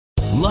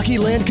Lucky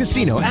Land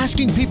Casino,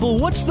 asking people,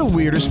 what's the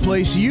weirdest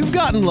place you've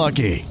gotten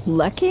lucky?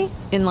 Lucky?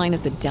 In line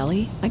at the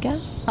deli, I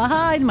guess?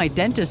 Aha, in my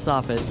dentist's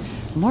office.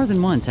 More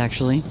than once,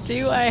 actually.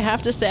 Do I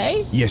have to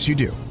say? Yes, you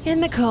do. In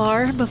the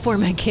car before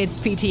my kids'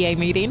 PTA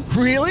meeting.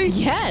 Really?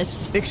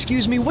 Yes.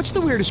 Excuse me, what's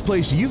the weirdest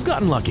place you've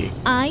gotten lucky?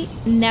 I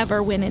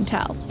never win and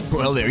tell.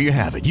 Well, there you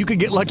have it. You can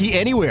get lucky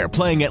anywhere,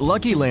 playing at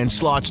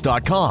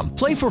LuckyLandSlots.com.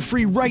 Play for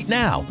free right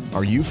now.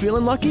 Are you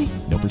feeling lucky?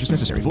 No purchase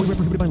necessary. Void where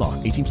prohibited by law.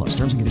 18 plus.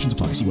 Terms and conditions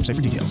apply. See website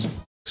for details.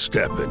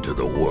 Step into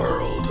the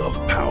world of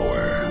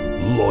power,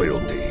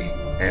 loyalty,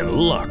 and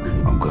luck.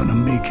 I'm gonna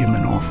make him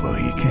an offer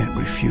he can't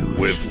refuse.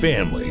 With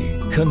family,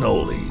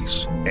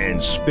 cannolis, and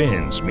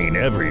spins mean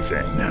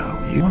everything. Now,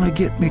 you wanna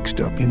get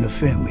mixed up in the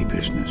family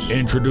business.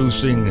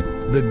 Introducing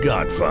The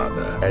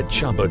Godfather at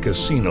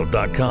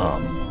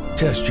ChumbaCasino.com.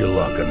 Test your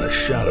luck in the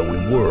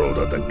shadowy world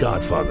of The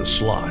Godfather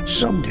slot.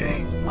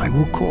 Someday, I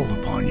will call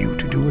upon you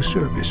to do a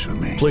service for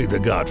me. Play The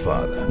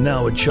Godfather,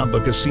 now at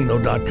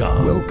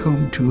ChumbaCasino.com.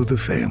 Welcome to the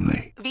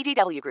family.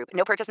 VGW Group.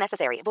 No purchase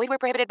necessary. Void where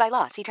prohibited by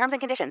law. See terms and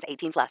conditions.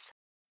 18 plus.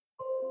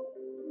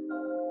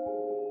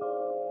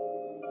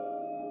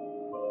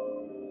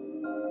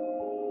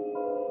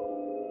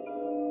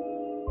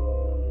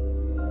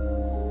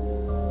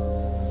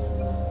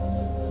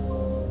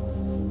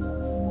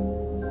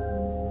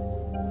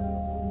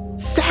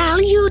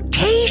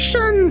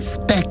 Salutations,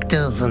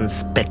 specters and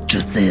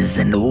spectresses,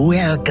 and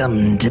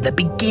welcome to the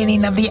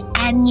beginning of the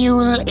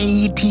annual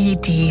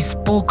ATT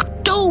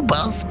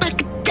Spooktober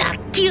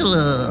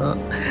Spectacular.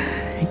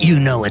 You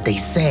know what they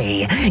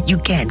say, you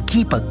can't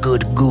keep a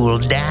good ghoul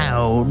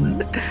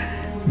down.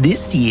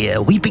 This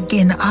year, we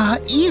begin our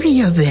eerie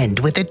event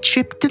with a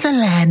trip to the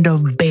land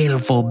of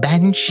baleful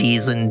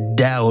banshees and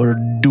dour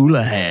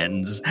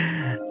dullahans,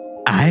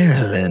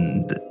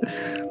 Ireland.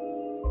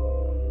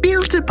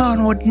 Built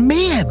upon what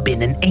may have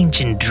been an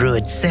ancient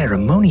druid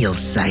ceremonial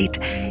site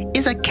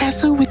is a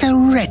castle with a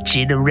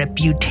wretched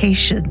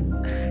reputation.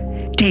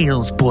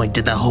 Tales point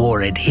to the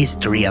horrid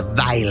history of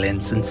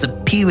violence and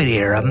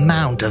superior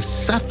amount of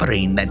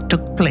suffering that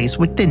took place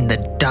within the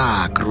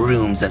dark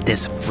rooms of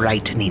this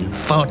frightening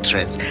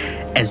fortress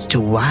as to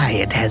why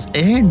it has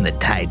earned the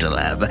title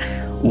of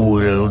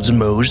World's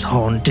Most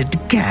Haunted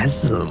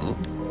Castle.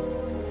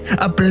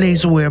 A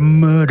place where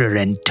murder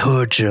and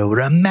torture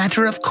were a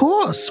matter of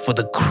course for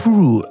the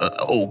cruel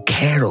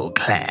O'Carroll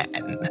clan.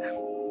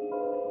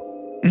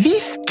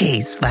 This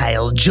case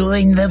file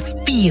joined the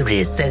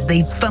Fearists as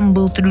they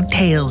fumble through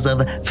tales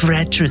of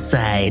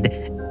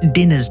fratricide,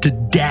 dinners to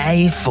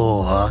die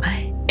for,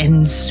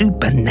 and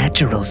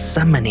supernatural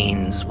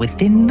summonings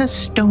within the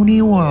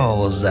stony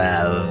walls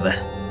of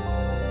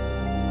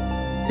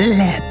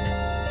Lep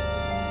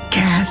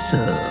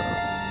Castle.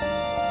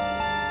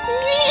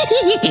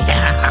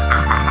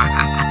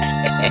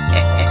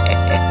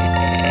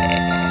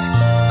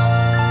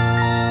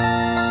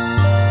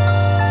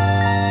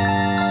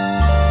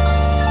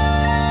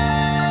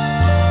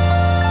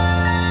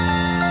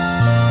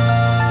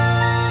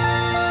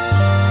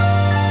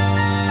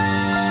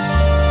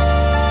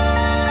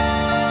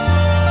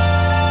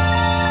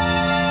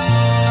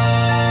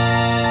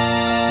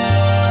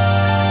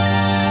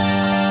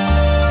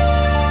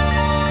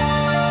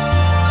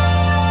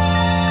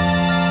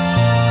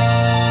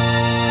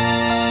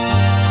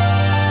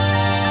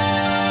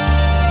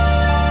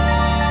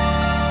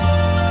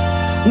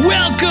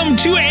 Welcome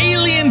to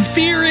Alien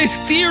Theorist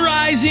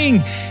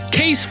Theorizing,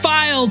 Case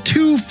File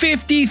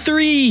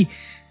 253,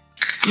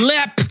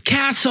 Lep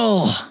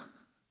Castle.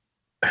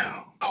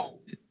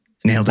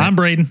 Nailed it. I'm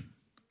Braden.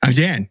 I'm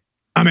Dan.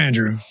 I'm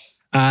Andrew.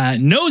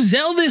 No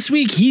Zell this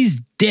week. He's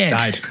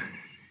dead.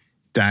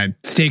 Died.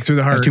 Stake through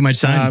the heart. Got too much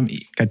sun.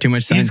 Got too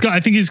much sun. I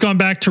think he's gone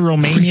back to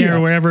Romania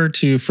or wherever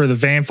for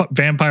the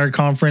vampire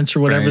conference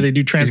or whatever they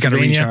do.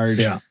 Transylvania. He's got to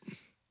recharge.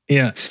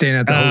 Yeah. Staying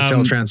at the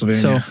Hotel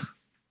Transylvania. So,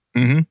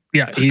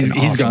 yeah,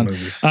 he's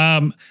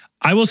gone.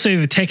 I will say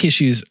the tech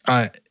issues,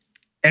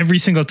 every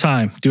single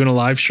time doing a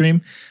live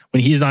stream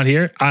when he's not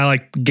here, I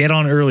get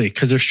on early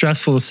because they're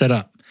stressful to set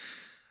up.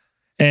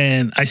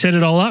 And I set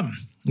it all up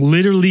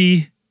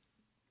literally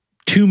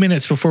 2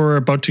 minutes before we're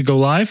about to go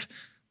live.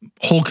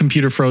 Whole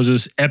computer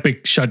froze,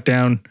 epic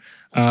shutdown.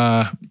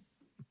 Back.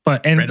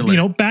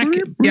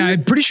 Yeah,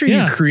 I'm pretty sure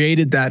you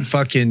created that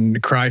fucking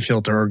cry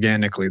filter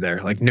organically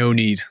there. Like no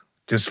need.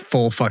 Just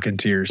full fucking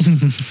tears.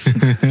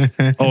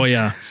 Oh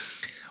yeah.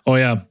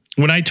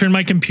 When I turned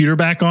my computer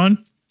back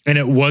on and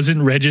it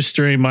wasn't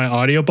registering my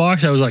audio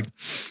box, I was like,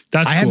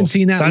 that's cool. I haven't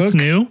seen that That's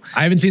look. New.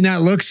 I haven't seen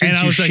that look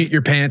since you shit like,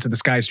 your pants at the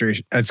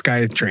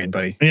Sky Train,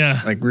 buddy.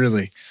 Yeah. Like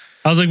really.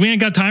 I was like, we ain't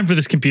got time for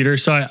this computer.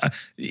 So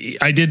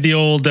I did the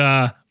old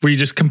where you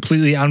just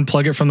completely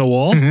unplug it from the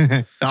wall.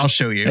 I'll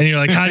show you. And you're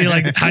like, how do you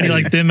like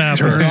them apples?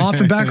 Turn it off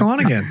and back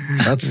on again.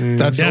 That's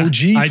OG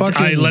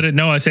fucking. I let it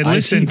know. I said,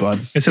 listen, bud.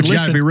 I said, you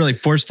listen. gotta be really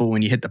forceful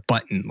when you hit the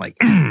button. Like,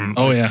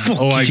 oh yeah.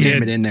 I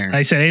jam did. it in there.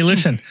 I said, hey,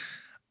 listen,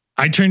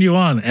 I turned you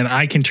on and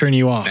I can turn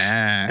you off.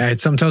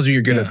 Some tells you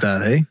you're good at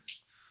that, hey?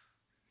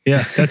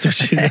 Yeah, that's what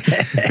she did.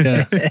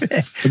 Yeah.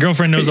 The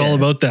girlfriend knows all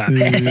about that.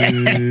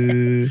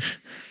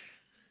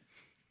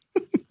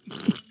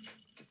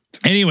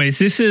 Anyways,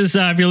 this is,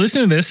 if you're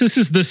listening to this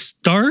is the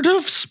start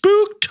of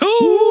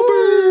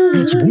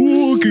Spooktober.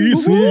 Spooky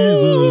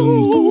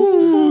season.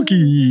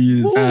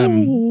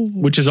 Spookies.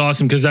 Which is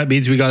awesome because that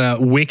means we got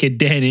a wicked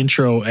dead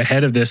intro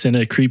ahead of this in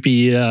a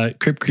creepy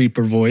Crypt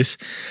Creeper voice.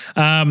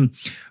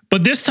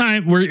 But this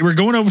time we're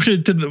going over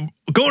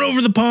going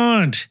over the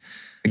pond.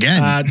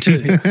 Again.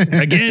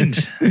 Again.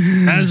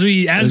 As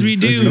we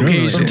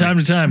do from time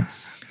to time.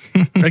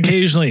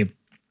 Occasionally.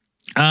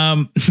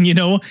 And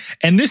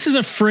this is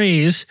a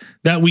phrase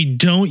that we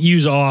don't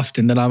use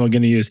often that I'm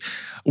going to use.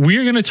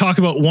 We're going to talk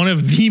about one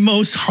of the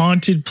most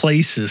haunted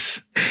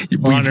places.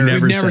 We've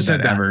never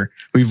said that ever.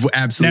 We've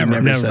absolutely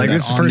never said that. Like,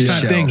 this is the first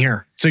time thing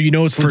here. So it's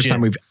legit. First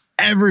time we've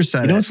ever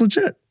said it. It's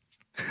legit.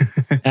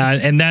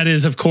 And that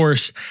is, of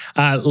course,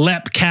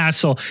 Lep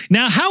Castle.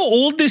 Now, how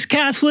old this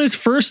castle is,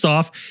 first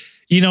off,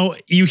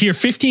 you hear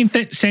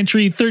 15th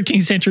century,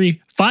 13th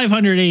century,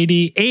 500 AD,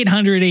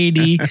 800 AD.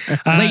 Late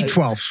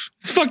 12th.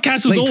 This fuck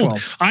castle's Late old.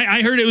 12th.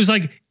 I heard it was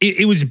like,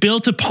 it was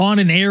built upon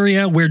an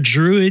area where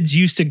druids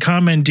used to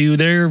come and do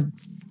their,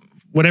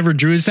 whatever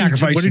druids.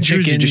 Sacrifice what did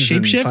druids do?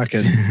 Shapeshift?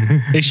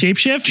 They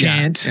shapeshift?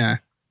 Chant. Yeah.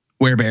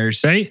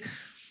 Werebears. Right?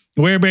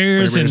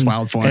 Werebears and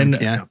wild form.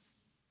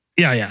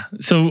 Yeah.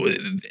 So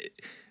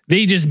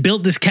they just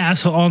built this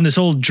castle on this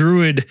old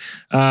druid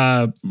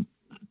prayer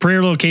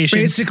location.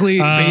 Basically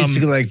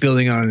like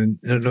building on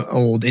an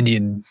old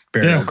Indian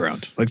burial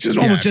ground. Like just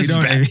almost just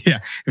if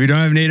you don't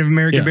have Native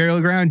American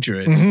burial ground,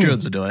 druids.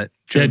 Druids will do it.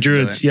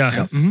 Druids.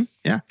 Yeah.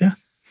 Yeah.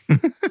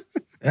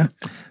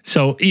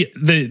 So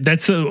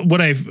that's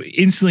what I've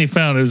instantly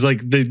found. It was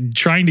like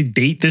trying to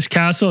date this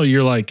castle.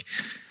 You're like,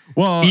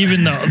 well,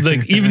 even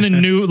the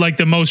new, like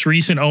the most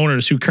recent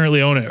owners who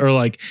currently own it are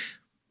like,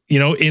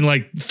 in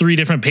like 3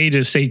 different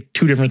pages say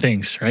 2 different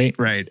things, right?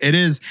 Right. It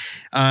is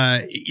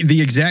the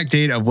exact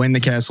date of when the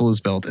castle was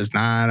built is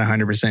not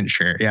 100%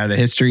 sure. Yeah, the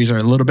histories are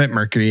a little bit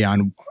murky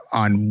on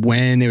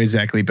when it was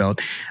exactly built,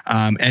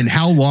 and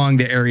how long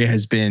the area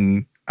has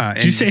been.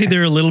 Did you say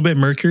they're a little bit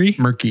murky?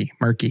 Murky.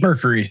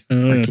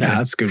 Yeah,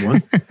 that's a good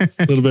one.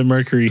 A little bit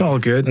murky. It's all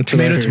good.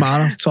 Tomato.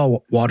 It's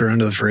all water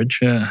under the fridge.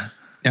 Yeah.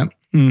 Yep.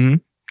 Mm-hmm.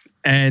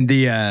 And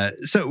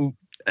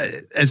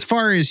as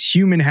far as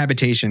human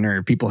habitation,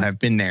 or people have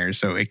been there,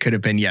 so it could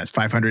have been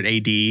 500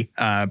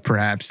 AD.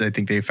 Perhaps I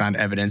think they found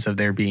evidence of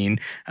there being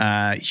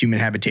human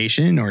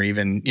habitation, or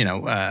even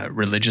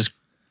religious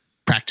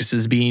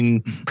practices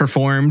being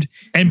performed.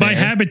 And by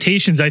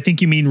habitations, I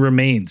think you mean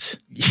remains.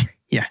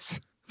 Yes,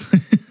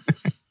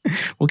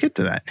 we'll get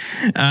to that.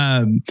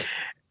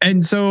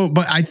 And so,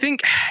 but I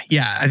think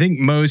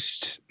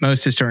most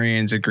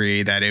historians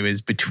agree that it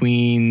was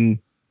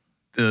between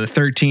the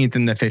 13th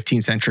and the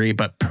 15th century,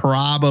 but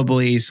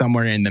probably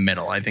somewhere in the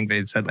middle. I think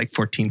they said like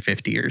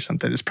 1450 or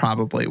something is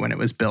probably when it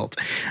was built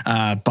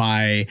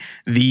by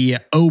the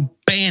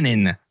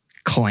O'Bannon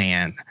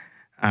clan.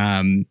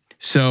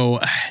 So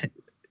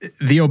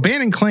the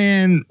O'Bannon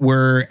clan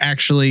were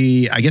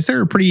actually, I guess they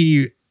were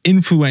pretty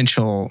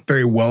influential.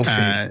 Very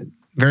wealthy.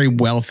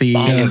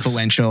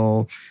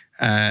 Influential.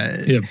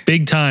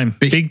 Big time.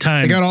 Big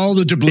time. They got all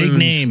the doubloons. Big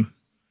name.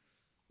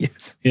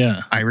 Yes.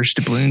 Yeah. Irish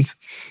doubloons.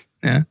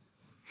 Yeah.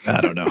 I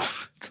don't know.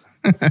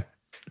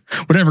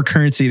 Whatever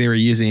currency they were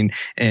using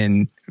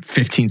in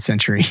 15th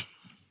century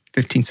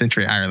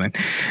Ireland.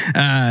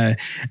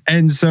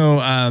 And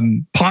so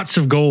pots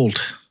of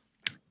gold.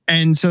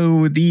 And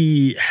so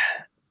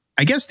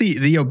I guess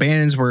the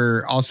O'Bannons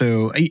were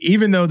also,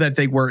 even though that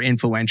they were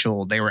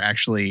influential, they were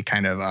actually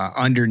kind of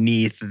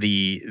underneath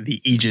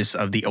the aegis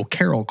of the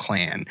O'Carroll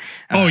clan.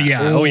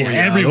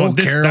 Everyone,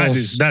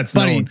 that's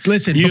funny. known.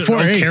 Listen,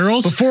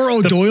 before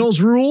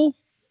O'Doyle's rule,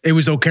 it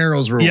was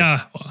O'Carroll's rule.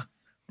 Yeah.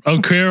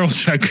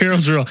 O'Carroll's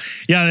rule.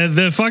 Yeah,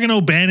 the fucking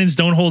O'Bannons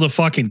don't hold a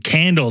fucking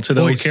candle to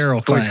the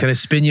O'Carroll clan. Boys, can I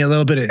spin you a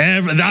little bit of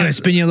yarn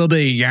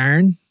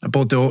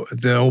about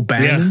the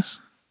O'Bannons?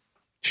 Yeah.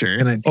 Sure.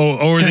 Can I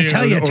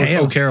tell you a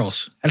tale?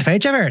 O'Carrolls. Let me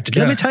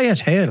tell you a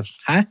tale.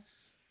 Huh?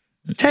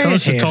 Tell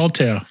us a tall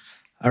tale.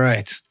 All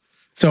right.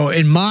 So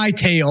in my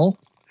tale,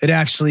 it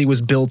actually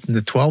was built in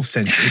the 12th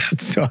century.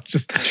 So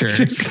just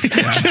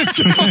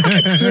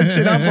switch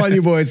it up on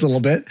you boys a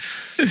little bit.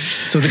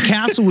 So the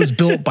castle was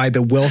built by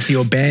the wealthy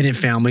O'Bannon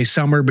family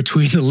somewhere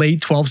between the late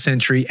 12th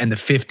century and the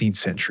 15th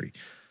century.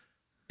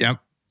 Yep.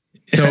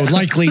 So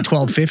likely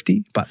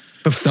 1250, but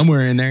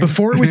somewhere in there.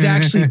 Before it was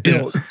actually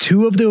built,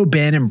 2 of the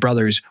O'Bannon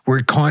brothers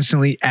were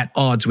constantly at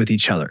odds with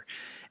each other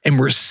and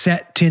were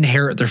set to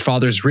inherit their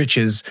father's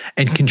riches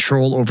and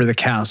control over the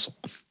castle.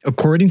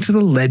 According to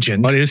the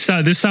legend... This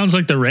sounds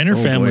like the Renner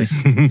family.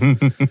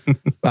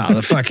 Wow,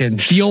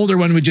 the older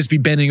one would just be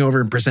bending over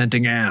and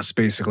presenting ass,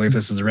 basically, if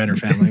this is the Renner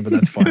family, but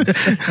that's fine.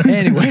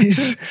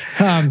 Anyways,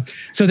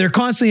 so they're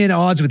constantly at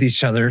odds with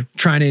each other,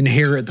 trying to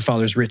inherit the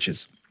father's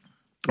riches,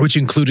 which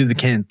included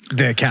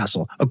the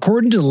castle.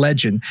 According to the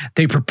legend,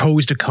 they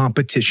proposed a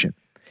competition.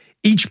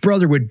 Each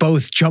brother would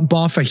both jump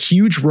off a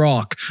huge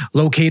rock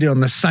located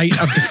on the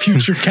site of the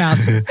future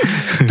castle.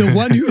 The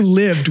one who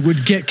lived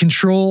would get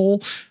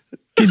control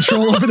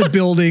over the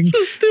building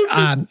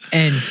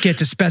and get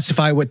to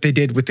specify what they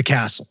did with the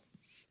castle.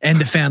 and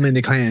the family and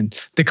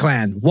the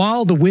clan.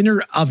 While the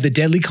winner of the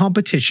deadly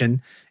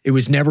competition, it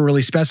was never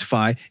really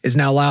specified, is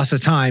now lost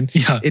of time.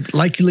 Yeah. It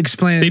likely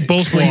explains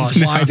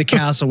why the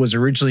castle was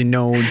originally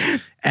known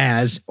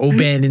as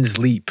O'Bannon's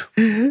Leap.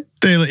 It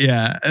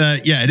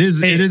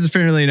is. It is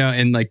fairly known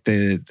in like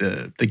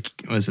the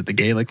was it the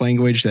Gaelic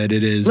language that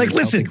it is like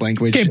listen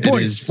language. Okay,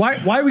 boys,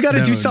 why we got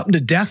to do something to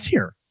death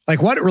here?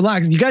 Like what?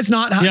 Relax. You guys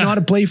not how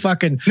to play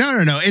fucking? No.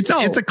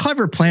 It's a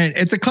clever plan.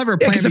 It's a clever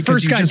plan because the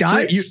first guy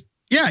dies.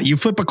 You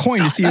flip a coin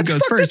to see who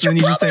goes first, and then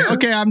you just say,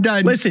 "Okay, I'm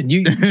done." Listen,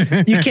 you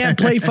can't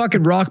play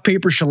fucking rock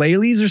paper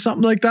shillelaghs or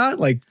something like that.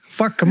 Like,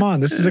 fuck, come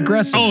on, this is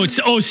aggressive.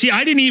 See,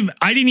 I didn't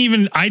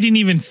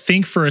even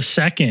think for a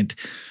second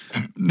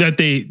that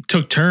they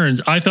took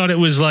turns. I thought it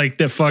was like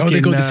the fucking.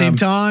 They go at the same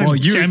time. Well,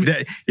 they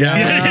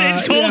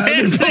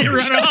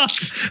run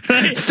off.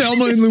 Right?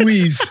 Thelma and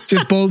Louise,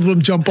 just both of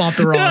them jump off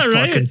the rock. Yeah,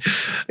 right.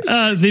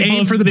 They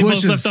aim for the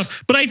bushes.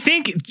 But I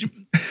think,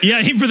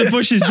 aim for the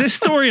bushes. This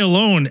story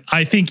alone,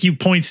 I think you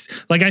points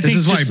like I this think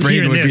is why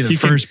Braden would be the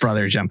first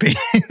brother jumping.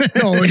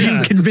 No,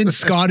 he convinced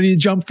Scotty to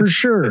jump for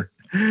sure.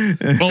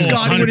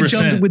 Scotty would have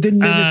jumped within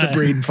minutes of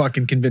Braden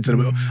fucking convincing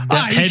him.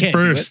 Head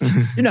first.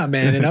 You're not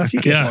man enough.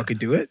 You can't fucking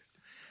do it.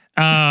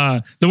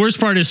 The worst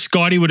part is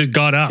Scotty would have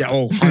got up. Yeah,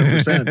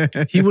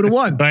 100%. He would have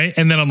won. Right?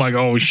 And then I'm like,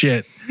 oh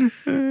shit.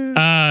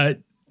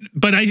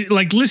 But I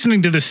like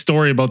listening to this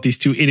story about these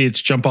two idiots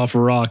jump off a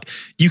rock.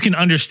 You can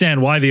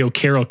understand why the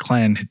O'Carroll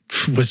clan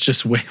was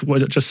just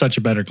such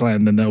a better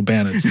clan than the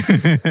O'Bannons.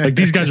 Like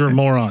these guys were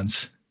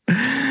morons.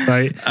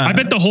 Right? I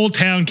bet the whole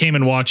town came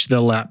and watched the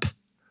LEP.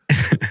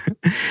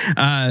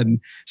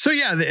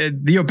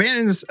 The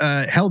O'Bannons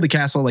held the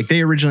castle, like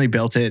they originally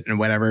built it and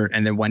whatever,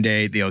 and then one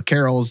day the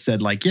O'Carrolls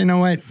said like, you know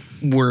what,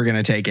 we're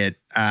gonna take it.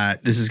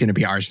 This is gonna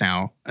be ours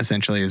now.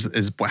 Essentially,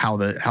 is how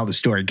the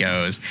story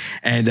goes.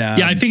 And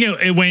I think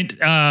it went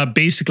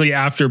basically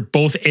after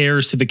both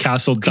heirs to the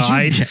castle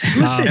died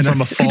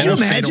from a fall. Could you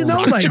imagine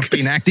though? Like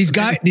these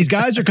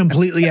guys are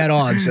completely at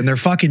odds and they're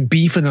fucking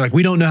beefing. They're like,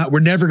 we don't know.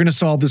 We're never gonna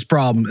solve this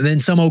problem. And then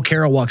some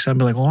O'Carroll walks up and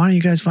be like, well, why don't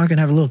you guys fucking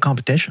have a little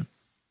competition?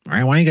 All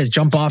right, why don't you guys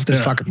jump off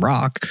this fucking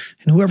rock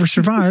and whoever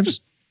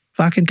survives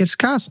fucking gets a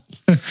castle.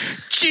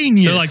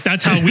 Genius. They're like,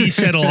 that's how we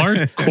settle our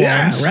qualms.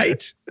 Yeah,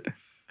 right?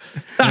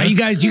 You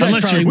guys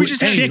probably we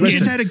just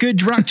had a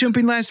good rock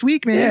jumping last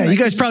week, man. Yeah, you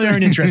guys probably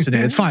aren't interested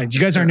in it. It's fine. You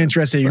guys aren't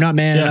interested. You're not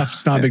man enough.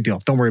 It's not a big deal.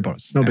 Don't worry about it.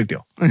 It's no big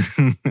deal.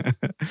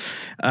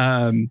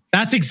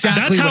 That's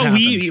exactly what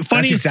happened.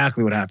 That's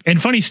exactly what happened.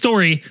 And funny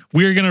story,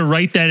 we're going to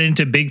write that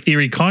into Big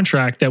Theory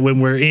contract that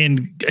when we're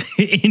in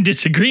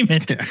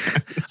disagreement,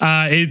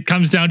 it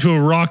comes down to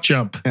a rock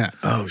jump. Yeah.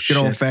 Oh, shit.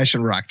 Good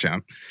old-fashioned rock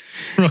jump.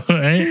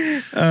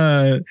 Right?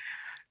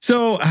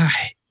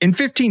 In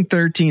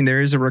 1513,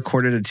 there is a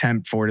recorded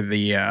attempt for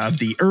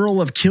the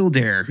Earl of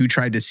Kildare, who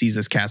tried to seize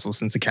this castle,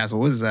 since the castle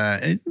was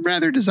a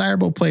rather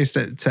desirable place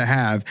to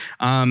have.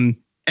 To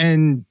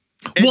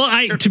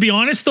be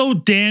honest, though,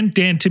 Dan,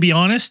 to be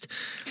honest,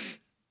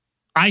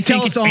 I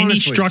think any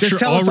structure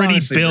already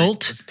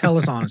built. Tell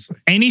us honestly.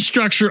 Any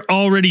structure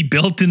already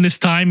built in this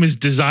time is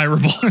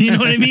desirable. You know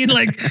what I mean?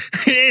 Like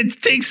it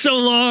takes so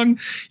long.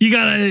 You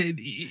gotta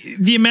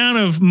the amount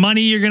of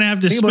money you're gonna have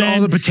to spend. All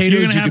the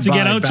potatoes you're gonna have to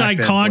get outside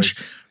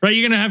right?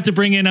 You're gonna have to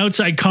bring in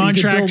outside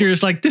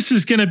contractors. Like this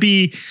is gonna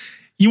be.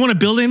 You want to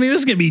build anything? This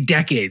is going to be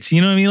decades. You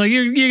know what I mean? Like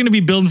you're going to be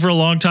building for a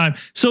long time.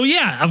 So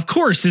yeah, of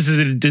course, this is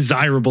a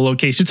desirable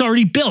location. It's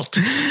already built.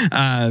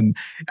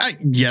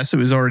 Yes, it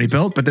was already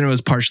built, but then it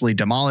was partially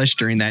demolished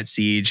during that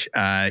siege.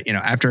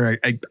 After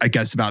I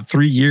guess about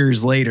 3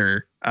 years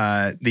later,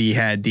 they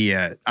had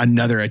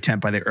another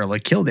attempt by the Earl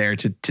of Kildare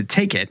to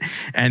take it,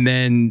 and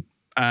then.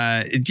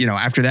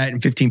 After that in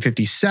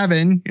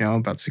 1557,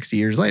 about 60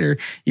 years later,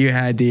 you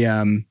had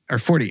or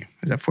 40,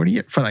 is that 40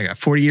 years? For like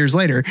 40 years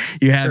later,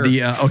 you had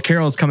the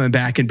O'Carrolls coming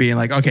back and being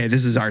like, okay,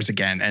 this is ours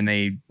again. And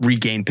they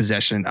regained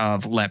possession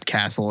of Leap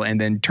Castle and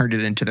then turned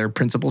it into their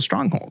principal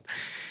stronghold.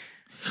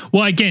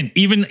 Well, again,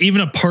 even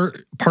a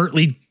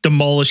partly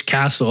demolished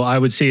castle, I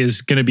would say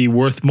is going to be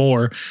worth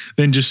more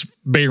than just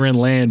barren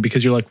land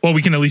because you're like, well,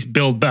 we can at least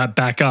build that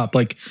back up.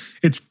 Like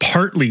it's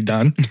partly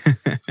done.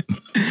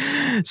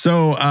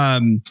 So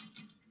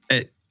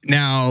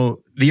now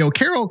the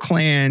O'Carroll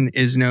clan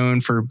is known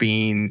for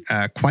being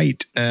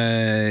quite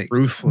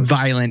ruthless,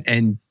 violent,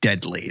 and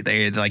deadly.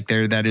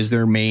 That is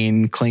their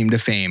main claim to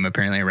fame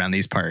apparently around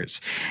these parts.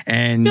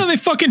 And they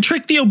fucking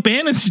tricked the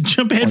O'Bannons to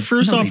jump head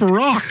first off a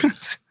rock.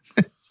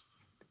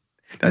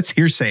 That's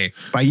hearsay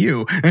by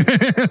you.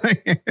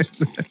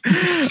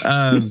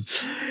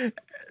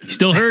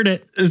 Still heard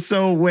it.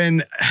 So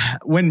when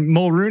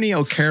Mulrooney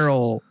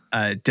O'Carroll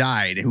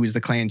died, who was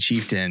the clan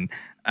chieftain,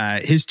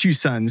 his two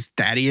sons,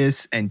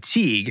 Thaddeus and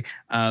Teague,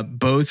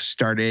 both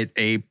started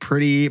a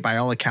pretty, by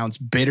all accounts,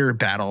 bitter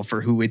battle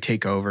for who would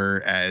take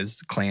over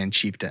as clan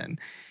chieftain.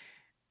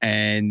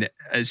 And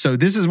so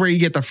this is where you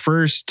get the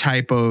first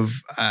type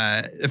of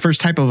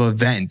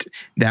event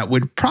that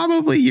would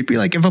probably, you'd be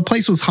like, if a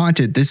place was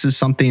haunted, this is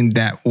something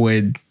that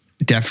would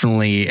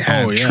definitely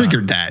have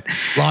triggered that.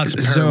 Lots of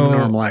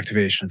paranormal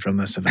activation from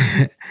this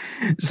event.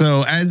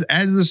 So as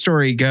the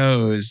story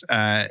goes,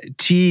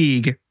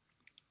 Teague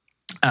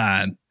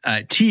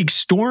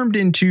stormed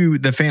into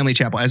the family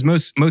chapel, as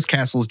most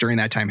castles during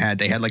that time had.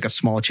 They had like a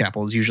small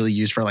chapel. It was usually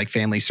used for like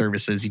family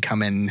services. You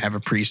come in and have a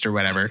priest or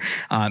whatever.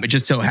 It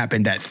just so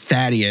happened that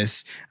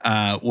Thaddeus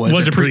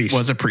was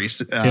a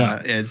priest,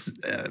 as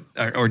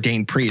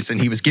ordained priest,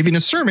 and he was giving a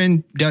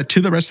sermon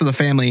to the rest of the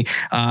family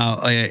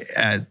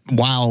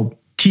while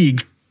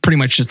Teague pretty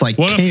much just like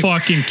what a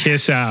fucking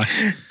kiss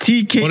ass.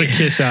 What a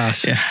kiss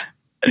ass. Yeah.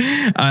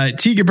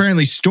 Teague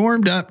apparently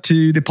stormed up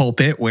to the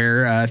pulpit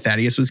where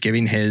Thaddeus was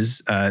giving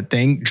his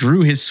thing,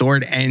 drew his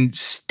sword, and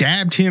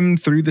stabbed him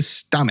through the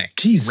stomach.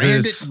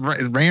 Jesus.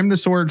 Rammed the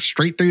sword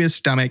straight through his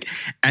stomach,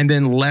 and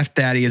then left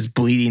Thaddeus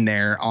bleeding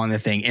there on the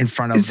thing in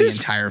front of the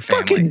entire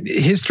family. Fucking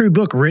history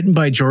book written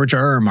by George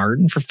R.R.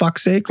 Martin, for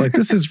fuck's sake. Like,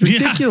 this is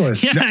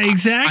ridiculous. Yeah,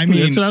 exactly. I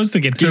mean, that's what I was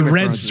thinking. The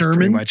Red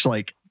Sermon. Much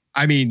like,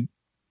 I mean,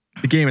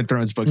 the Game of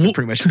Thrones books are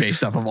pretty much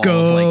based off of all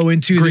Go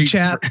into the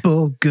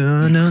chapel,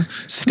 gonna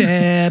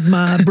stab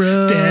my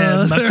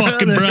brother. My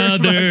fucking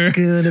brother.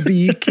 Gonna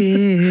be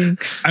king.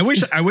 I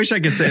wish I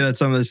could say that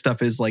some of this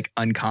stuff is like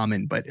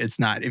uncommon, but it's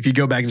not. If you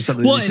go back to some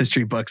of these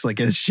history books, like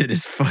this shit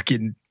is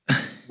fucking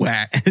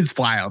it's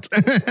wild.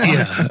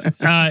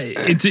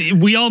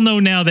 We all know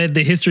now that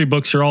the history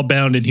books are all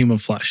bound in human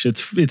flesh.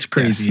 It's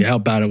crazy how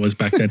bad it was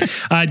back then.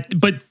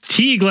 But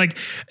Teague, like,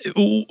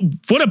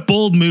 what a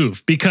bold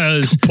move,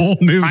 because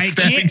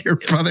stabbing your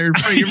brother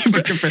in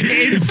front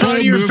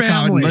of your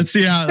family. Let's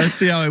see how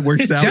it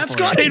works out. That's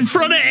got in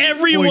front of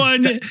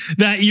everyone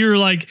that you're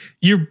like,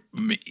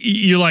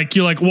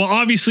 well,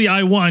 obviously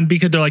I won,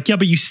 because they're like, yeah,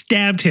 but you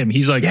stabbed him.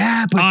 He's like,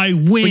 yeah, but I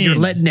win. But you're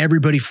letting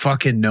everybody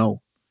fucking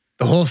know.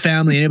 The whole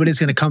family, anybody's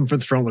going to come for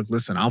the throne. Like,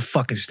 listen, I'll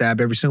fucking stab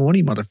every single one of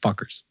you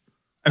motherfuckers.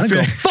 I feel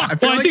like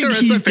the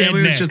rest of the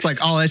family was just like,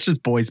 oh, that's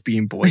just boys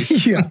being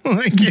boys. Yeah.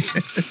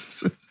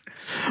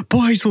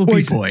 Boys will be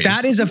boys.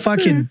 That is a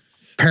fucking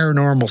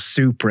paranormal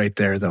soup right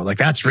there, though. Like,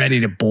 that's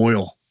ready to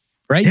boil.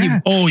 Right? Yeah.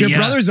 Your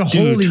brother's a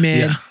holy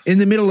man in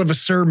the middle of a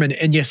sermon,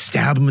 and you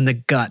stab him in the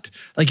gut.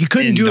 Like, you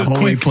couldn't do it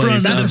quick.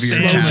 That's a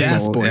slow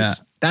death, boys. Yeah.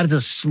 That is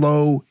a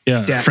slow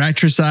death.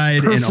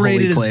 Fratricide in a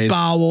holy place.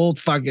 Bowel,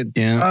 fucking.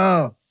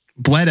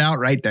 Bled out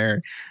right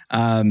there.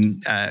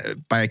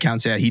 By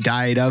accounts, he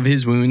died of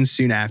his wounds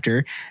soon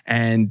after,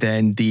 and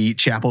then the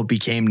chapel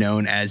became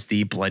known as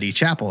the Bloody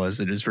Chapel, as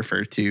it is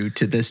referred to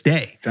this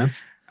day.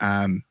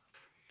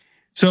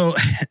 So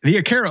the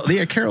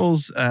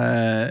O'Carrolls,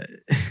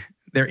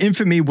 their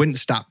infamy wouldn't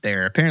stop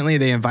there. Apparently,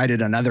 they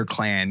invited another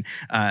clan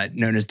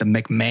known as the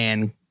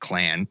McMahon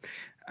clan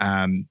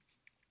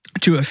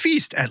to a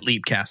feast at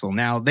Leap Castle.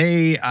 Now,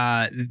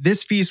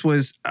 this feast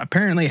was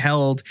apparently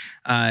held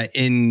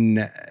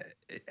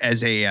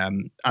as a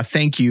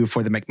thank you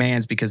for the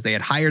McMahons, because they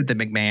had hired the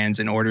McMahons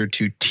in order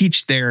to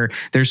teach their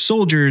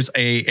soldiers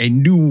a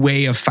new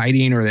way of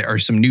fighting or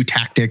some new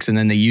tactics, and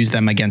then they use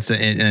them against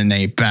it in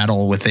a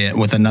battle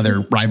with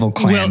another rival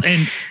clan. Well,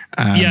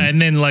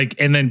 and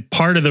then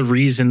part of the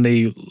reason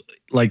they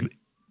like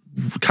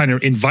kind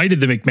of invited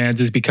the McMahons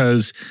is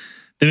because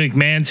the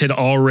McMahons had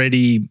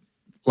already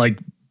like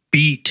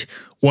beat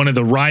one of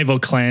the rival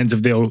clans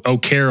of the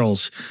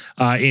O'Carrolls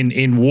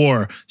in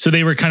war. So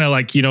they were kind of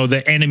like,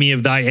 the enemy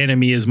of thy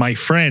enemy is my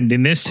friend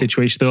in this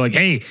situation. They're like,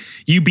 hey,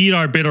 you beat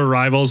our bitter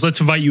rivals.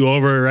 Let's invite you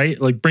over, right?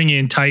 Like, bring you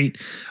in tight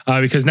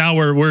because now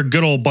we're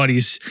good old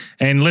buddies,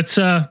 and let's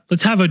have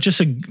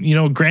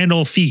a grand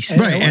old feast.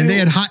 Right, and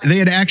they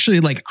had actually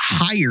like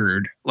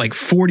hired like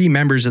 40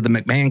 members of the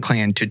McMahon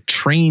clan to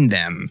train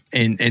them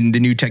in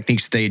the new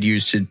techniques they had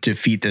used to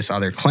defeat this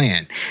other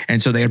clan.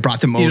 And so they had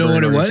brought them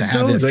over to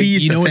have the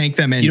feast, to thank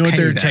them. And you know what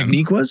their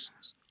technique was?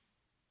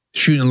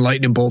 Shooting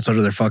lightning bolts out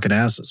of their fucking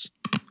asses.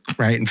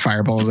 Right, and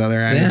fireballs out of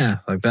their asses. Yeah,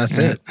 like that's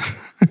it.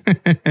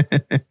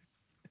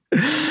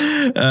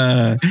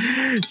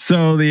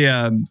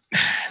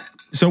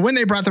 So when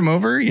they brought them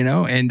over,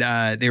 and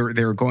they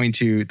were going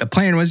to, the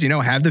plan was,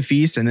 have the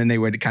feast, and then they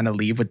would kind of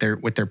leave with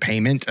their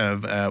payment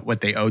of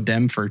what they owed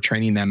them for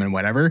training them and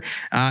whatever.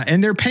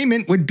 And their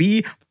payment would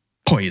be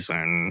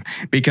poison,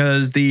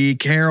 because the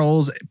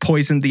Carrolls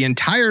poisoned the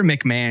entire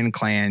McMahon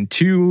clan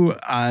to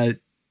a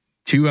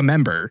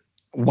member,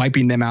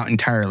 wiping them out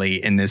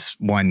entirely in this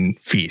one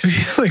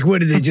feast. Like,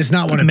 what, did they just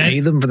not want to pay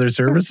them for their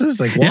services?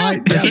 Like, why?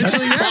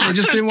 Essentially, they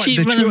just didn't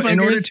want in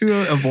order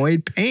to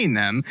avoid paying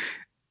them.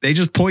 They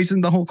just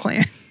poisoned the whole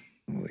clan.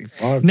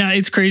 Now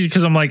it's crazy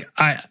because I'm like,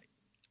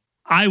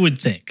 I would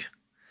think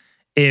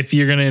if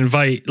you're gonna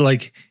invite,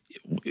 like,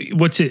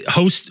 what's it,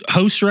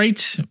 host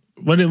rights?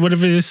 What if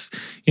it is?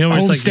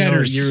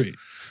 Homesteaders. It's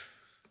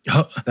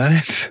like, that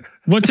is.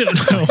 What's it?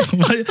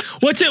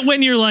 What's it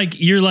when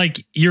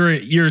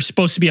you're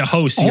supposed to be a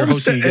host?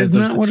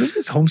 Isn't that what it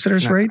is?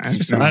 Homesteaders rights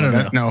or something? I don't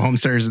know. No,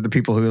 homesteaders are the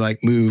people who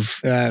like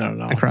move. I don't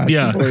know. Across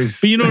the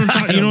place. But you know what I'm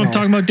talking. You know what I'm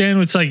talking about, Dan?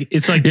 It's like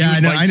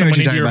I know what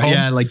you're talking about.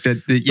 Yeah, like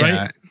the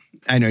right?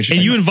 I know.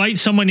 And you invite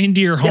someone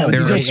into your home.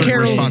 there are certain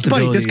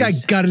responsibilities. This guy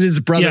gutted his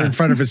brother in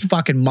front of his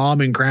fucking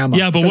mom and grandma.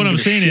 Yeah, but what I'm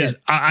saying is,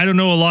 I don't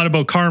know a lot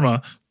about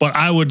karma, but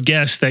I would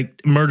guess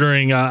that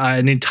murdering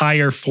an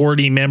entire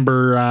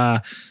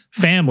 40-member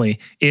family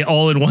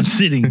all in one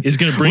sitting is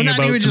going to bring about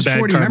some bad karma. Not even just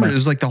 40 members. It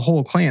was like the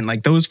whole clan.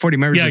 Like those 40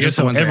 members are just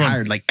the ones they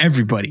hired. Like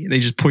everybody. They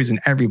just poisoned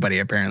everybody,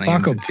 apparently.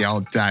 They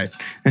all died.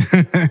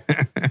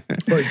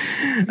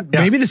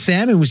 Maybe the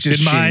salmon was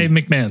just my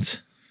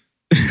McMahon's.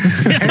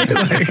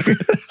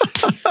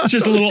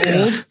 Just a little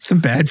old. Some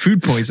bad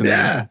food poisoning.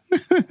 Yeah.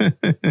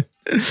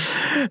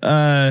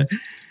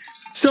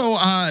 So,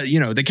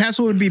 the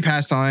castle would be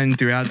passed on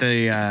throughout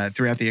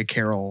the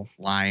Carroll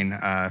line,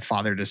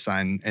 father to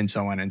son, and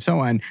so on and so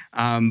on.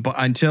 But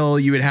until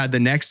you would have the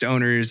next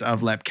owners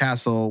of Lep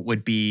Castle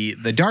would be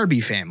the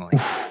Darby family.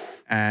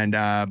 And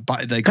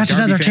got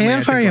another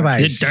tale for you,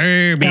 boys. The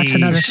Darby. Got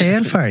another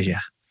tale for you.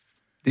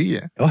 Do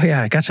you? Oh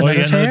yeah, I got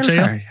another tale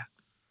for you.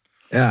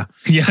 Yeah.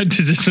 Yeah.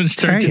 Does this one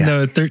start in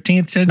the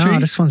 13th century? No,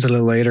 this one's a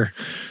little later.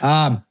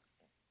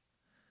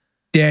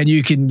 Dan,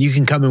 you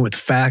can come in with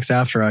facts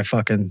after I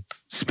fucking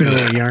spin a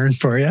little yarn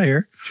for you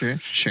here.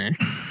 Sure.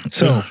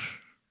 So,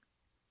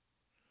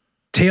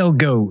 tale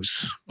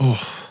goes,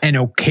 an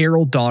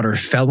O'Carroll daughter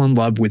fell in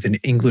love with an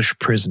English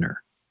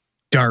prisoner,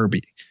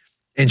 Darby,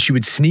 and she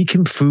would sneak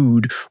him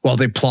food while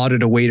they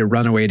plotted a way to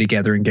run away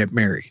together and get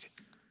married.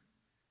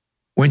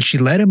 When she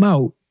let him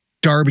out,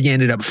 Darby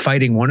ended up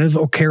fighting one of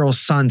O'Carroll's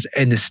sons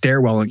in the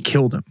stairwell and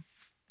killed him.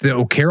 The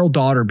O'Carroll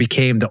daughter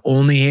became the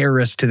only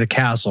heiress to the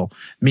castle,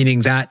 meaning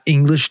that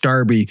English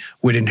Darby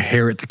would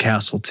inherit the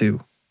castle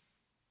too.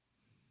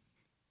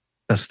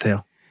 That's the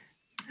tale.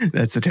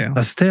 That's the tale.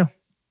 That's the tale.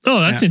 Oh,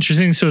 that's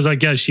interesting. So it's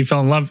like, yeah, she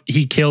fell in love.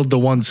 He killed the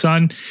one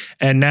son,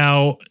 and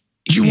now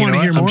you want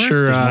to hear more? I'm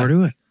sure there's more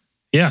to it.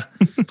 Yeah.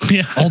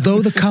 Yeah. Although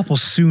the couple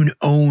soon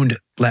owned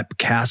Lep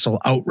Castle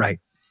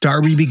outright,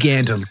 Darby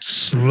began to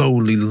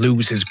slowly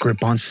lose his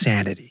grip on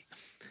sanity.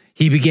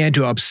 He began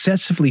to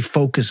obsessively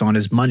focus on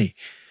his money,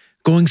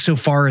 going so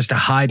far as to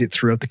hide it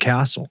throughout the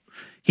castle.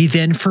 He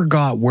then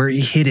forgot where he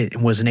hid it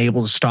and wasn't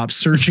able to stop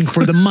searching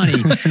for the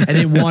money and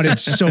it wanted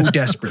so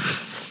desperately.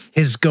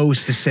 His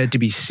ghost is said to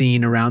be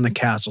seen around the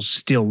castle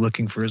still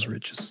looking for his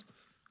riches.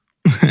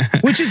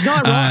 Which is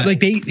not wrong.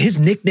 Like his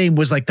nickname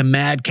was like the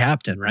Mad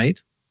Captain, right?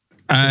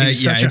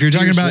 If you're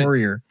talking about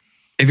warrior.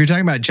 If you're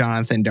talking about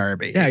Jonathan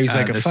Darby. Yeah, he's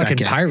like a fucking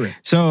pirate.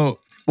 So,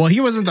 well, he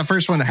wasn't the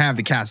first one to have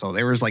the castle.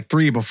 There was like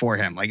 3 before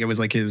him. Like it was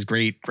like his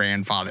great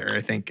grandfather,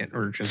 I think.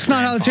 Or just it's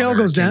not how the tale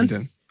goes,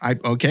 Dan.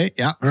 Okay,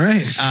 yeah. All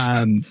right.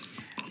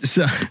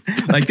 So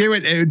like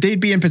they'd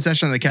be in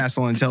possession of the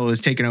castle until it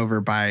was taken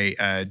over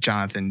by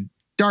Jonathan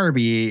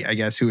Darby, I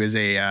guess, who is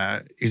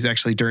who's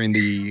actually during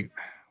the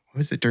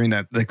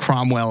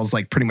Cromwells,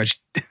 like pretty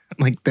much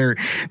like the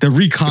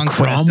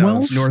reconquest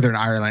of Northern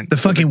Ireland. The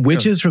fucking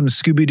witches from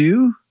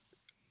Scooby-Doo?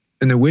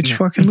 In the witch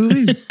fucking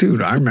movie?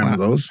 Dude, I remember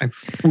those.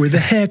 We're the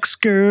Hex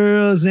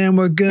Girls and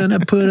we're gonna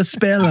put a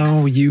spell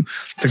on you.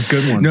 It's a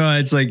good one. No,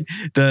 it's like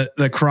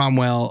the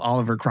Cromwell,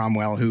 Oliver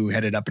Cromwell, who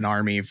headed up an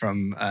army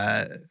from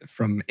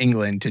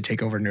England to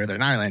take over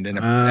Northern Ireland. And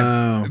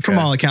from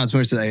all accounts,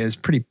 most of that is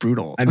pretty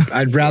brutal.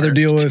 I'd rather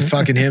deal with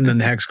fucking him than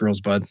the Hex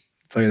Girls, bud. I'll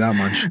tell you that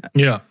much.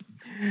 Yeah.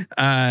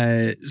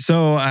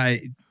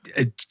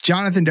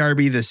 Jonathan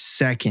Darby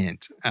II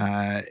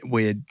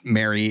would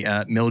marry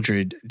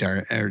Mildred,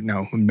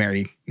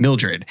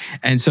 Mildred.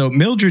 And so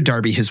Mildred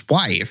Darby, his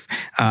wife,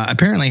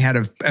 apparently had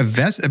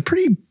a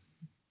pretty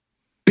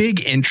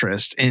big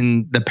interest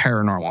in the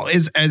paranormal.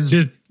 Is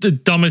just the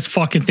dumbest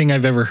fucking thing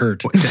I've ever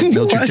heard.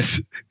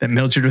 That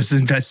Mildred was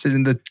invested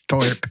in the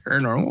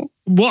paranormal?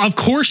 Well, of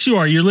course you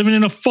are. You're living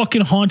in a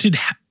fucking haunted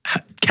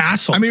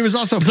castle. I mean, it was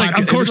also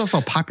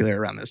popular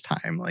around this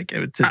time. Like,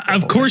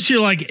 of course,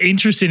 you're like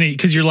interested in it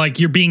because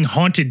you're being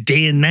haunted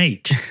day and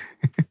night.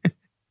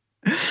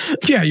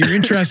 Yeah, you're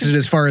interested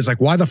as far as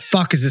like, why the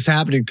fuck is this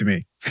happening to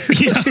me?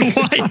 Yeah,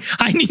 why?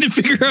 I need to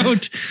figure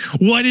out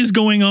what is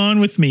going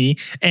on with me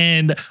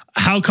and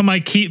how come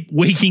I keep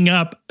waking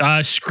up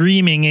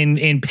screaming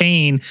in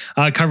pain,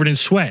 covered in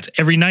sweat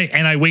every night,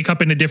 and I wake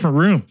up in a different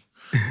room.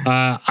 Yes.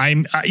 How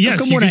come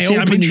when I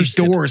open these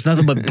doors,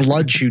 nothing but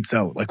blood shoots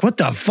out? Like, what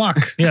the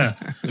fuck? Yeah,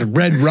 there's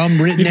red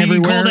rum written everywhere.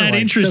 You call that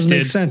interested? Doesn't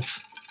make sense.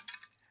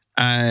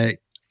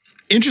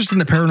 Interest in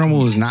the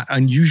paranormal was not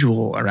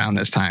unusual around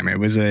this time. It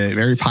was a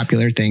very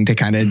popular thing to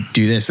kind of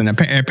do this, and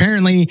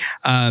apparently,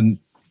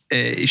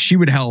 she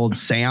would hold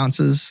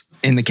seances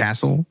in the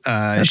castle.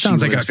 That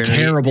sounds like a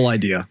terrible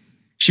idea.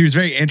 She was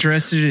very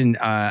interested in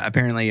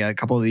apparently a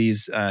couple of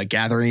these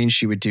gatherings.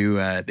 She would do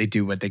they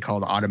do what they call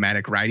the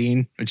automatic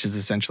writing, which is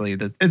essentially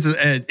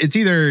it's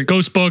either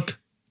ghost book.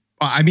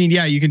 I mean,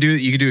 yeah, you can do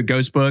a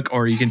ghost book,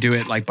 or you can do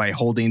it like by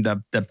holding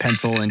the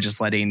pencil and just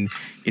letting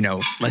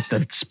let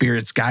the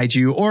spirits guide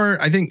you. Or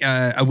I think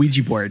a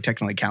Ouija board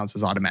technically counts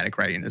as automatic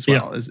writing as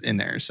well as in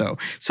there. So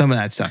some of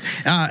that stuff.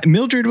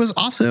 Mildred was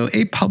also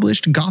a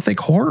published Gothic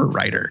horror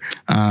writer.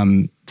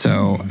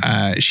 So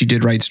she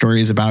did write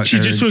stories about. She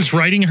just was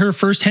writing her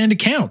firsthand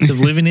accounts of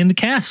living in the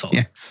castle.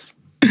 Yes.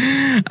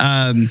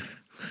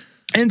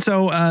 And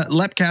so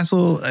Leap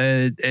Castle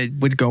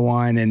would go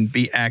on and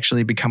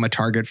become a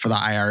target for the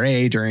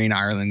IRA during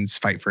Ireland's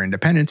fight for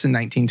independence in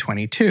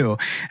 1922.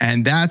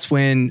 And that's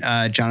when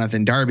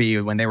Jonathan Darby,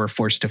 when they were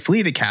forced to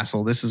flee the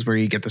castle, this is where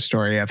you get the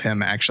story of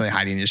him actually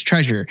hiding his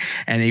treasure.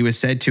 And he was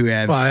said to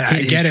have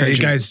I get it. You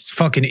guys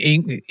fucking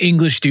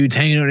English dudes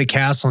hanging out in a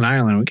castle in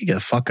Ireland. We could get the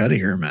fuck out of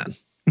here, man.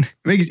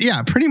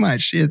 Yeah, pretty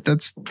much.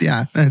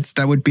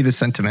 That would be the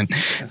sentiment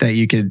that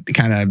you could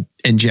kind of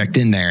inject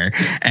in there.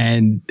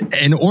 And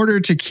in order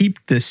to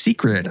keep the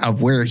secret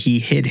of where he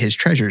hid his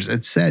treasures,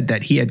 it's said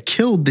that he had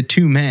killed the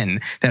 2 men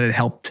that had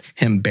helped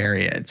him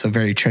bury it. So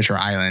very Treasure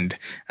Island,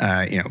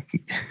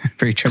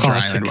 very Treasure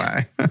Classic.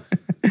 Island.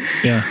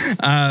 Yeah.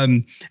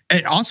 And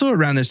also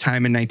around this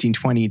time in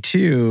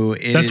 1922,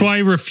 that's why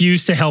he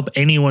refused to help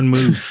anyone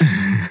move.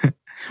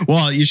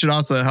 Well, you should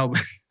also help.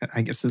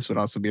 I guess this would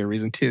also be a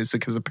reason too. So,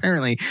 because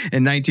apparently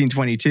in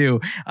 1922,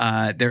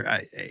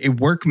 a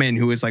workman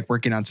who was like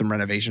working on some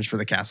renovations for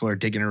the castle or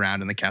digging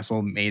around in the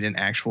castle made an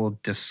actual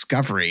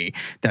discovery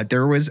that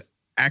there was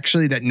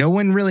actually, that no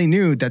one really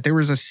knew, that there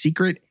was a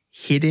secret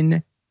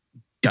hidden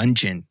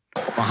dungeon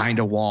behind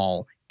a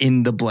wall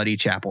in the Bloody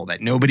Chapel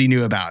that nobody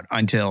knew about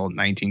until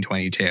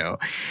 1922.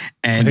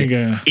 And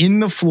in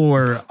the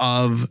floor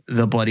of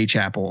the Bloody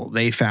Chapel,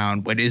 they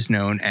found what is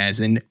known as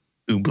an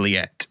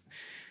oubliette.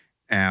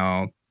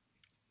 Now,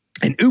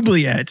 an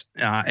oubliette,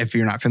 if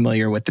you're not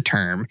familiar with the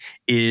term,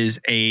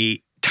 is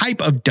a type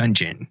of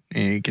dungeon.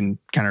 And you can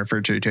kind of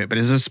refer to it, but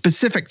it's a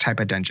specific type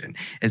of dungeon.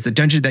 It's a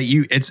dungeon that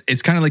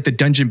it's kind of like the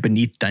dungeon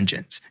beneath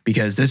dungeons,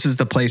 because this is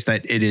the place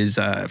that it is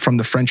from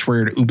the French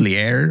word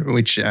oublier,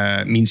 which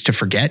means to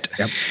forget.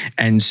 Yep.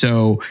 And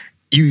so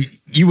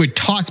you would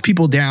toss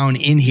people down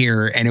in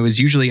here, and it was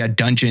usually a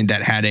dungeon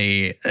that had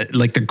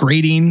like the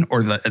grating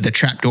or the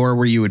trap door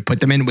where you would put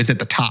them in was at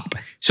the top.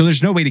 So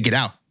there's no way to get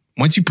out.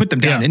 Once you put them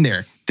down in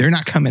there, they're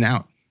not coming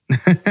out.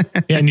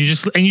 Yeah, and you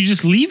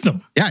just leave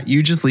them. Yeah,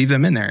 you just leave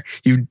them in there.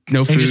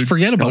 No food, just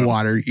forget about no them.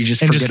 water. You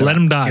just and forget just let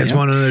them die. You guys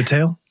want another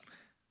tale?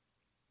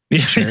 Yeah,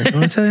 sure. I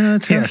want to tell you another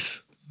tale.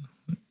 Yes.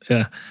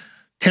 Yeah.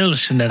 Tell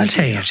us another. I'll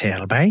tell you a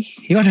tale, boy.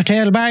 You want a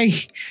tale, boy?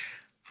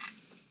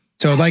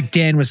 So, like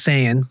Dan was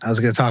saying, I was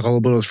going to talk a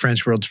little bit of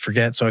French words to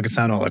forget, so I could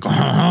sound all like,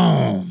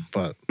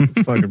 but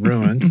fucking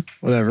ruined.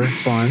 Whatever,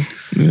 it's fine.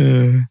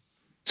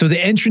 So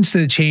the entrance to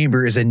the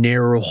chamber is a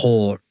narrow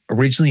hole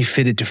originally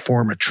fitted to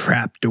form a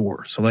trap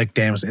door. So like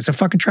Dan was saying, it's a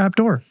fucking trap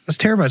door. That's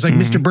terrifying. It's like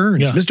Mr.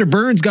 Burns. Yeah. Mr.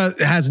 Burns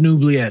has an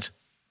oubliette.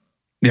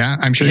 Yeah,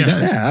 I'm sure he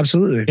does. Yeah,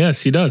 absolutely.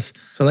 Yes, he does.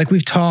 So like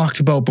we've talked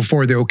about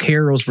before, the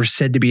O'Carrolls were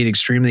said to be an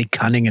extremely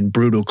cunning and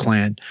brutal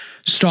clan,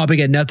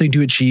 stopping at nothing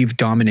to achieve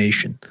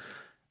domination.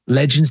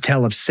 Legends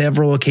tell of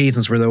several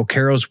occasions where the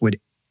O'Carrolls would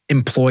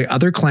employ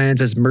other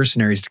clans as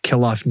mercenaries to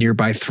kill off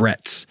nearby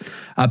threats.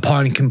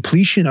 Upon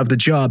completion of the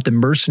job, the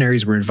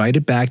mercenaries were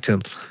invited back to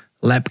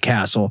Leap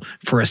Castle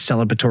for a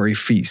celebratory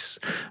feast.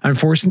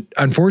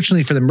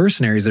 Unfortunately for the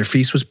mercenaries, their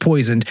feast was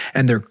poisoned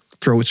and their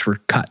throats were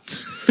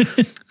cut.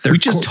 We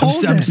just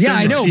told them. Yeah,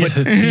 I know, but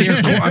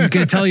I'm going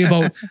to tell you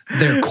about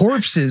their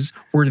corpses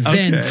were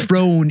then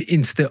thrown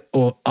into the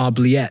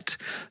oubliette.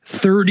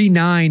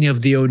 39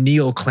 of the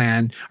O'Neill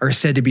clan are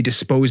said to be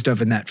disposed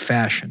of in that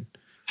fashion.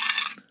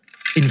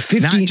 In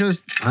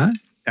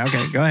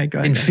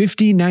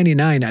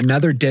 1599,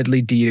 another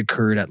deadly deed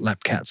occurred at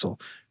Leap Castle.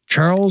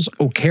 Charles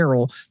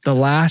O'Carroll, the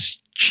last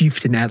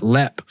chieftain at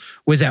Leap,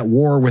 was at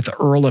war with the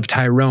Earl of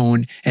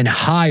Tyrone and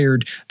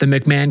hired the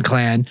McMahon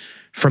clan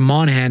from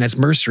Monaghan as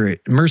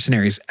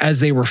mercenaries. As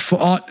they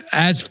fought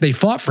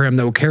for him,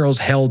 the O'Carrolls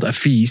held a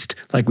feast,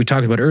 like we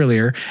talked about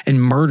earlier,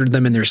 and murdered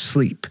them in their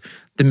sleep.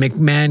 The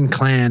McMahon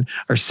clan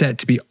are said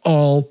to be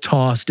all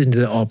tossed into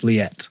the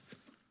oubliette,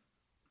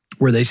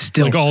 where they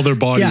still, like, all their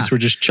bodies were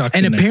just chucked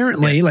and in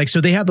apparently there.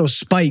 So they have those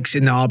spikes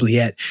in the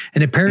oubliette,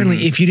 and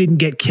apparently if you didn't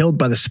get killed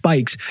by the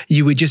spikes,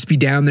 you would just be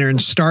down there and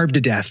starve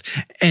to death.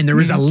 And there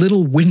was a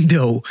little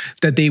window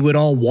that they would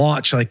all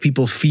watch, like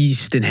people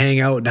feast and hang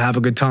out and have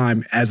a good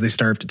time as they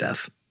starve to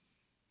death.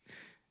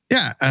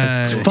 Yeah,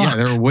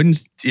 there were wooden.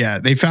 Yeah,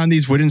 they found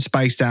these wooden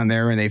spikes down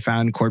there, and they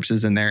found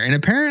corpses in there. And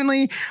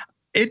apparently,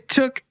 it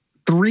took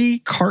 3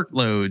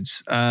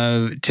 cartloads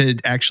to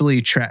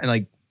actually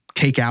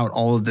take out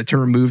to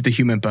remove the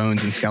human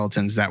bones and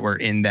skeletons that were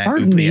in that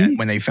oubliette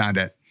when they found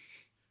it.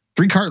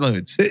 3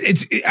 cartloads.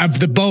 It's of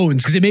the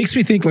bones, because it makes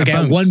me think, like,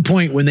 at one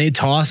point when they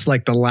tossed,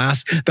 like, the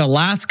last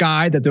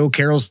guy that the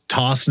O'Carrolls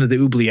tossed into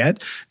the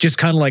oubliette just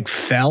kind of like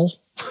fell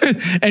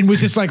and was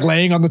just like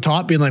laying on the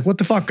top being like, what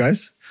the fuck,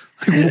 guys?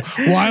 Like,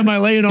 why am I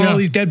laying on all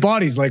these dead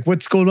bodies? Like,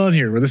 what's going on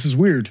here? Well, this is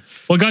weird.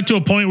 Well, it got to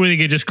a point where they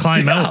could just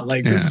climb out.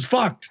 Like, this is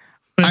fucked.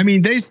 I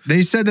mean, they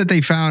said that they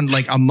found,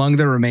 like, among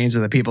the remains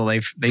of the people, they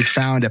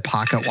found a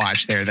pocket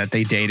watch there that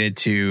they dated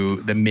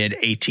to the mid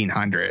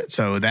 1800s.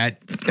 So that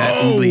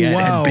oubliette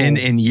had been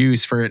in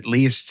use for at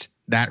least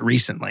that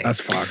recently.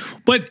 That's fucked.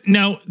 But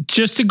now,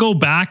 just to go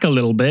back a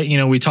little bit,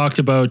 we talked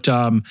about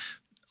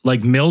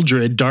like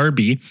Mildred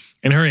Darby.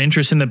 and her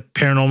interest in the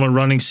paranormal,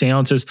 running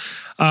seances.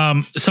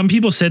 Some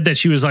people said that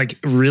she was like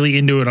really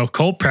into an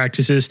occult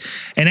practices.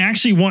 And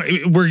actually,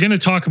 we're going to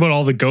talk about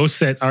all the ghosts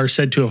that are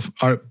said to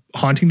are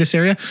haunting this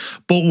area.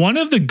 But one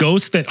of the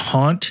ghosts that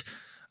haunt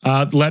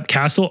Leap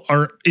Castle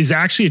is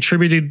actually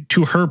attributed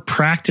to her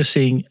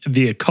practicing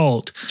the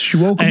occult. She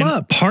woke him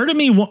up. Part of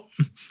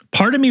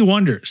me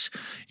wonders,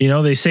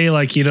 they say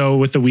like,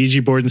 with the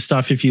Ouija board and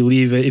stuff, if you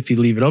leave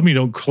it open, you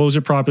don't close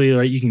it properly,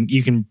 right?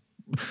 You can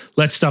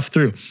let stuff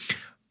through.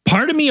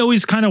 Part of me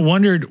always kind of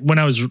wondered when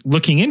I was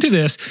looking into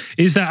this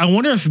is that I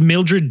wonder if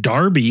Mildred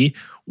Darby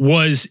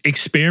was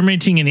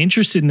experimenting and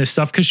interested in this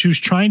stuff because she was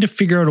trying to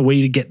figure out a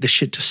way to get the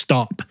shit to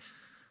stop.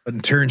 But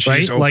in turn, she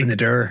just opened the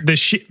door. The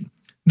shit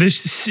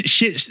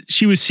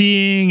she was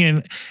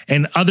seeing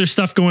and other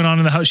stuff going on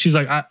in the house. She's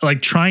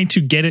like trying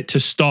to get it to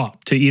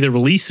stop, to either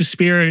release the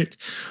spirit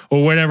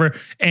or whatever.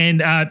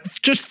 And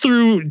just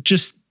through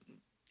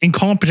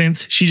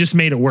incompetence, she just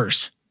made it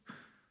worse.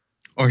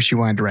 Or she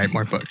wanted to write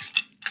more books.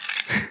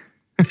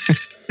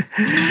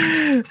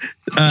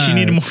 She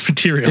needed more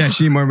material. Yeah,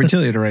 she needed more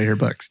material to write her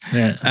books.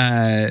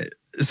 Yeah.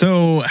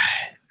 So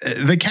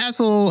the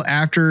castle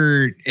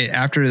after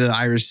the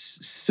Irish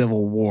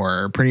Civil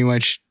War pretty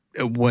much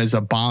was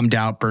a bombed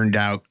out, burned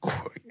out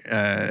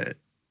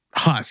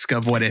husk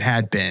of what it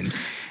had been.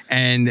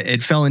 And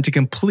it fell into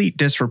complete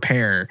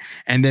disrepair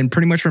and then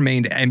pretty much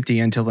remained empty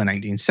until the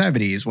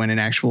 1970s when an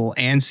actual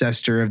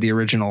ancestor of the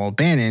original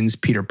Bannons,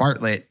 Peter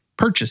Bartlett,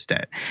 purchased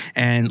it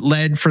and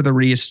led for the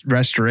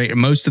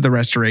most of the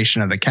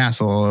restoration of the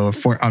castle.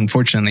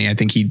 Unfortunately, I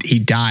think he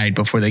died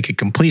before they could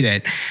complete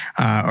it,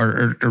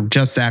 or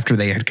just after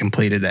they had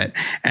completed it.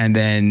 And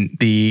then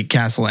the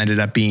castle ended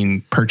up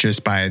being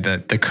purchased by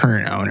the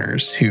current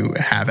owners who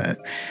have it.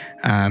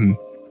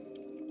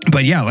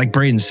 But yeah, like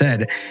Braden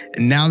said,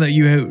 now that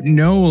you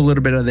know a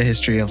little bit of the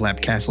history of Leap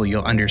Castle,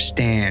 you'll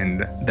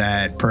understand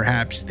that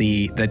perhaps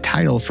the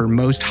title for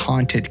most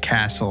haunted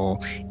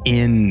castle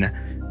in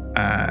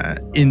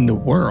the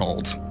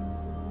world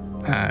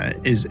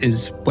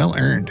is well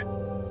earned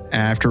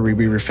after we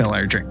refill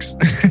our drinks.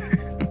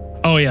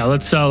 Oh yeah,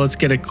 let's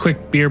get a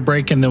quick beer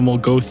break and then we'll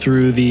go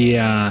through the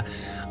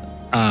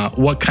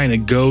what kind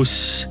of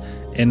ghosts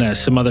and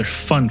some other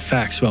fun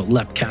facts about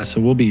Leap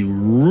Castle. We'll be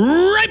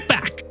right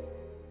back.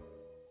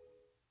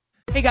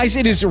 Hey guys,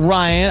 it is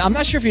Ryan. I'm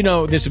not sure if you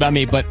know this about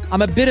me, but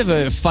I'm a bit of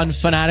a fun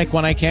fanatic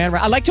when I can.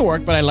 I like to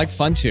work, but I like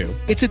fun too.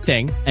 It's a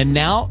thing. And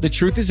now the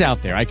truth is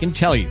out there. I can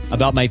tell you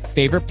about my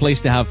favorite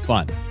place to have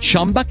fun.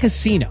 Chumba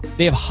Casino.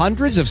 They have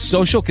hundreds of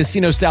social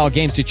casino style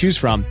games to choose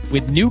from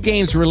with new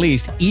games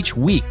released each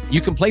week.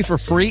 You can play for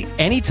free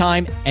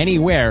anytime,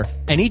 anywhere.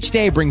 And each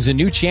day brings a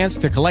new chance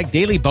to collect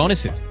daily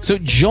bonuses. So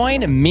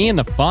join me in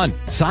the fun.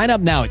 Sign up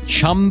now at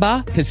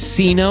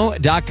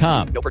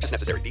ChumbaCasino.com. No purchase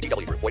necessary.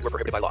 VGW Group. Void where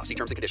prohibited by law. See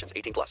terms and conditions.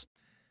 18+.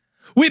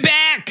 We're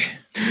back.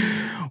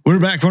 We're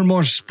back for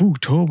more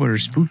Spooktober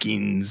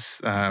spookings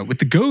with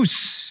the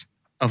ghosts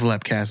of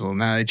Leap Castle.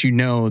 Now that you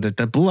know that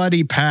the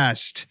bloody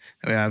past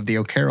of the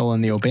O'Carroll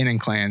and the O'Bannon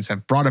clans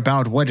have brought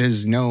about what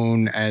is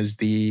known as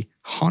the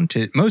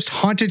most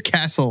haunted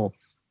castle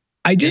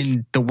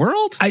in the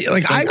world.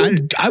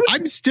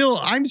 I'm still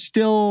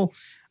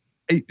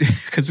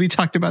because we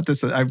talked about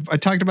this. I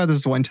talked about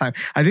this one time.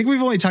 I think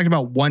we've only talked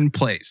about one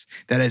place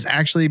that has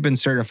actually been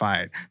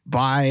certified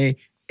by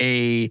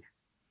a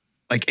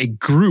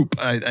group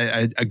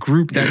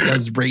that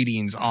does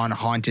ratings on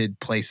haunted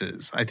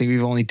places. I think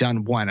we've only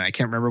done one. I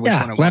can't remember which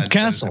one it was. Leap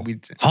Castle.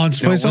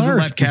 Haunted place on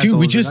Earth. Dude,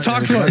 we just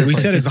talked about it. We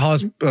said it's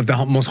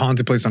the most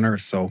haunted place on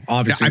Earth. So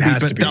obviously it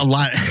has to be.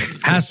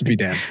 Has to be,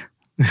 Dan.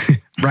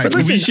 Right. But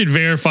listen, we should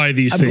verify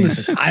these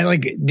things.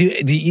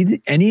 Do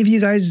any of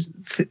you guys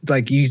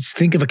you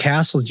think of a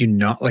castle?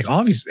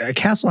 Obviously a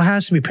castle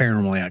has to be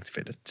paranormally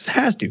activated. Just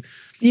has to.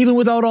 Even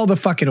without all the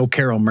fucking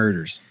O'Carroll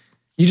murders.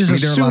 You just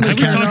assume have we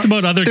talked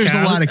about other castles?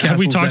 There's a lot of castles. Have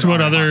we talked about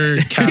other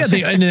castles?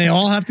 Yeah, they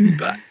all have to be.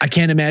 I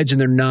can't imagine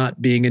there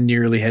not being a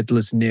nearly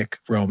headless Nick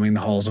roaming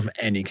the halls of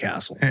any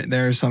castle.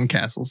 There are some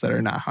castles that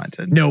are not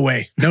haunted. No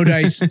way. No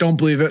dice. Don't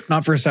believe it.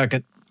 Not for a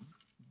second.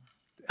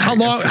 How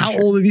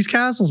old are these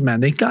castles, man?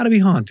 They got to be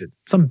haunted.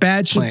 Some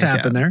bad shit's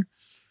happened there.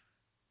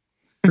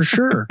 For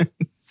sure.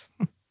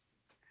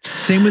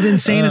 Same with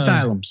insane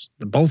asylums.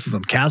 Both of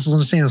them. Castles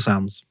and insane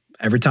asylums.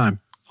 Every time.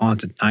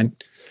 Haunted.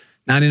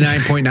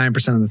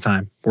 99.9% of the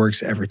time.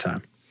 Works every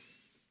time.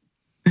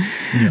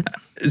 Yeah.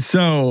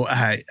 So,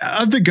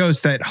 of the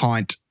ghosts that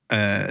haunt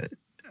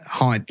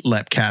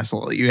Leap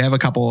Castle, you have a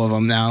couple of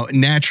them. Now,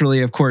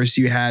 naturally, of course,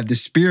 you have the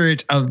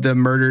spirit of the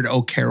murdered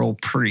O'Carroll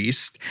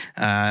priest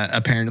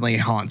apparently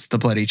haunts the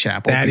Bloody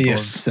Chapel. Thaddeus. People have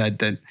said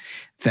that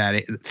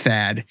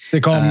Thad. They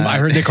call him, I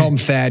heard they call him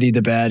Thaddy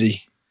the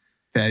Baddie.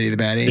 Thaddy the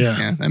Baddie?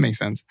 Yeah, that makes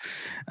sense.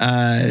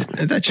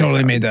 That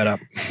totally made that up.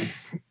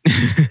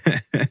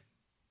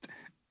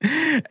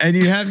 And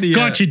you have the...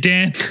 Gotcha,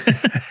 Dan.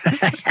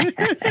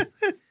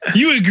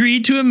 You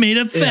agreed to a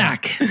made-up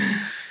fact.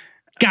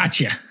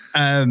 Gotcha.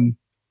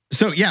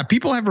 So yeah,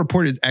 people have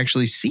reported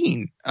actually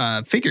seeing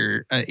a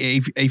figure,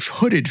 a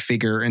hooded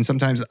figure, and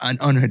sometimes an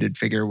unhooded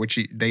figure, which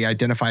they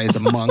identify as a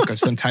monk of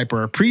some type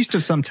or a priest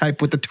of some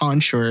type with a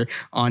tonsure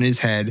on his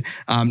head.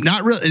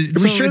 Not really.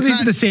 Are we sure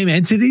these are the same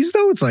entities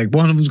though? It's like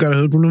one of them's got a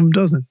hood, one of them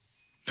doesn't.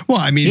 Well,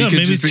 I mean, maybe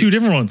it's two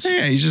different ones.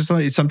 Yeah, he's just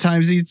like,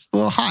 sometimes he's a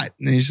little hot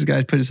and he's just got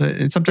to put his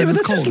hood, and sometimes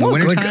it's cold in the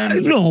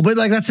wintertime. No, but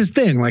like that's his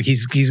thing. Like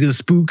he's gonna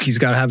spook. He's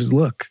got to have his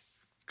look.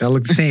 Got to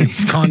look the same.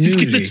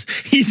 Continuity.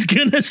 he's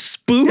gonna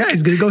spook. Yeah,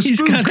 he's gonna go spook.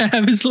 He's gotta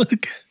have his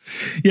look.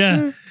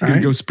 Yeah,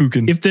 gonna go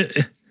spooking.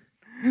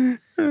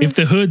 If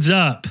the hood's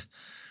up,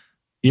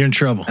 you're in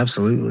trouble.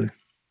 Absolutely.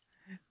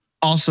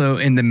 Also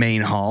in the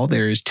main hall,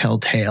 there is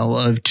telltale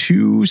of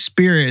two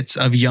spirits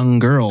of young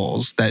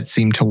girls that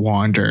seem to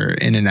wander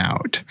in and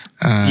out.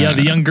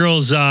 The young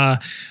girls,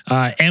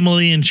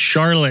 Emily and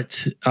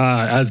Charlotte,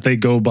 as they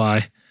go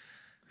by.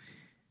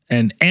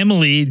 And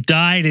Emily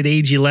died at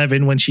age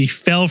 11 when she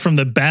fell from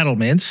the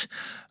battlements.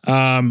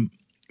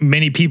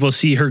 Many people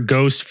see her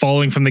ghost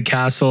falling from the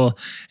castle,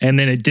 and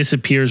then it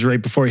disappears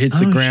right before it hits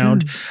the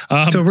ground.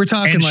 So we're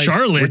talking like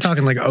Charlotte, we're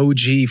talking like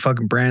OG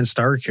fucking Bran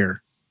Stark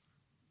here.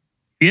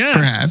 Yeah,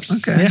 perhaps.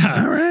 Okay,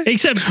 yeah. All right.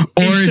 Except, or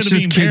it's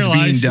just kids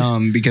being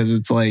dumb because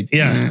it's like,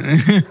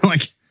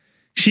 like.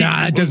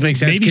 That does make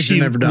sense. Kids are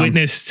never dumb.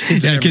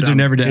 Kids are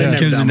never dumb.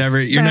 Kids are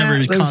never. You're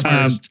never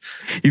confident.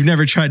 You've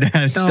never tried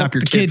to stop your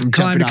kid from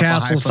jumping off a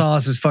castle. Saw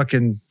us as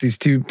fucking these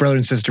two brother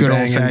and sister. Good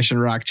old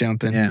fashioned rock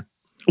jumping. Yeah.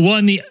 Well,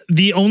 and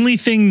the only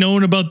thing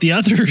known about the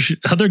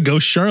other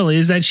ghost, Charlotte,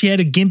 is that she had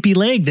a gimpy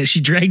leg that she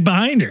dragged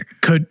behind her.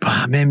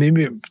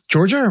 Maybe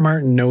George R. R.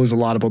 Martin knows a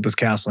lot about this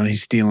castle and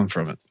he's stealing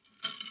from it.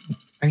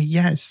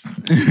 Yes.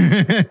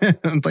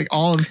 Like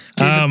all of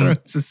Game of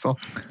Thrones is all.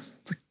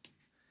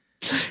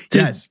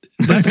 Yes.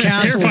 That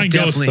castle is definitely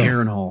ghost,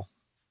 Harrenhal.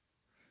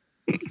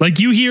 Like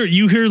you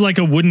hear like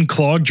a wooden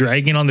clog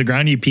dragging on the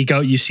ground. You peek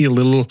out, you see a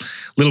little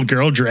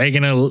girl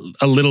dragging a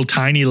little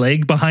tiny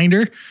leg behind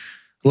her.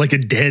 Like a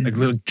dead,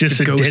 like just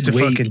a ghost dead of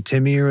weight. fucking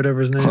Timmy or whatever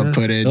his name is.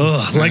 Club-footed.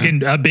 Like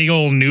a big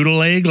old noodle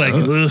leg. Like,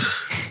 noodle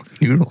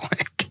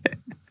leg.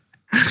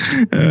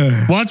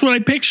 Well, that's what I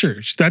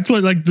picture. That's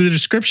what like the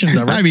descriptions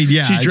are. Right? I mean,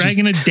 yeah. She's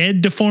dragging a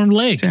dead, deformed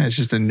leg. Yeah, it's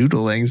just a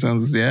noodle leg.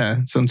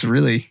 Sounds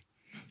really.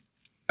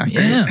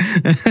 Yeah,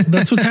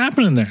 that's what's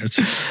happening there.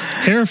 It's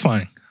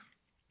terrifying.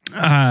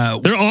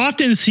 They're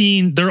often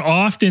seen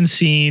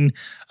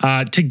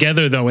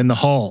together though in the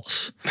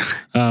halls,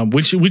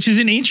 which is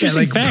an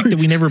interesting fact that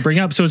we never bring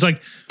up. So it's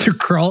like they're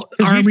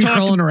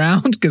crawling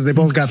around because they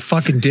both got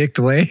fucking dicked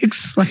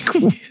legs. Like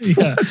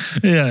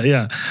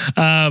yeah.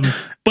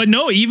 But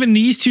no, even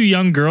these two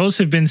young girls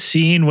have been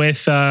seen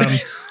with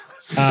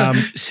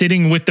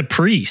sitting with the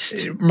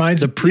priest.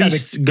 The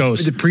priest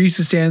ghost. The priest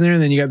is standing there,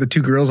 and then you got the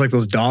two girls like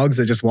those dogs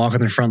that just walk on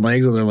their front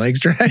legs with their legs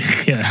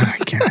dragged. Yeah,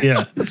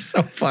 yeah. It's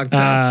so fucked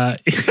up.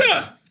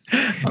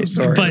 I'm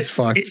sorry, but it's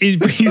fucked.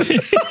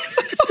 It's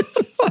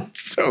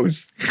so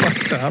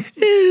fucked up.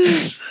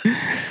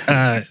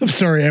 I'm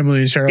sorry, Emily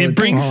and Charlotte. It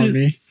brings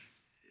me.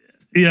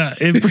 Yeah,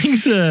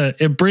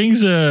 it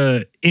brings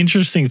a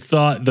interesting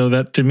thought though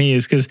that to me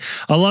is because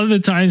a lot of the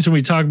times when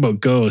we talk about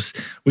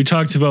ghosts, we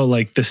talked about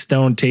like the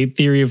stone tape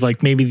theory of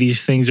like maybe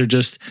these things are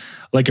just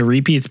like a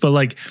repeats, but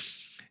like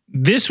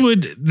this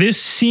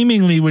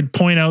seemingly would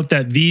point out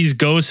that these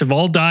ghosts have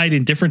all died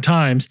in different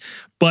times,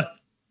 but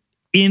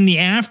in the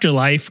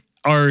afterlife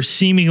are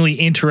seemingly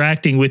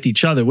interacting with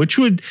each other, which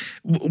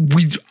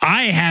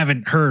I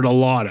haven't heard a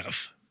lot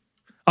of.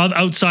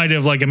 Outside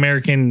of like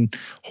American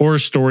Horror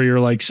Story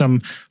or like some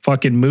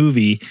fucking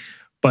movie,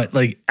 but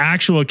like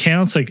actual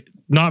accounts, like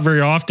not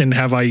very often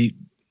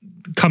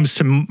comes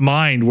to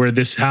mind where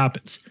this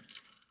happens.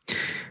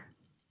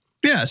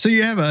 Yeah, so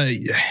you have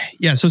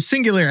so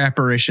singular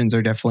apparitions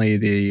are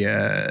definitely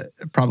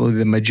probably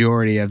the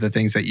majority of the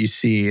things that you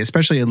see,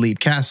 especially at Leap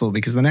Castle,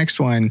 because the next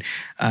one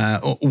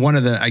of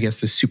the, I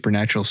guess, the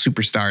supernatural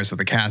superstars of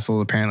the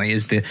castle apparently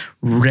is the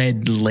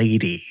Red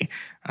Lady.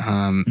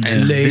 And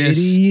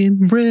Lady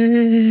in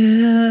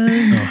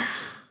red.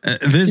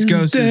 This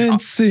ghost is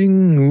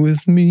dancing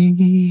with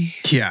me.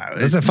 Yeah,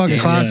 that's a fucking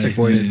classic,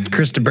 boys.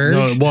 Krista Berg.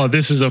 No, well,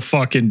 this is a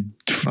fucking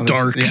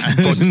dark, take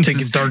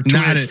a dark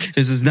twist.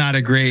 This is not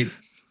a great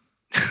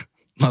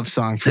love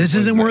song. This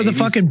isn't where the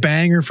fucking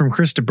banger from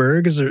Krista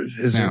Berg is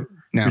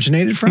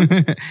originated from.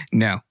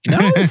 No,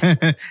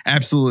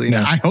 absolutely No.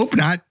 not. I hope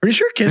not. Pretty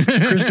sure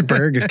Krista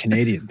Berg is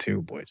Canadian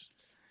too, boys.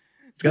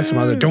 It's got some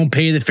other. Don't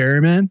Pay the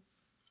Ferryman.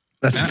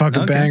 That's a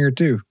fucking banger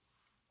too.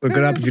 Look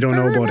it up if you don't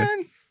know about it.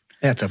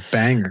 Yeah, it's a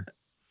banger.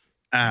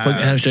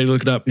 Hashtag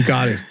look it up. You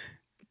got it.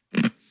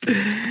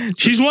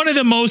 She's one of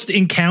the most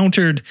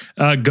encountered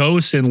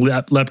ghosts in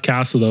Leap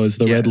Castle, though, is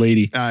the Red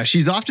Lady.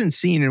 She's often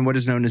seen in what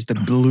is known as the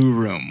Blue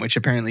Room, which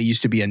apparently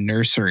used to be a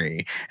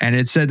nursery. And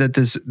it's said that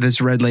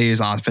this Red Lady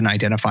is often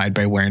identified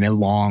by wearing a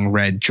long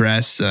red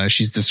dress.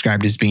 She's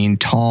described as being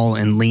tall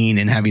and lean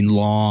and having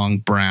long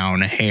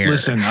brown hair.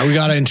 Listen, we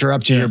got to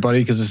interrupt you here, buddy,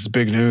 because this is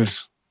big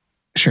news.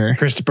 Sure.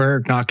 Krista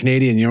Berg, not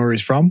Canadian. You know where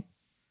he's from?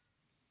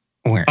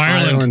 Where?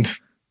 Ireland.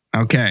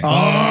 Okay.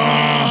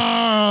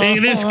 Oh, Hey,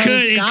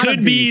 it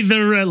could be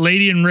the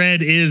lady in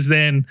red is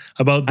then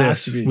about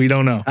this. We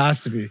don't know.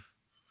 Has to be.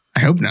 I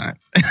hope not.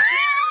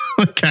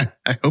 Okay,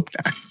 I hope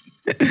not.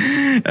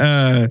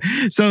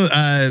 So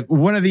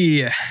one of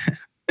the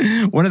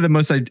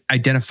most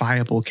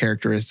identifiable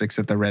characteristics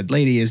of the Red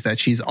Lady is that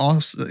she's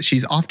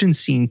often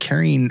seen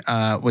carrying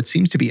what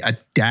seems to be a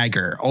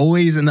dagger,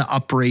 always in the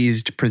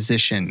upraised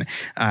position,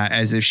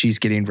 as if she's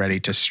getting ready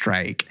to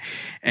strike.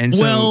 And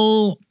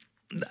so,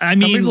 some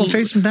people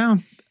face them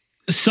down.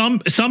 Some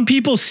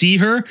people see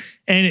her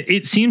and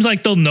it seems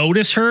like they'll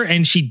notice her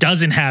and she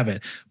doesn't have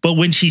it. But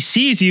when she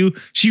sees you,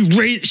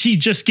 she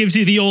just gives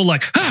you the old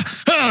like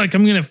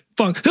I'm gonna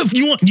fuck.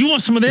 You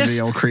want some of this?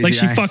 The old crazy like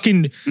she eyes.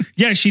 fucking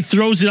she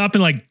throws it up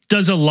and like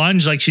does a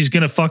lunge like she's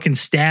gonna fucking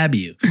stab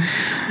you.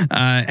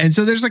 And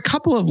so there's a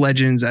couple of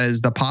legends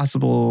as the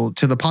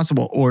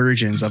possible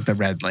origins of the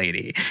Red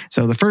Lady.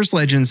 So the first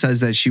legend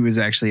says that she was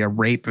actually a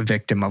rape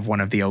victim of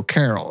one of the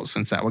O'Carrolls,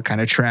 since that would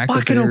kind of track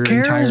fucking with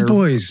their O'Carrolls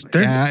boys.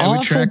 They're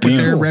awful people. With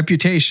their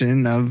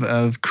reputation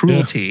of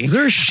cruelty. Is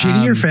there a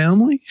shittier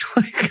family?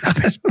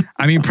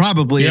 I mean,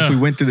 probably if we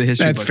went through the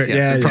history That's books, fair.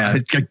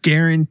 yes, it's a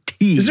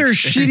guarantee. Is there a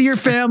shittier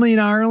family in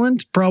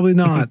Ireland? Probably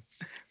not.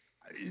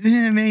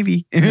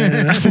 Maybe. Probably.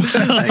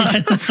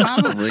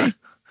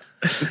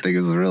 I think it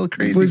was real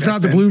crazy. Well, it's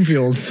not the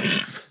Bloomfields.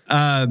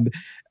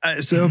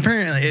 So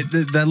apparently,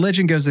 the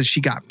legend goes that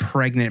she got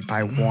pregnant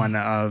by one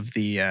of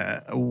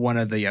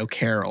the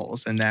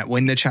O'Carrolls, and that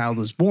when the child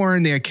was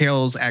born, the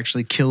O'Carrolls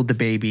actually killed the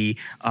baby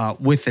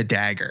with a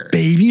dagger.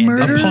 Baby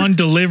murder upon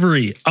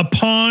delivery.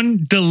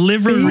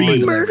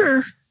 Baby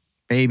murder.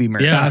 Baby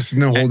murder. Yeah, that's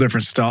no whole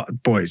different stuff,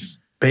 boys.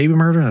 Baby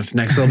murder. That's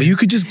next level. You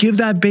could just give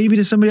that baby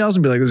to somebody else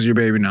and be like, "This is your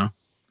baby now."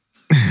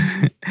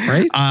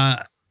 Right.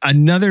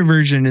 Another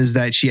version is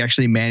that she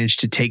actually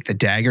managed to take the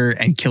dagger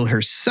and kill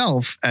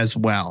herself as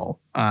well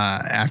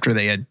after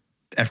they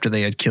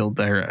had killed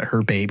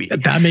her baby.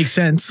 That makes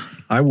sense.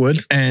 I would.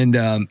 And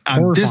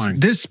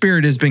this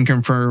spirit has been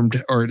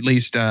confirmed, or at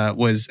least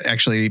was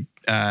actually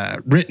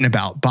written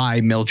about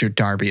by Mildred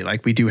Darby.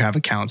 Like, we do have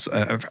accounts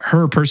of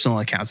her personal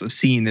accounts of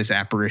seeing this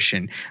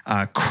apparition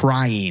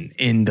crying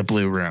in the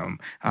Blue Room.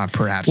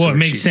 Perhaps. Well, it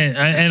makes sense.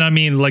 And I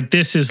mean, like,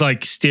 this is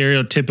like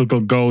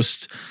stereotypical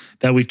ghost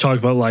that we've talked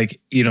about, like,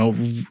 you know,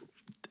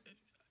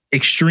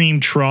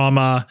 extreme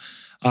trauma,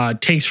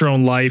 takes her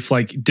own life,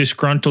 like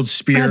disgruntled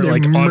spirit,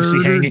 like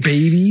obviously hanging.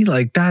 Baby,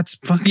 like that's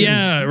fucking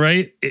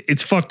right.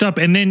 It's fucked up.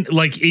 And then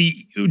like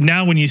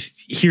now when you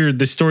hear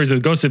the stories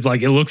of ghosts, it's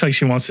like it looks like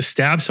she wants to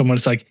stab someone.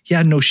 It's like,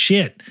 yeah, no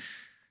shit,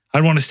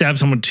 I'd want to stab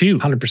someone too.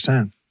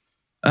 100%.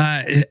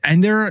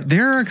 And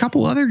there are a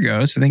couple other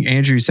ghosts. I think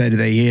Andrew said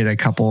that he had a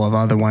couple of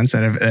other ones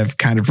that have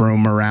kind of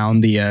roamed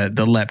around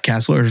the Lep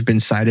Castle or have been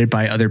sighted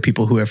by other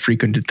people who have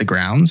frequented the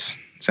grounds.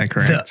 Is that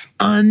correct? The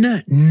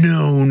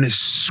unknown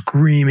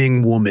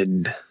screaming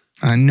woman.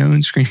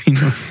 Unknown screaming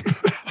woman.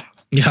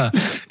 Yeah,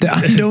 the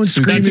unknown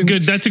screaming.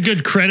 That's a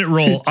good credit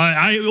roll.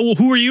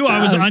 Who are you?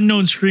 I was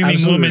unknown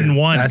screaming woman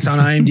 1. That's on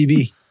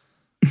IMDb.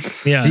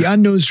 Yeah, the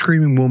unknown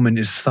screaming woman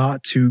is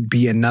thought to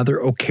be another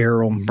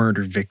O'Carroll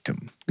murder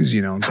victim. Because,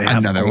 you know, they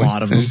have a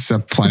lot of them. There's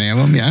plenty of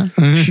them, yeah.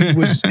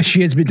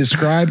 She has been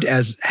described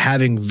as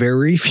having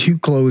very few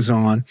clothes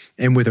on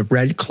and with a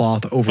red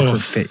cloth over her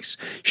face.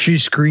 She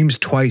screams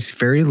twice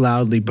very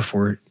loudly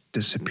before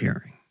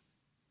disappearing.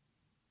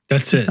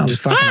 That's it. That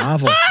was fucking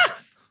awful.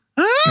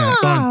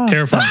 Gone.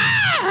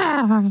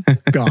 Terrifying.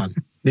 Gone.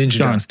 Ninja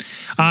dust.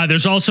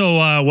 There's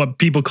also what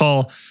people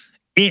call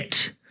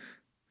it.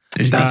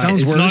 That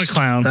sounds worse. It's not a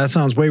clown. That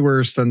sounds way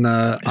worse than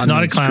the it's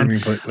not a clown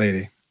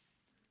lady.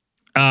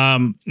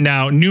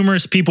 Now,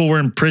 numerous people were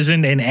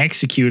imprisoned and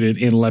executed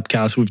in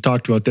Lepcast. We've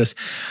talked about this,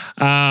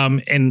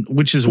 and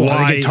which is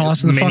why they get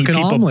tossed in the fucking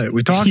omelet.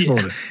 We talked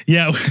about it.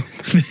 Yeah,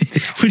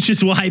 which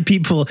is why you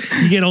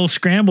get all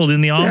scrambled in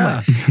the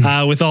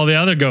omelet with all the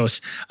other ghosts.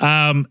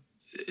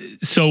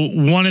 So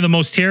one of the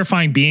most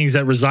terrifying beings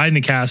that reside in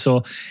the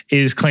castle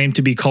is claimed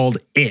to be called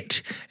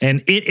It,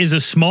 and it is a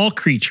small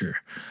creature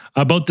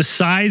about the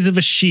size of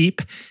a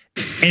sheep,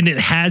 and it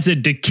has a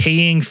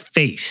decaying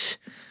face.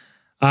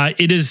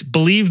 It is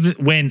believed that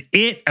when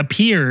it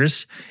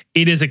appears,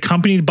 it is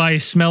accompanied by a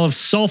smell of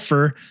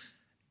sulfur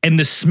and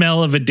the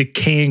smell of a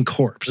decaying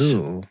corpse.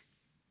 Ooh.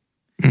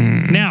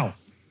 Now,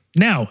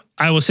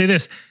 I will say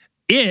this.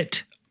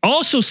 It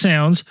also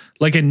sounds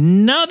like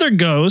another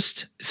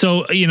ghost.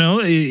 So, you know,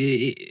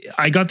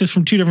 I got this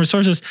from 2 different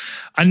sources.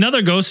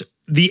 Another ghost,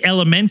 the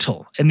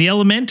elemental. And the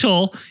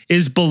elemental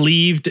is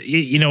believed,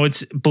 you know,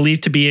 it's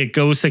believed to be a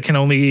ghost that can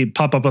only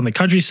pop up on the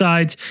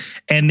countrysides,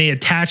 and they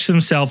attach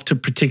themselves to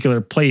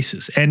particular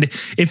places. And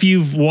if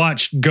you've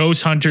watched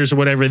Ghost Hunters or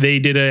whatever, they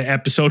did an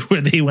episode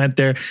where they went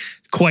there.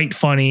 Quite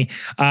funny.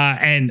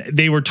 And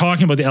they were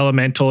talking about the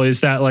elemental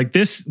is that like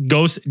this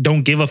ghost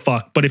don't give a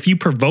fuck. But if you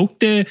provoke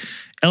the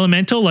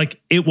elemental,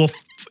 like it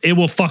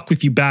will fuck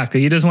with you back.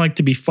 Like, he doesn't like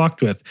to be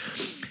fucked with.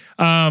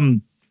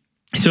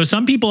 So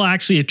some people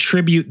actually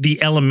attribute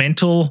the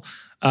elemental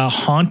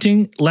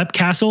haunting Lep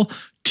Castle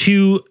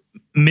to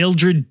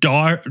Mildred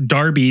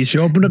Darby's she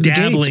opened up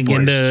dabbling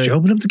the gates, she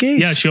opened up the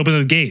gates. Yeah, she opened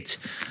up the gates,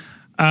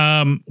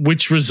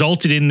 which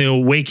resulted in the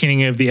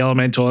awakening of the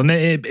elemental. And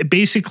it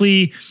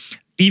basically,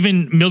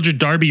 even Mildred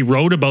Darby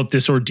wrote about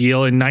this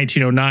ordeal in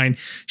 1909.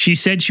 She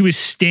said she was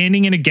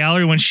standing in a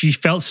gallery when she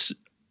felt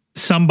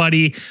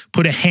somebody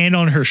put a hand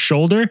on her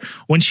shoulder.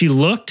 When she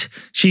looked,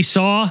 she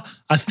saw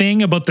a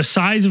thing about the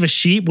size of a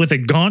sheep with a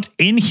gaunt,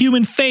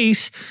 inhuman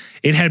face.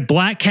 It had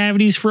black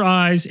cavities for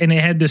eyes, and it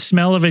had the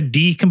smell of a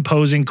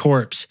decomposing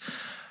corpse.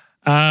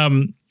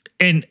 And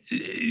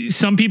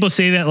some people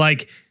say that,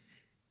 like,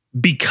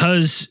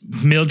 because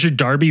Mildred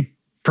Darby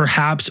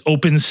perhaps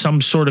opens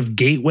some sort of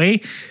gateway,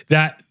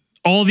 that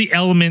all the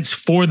elements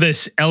for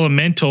this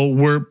elemental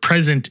were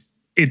present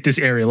at this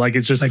area. Like,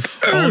 it's just like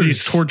all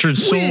these tortured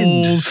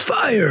wind, souls,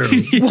 fire,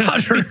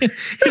 water.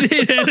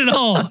 It had it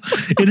all.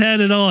 It had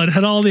it all. It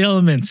had all the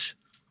elements.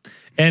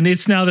 And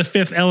it's now the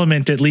 5th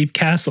element at Leap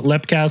Castle. I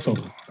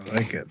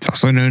like it. It's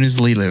also known as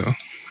Lilu.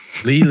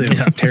 Lilu,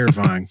 yeah.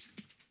 Terrifying.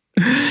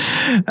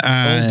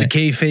 Old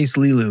decay face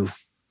Lilu.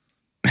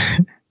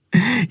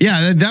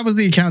 Yeah, that was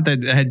the account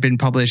that had been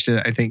published.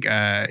 I think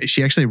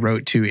she actually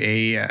wrote to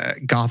a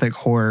gothic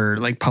horror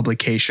like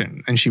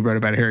publication, and she wrote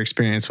about her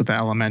experience with the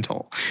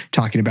elemental,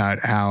 talking about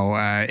how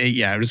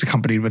it was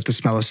accompanied with the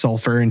smell of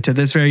sulfur. And to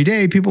this very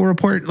day, people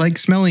report like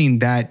smelling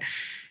that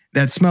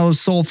smell of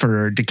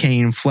sulfur,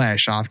 decaying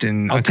flesh,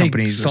 often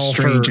accompanies a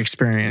strange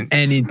experience.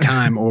 Any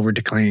time over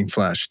decaying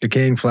flesh.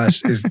 Decaying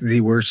flesh is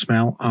the worst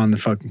smell on the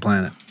fucking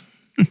planet.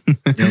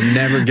 You'll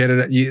never get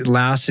it. It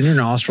lasts in your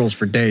nostrils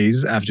for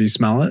days after you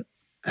smell it,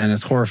 and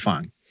it's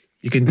horrifying.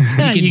 You can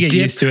get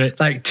used to it.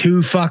 Like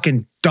 2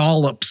 fucking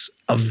dollops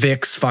of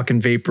Vicks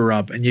fucking vapor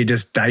up, and you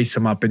just dice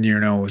them up in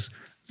your nose.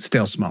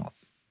 Still smell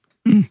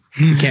it.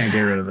 You can't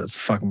get rid of it. It's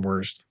the fucking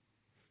worst.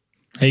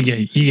 You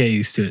get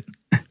used to it.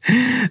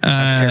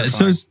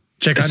 So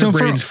check out your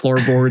brain's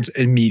floorboards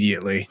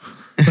immediately.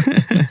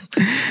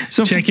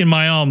 So check in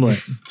my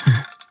omelet.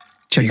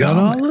 You got an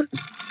omelet?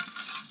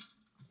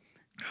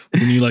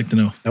 Would you like to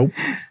know? Nope,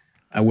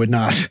 I would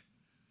not.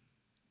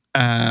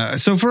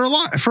 So for a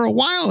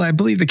while, I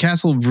believe the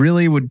castle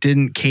really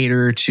didn't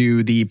cater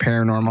to the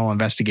paranormal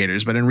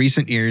investigators. But in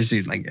recent years,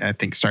 like I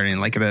think starting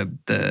in like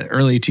the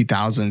early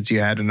 2000s, you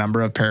had a number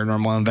of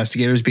paranormal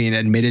investigators being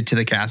admitted to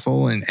the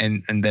castle,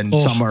 and then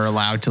some are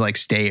allowed to like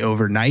stay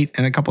overnight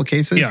in a couple of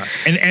cases. Yeah,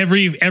 and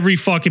every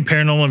fucking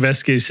paranormal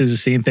investigator says the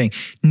same thing.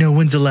 No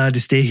one's allowed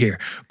to stay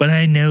here, but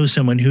I know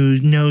someone who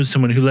knows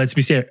someone who lets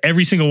me stay here.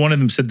 Every single one of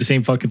them said the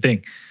same fucking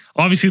thing.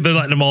 Obviously, they're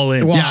letting them all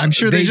in. Well, yeah, I'm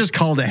sure they just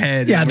called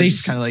ahead. Yeah, they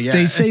kind of like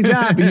they say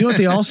that, but you know what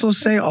they also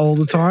say all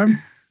the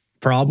time?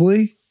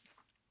 Probably.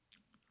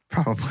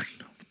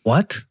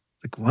 What?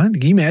 Like what?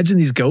 Can you imagine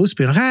these ghosts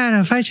being like,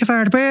 "I fight you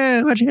for the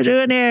prayer. What you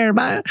doing there?"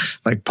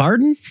 Like,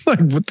 pardon? Like,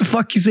 what the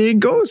fuck you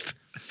saying, ghost?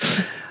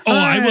 Oh,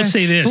 I will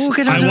say this.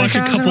 I watched a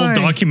couple of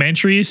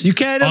documentaries. You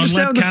can't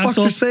understand what the fuck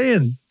they're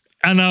saying.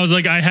 And I was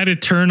like, I had to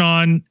turn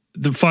on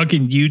the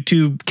fucking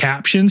YouTube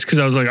captions because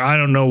I was like, I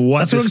don't know what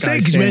that's what I'm saying.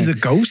 Because you mean the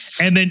ghosts,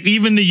 and then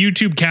even the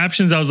YouTube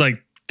captions, I was like,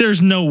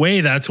 there's no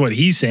way that's what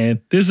he's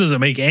saying. This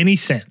doesn't make any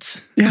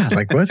sense. Yeah,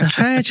 like what? Get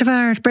out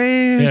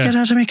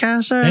of my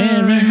castle. I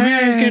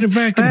got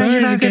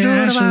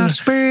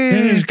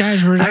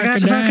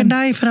the fucking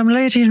knife and I'm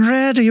lady in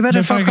red. You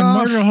better fuck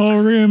off. Murder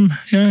whole room.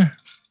 Yeah.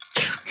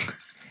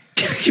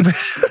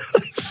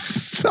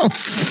 So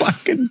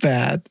fucking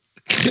bad.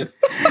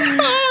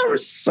 We're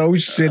so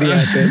shitty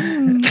at this.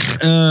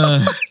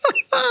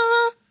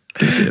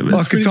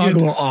 Fucking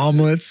talking about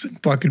omelets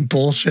and fucking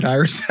bullshit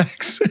Irish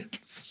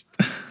accents.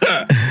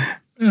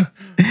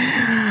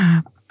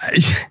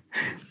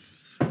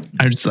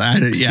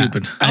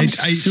 Stupid. Hey,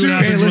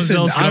 listen,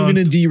 I'm going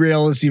to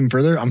derail this even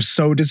further. I'm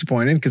so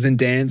disappointed because in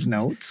Dan's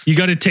notes, you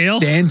got a tail?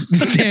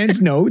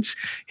 Dan's notes,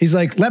 he's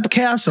like, Lep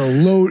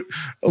Castle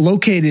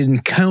located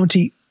in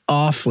County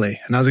Offaly.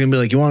 And I was going to be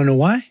like, you want to know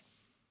why?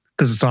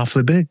 Because it's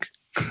awfully big.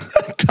 I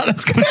thought I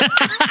was going to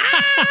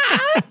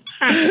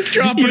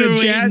dropping a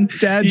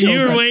dad joke. You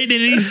were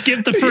waiting and he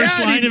skipped the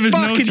first line of his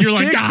notes. You're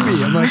like, me.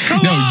 I'm like,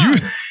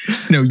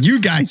 you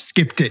guys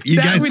skipped it.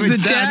 That was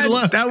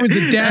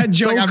the dad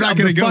joke I'm not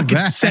going to go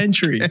back.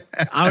 Century.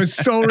 I was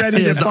so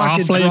ready to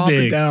fucking drop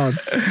it down.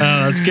 Oh,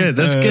 that's good.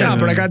 That's good. Yeah,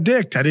 but I got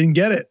dicked. I didn't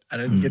get it. I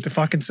didn't get to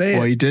fucking say it.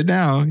 Well, you did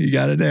now. You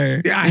got it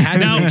there. Yeah, I had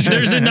now,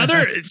 there's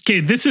another. Okay,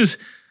 this is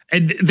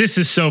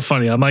so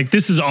funny. I'm like,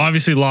 this is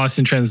obviously lost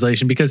in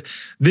translation because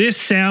this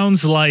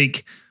sounds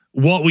like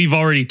what we've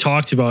already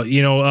talked about.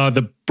 You know,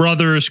 the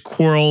brothers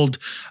quarreled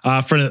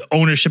for the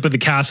ownership of the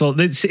castle.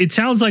 It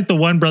sounds like the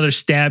one brother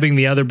stabbing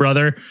the other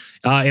brother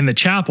in the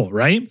chapel,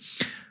 right?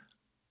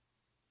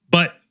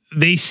 But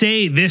they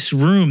say this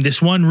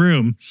one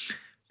room,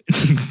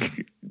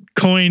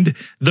 coined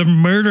the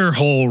murder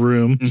hole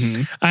room.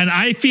 Mm-hmm. And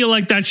I feel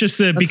like that's just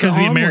because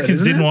the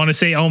Americans didn't want to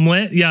say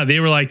omelette. Yeah, they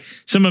were like,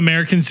 some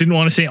Americans didn't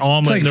want to say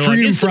omelette. It's like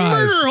freedom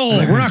fries.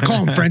 Like, we're not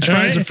calling French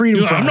fries or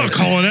freedom fries. I'm not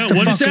calling it.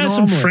 What is that?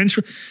 Some French,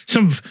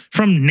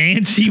 from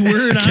Nancy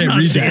word? I can't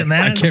read that.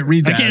 I can't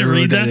read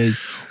that.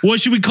 What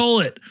should we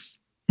call it?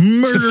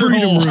 Murder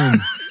hole.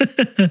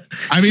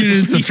 I mean, it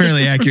is a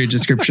fairly accurate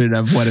description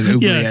of what an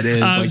oubliette is.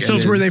 So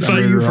it's where they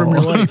free you from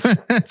your life.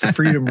 It's a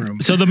freedom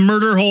room. So the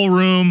murder hole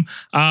room,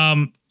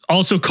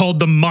 also called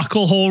the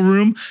muckle hole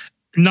room,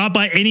 not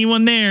by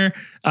anyone there.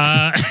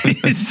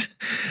 There's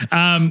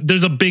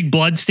a big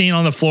blood stain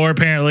on the floor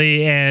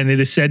apparently, and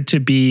it is said to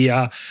be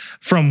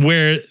from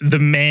where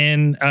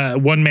the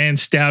one man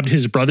stabbed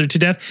his brother to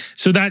death.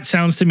 So that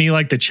sounds to me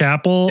like the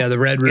chapel, the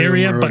red room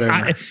area. or but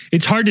whatever.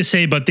 it's hard to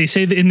say. But they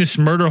say that in this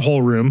murder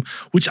hole room,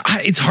 which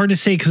it's hard to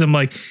say because I'm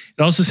like,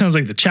 it also sounds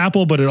like the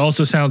chapel, but it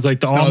also sounds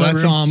like the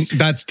omelet room.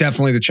 That's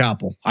definitely the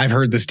chapel. I've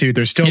heard this too.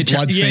 There's still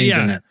blood stains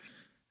in it.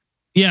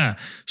 Yeah.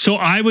 So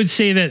I would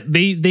say that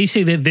they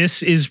say that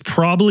this is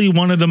probably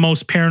one of the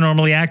most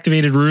paranormally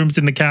activated rooms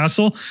in the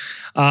castle.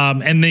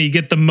 And they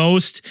get the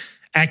most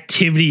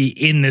activity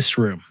in this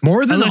room.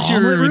 More than the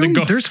omelet room?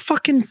 There's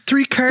fucking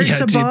 3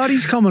 cartons of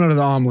bodies coming out of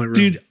the omelet room.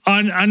 Dude,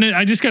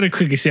 I just got to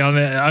quickly say on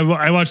it,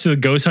 I watched the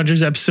Ghost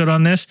Hunters episode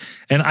on this,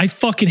 and I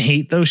fucking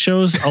hate those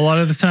shows a lot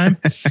of the time.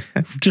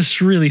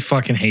 Just really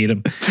fucking hate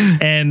them.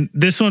 And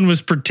this one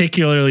was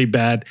particularly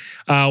bad.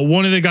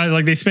 One of the guys,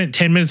 like they spent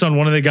 10 minutes on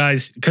one of the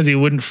guys because he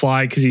wouldn't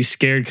fly because he's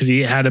scared because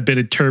he had a bit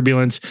of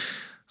turbulence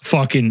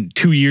fucking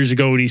 2 years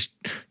ago when he's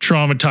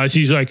traumatized.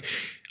 He's like,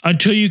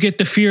 until you get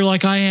the fear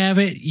like I have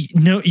it,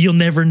 you'll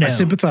never know. I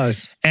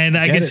sympathize. And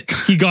I guess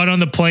he got on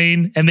the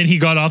plane and then he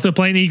got off the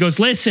plane and he goes,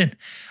 listen,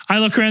 I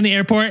look around the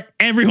airport,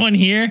 everyone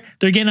here,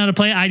 they're getting on a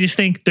plane. I just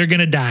think they're going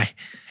to die.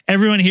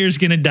 Everyone here is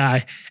going to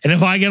die. And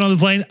if I get on the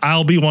plane,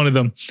 I'll be one of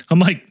them. I'm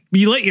like,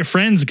 you let your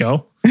friends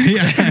go. You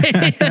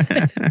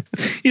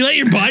let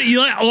your buddy,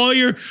 you let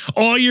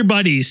all your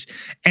buddies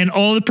and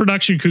all the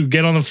production crew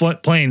get on the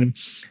plane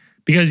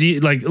because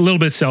you like a little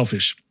bit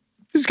selfish.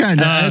 It's kind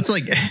of, it's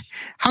like,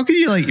 how can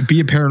you like be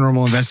a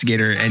paranormal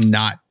investigator and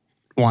not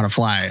want to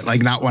fly?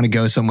 Like not want to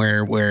go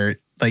somewhere where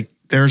like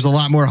there's a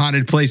lot more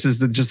haunted places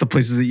than just the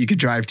places that you could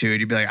drive to. And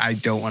you'd be like, I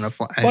don't want to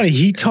fly. Buddy,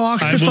 he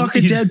talks to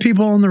fucking dead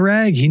people on the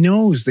rag. He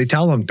knows. They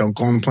tell him, don't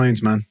go on the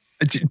planes, man.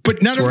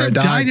 But none of them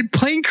died in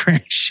plane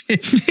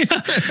crashes.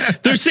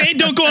 They're saying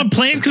don't go on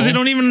planes because they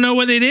don't even know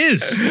what it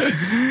is.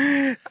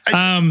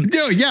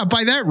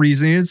 By that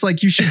reason, it's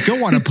like you should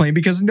go on a plane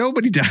because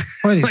nobody died.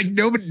 Like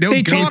nobody.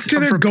 They talk to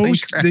their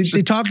ghost.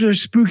 They talk to their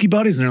spooky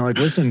buddies, and they're like,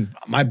 "Listen,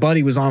 my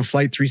buddy was on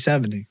flight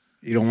 370.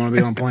 You don't want to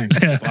be on plane."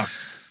 It's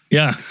fucked.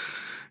 Yeah.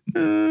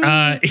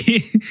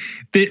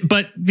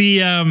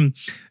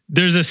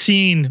 There's a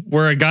scene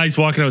where a guy's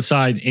walking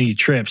outside and he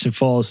trips and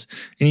falls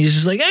and he's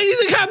just like, hey,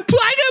 I got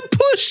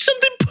pushed.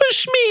 Something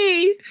pushed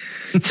me.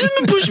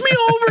 Something pushed me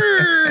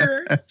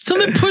over.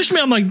 Something pushed me.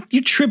 I'm like,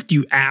 you tripped,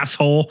 you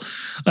asshole.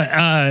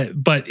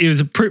 But it was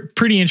a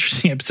pretty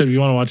interesting episode if you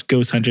want to watch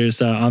Ghost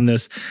Hunters on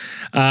this.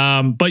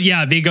 But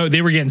yeah,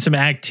 they were getting some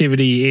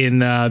activity in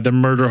the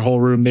murder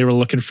hole room. They were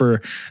looking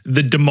for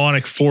the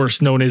demonic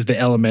force known as the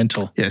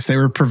elemental. Yes, they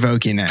were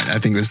provoking it. I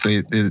think was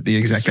the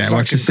exact thing. I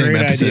watched the same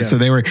episode. Idea. So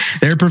they were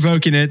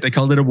provoking it. They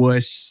called it a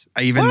wuss.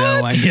 I even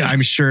know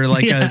I'm sure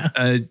like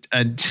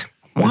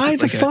why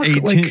the fuck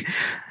 18,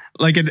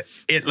 like a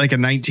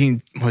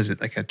 19th was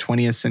it like a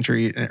 20th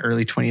century, an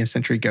early 20th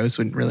century ghost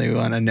wouldn't really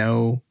want to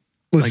know.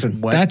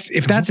 Listen, like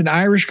that's an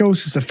Irish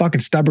ghost, it's a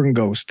fucking stubborn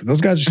ghost. Those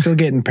guys are still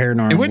getting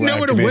paranormal. They wouldn't know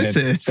what a wuss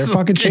is. They're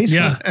fucking chasing.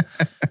 Yeah.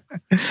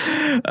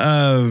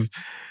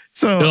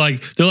 So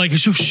they're like,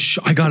 shh,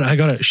 I got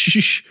it.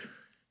 Shh.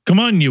 Come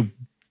on, you.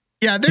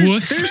 Yeah,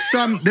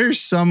 there's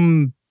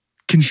some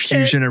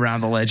confusion around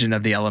the legend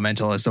of the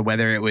elemental as to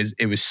whether it was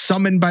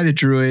summoned by the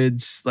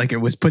druids, like it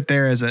was put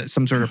there as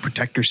some sort of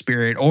protector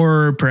spirit,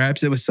 or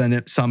perhaps it was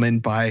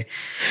summoned by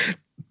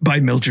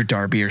Mildred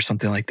Darby or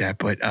something like that.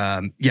 But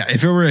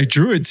if it were a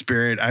druid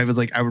spirit, I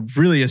would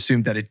really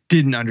assume that it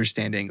didn't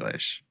understand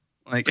English.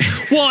 Like,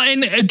 well,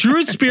 and a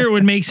druid spirit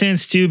would make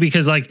sense too,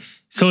 because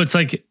so it's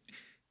like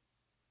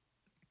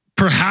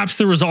perhaps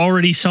there was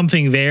already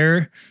something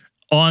there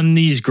on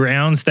these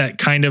grounds that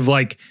kind of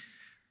like.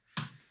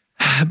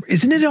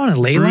 Isn't it on a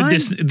ley line?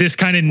 This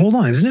kind of hold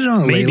on. Isn't it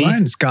on a ley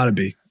line? It's got to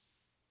be.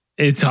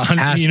 It's on.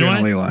 Has you to know be what?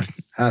 On a ley line.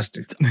 Has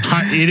to.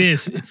 It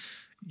is.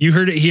 You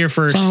heard it here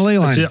first. It's on a ley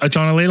line. It's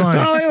on a ley line.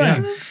 It's on a ley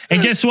line. Yeah.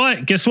 And guess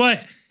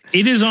what?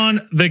 It is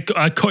on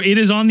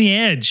the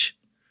edge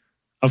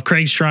of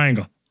Craig's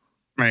Triangle.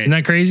 Right. Isn't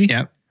that crazy?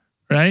 Yep.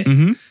 Right.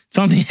 Mm-hmm. It's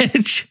on the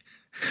edge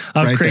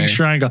of right Craig's there.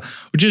 Triangle,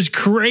 which is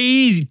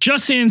crazy.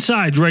 Just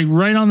inside,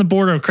 right on the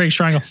border of Craig's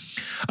Triangle.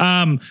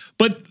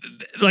 But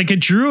like a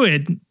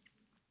druid.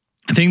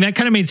 I think that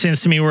kind of made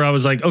sense to me where I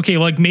was like, okay,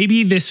 like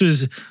maybe this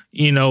was,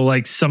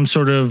 like some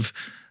sort of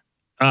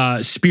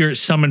spirit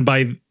summoned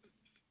by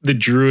the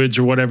druids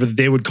or whatever that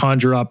they would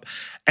conjure up.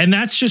 And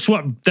that's just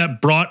that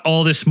brought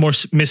all this more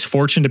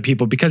misfortune to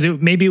people, because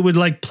maybe it would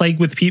like play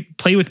with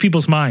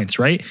people's minds,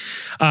 right?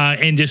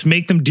 And just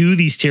make them do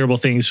these terrible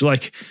things.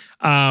 Like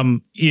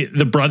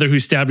the brother who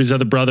stabbed his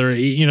other brother,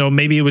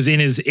 maybe it was in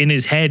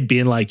his head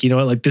being like,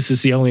 like this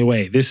is the only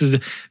way. This is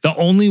the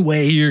only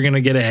way you're going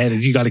to get ahead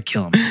is you got to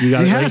kill him. You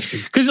got to.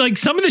 Because like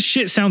some of the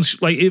shit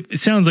sounds like, it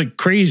sounds like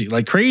crazy.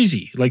 Like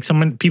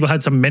people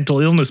had some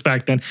mental illness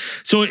back then.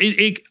 So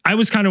I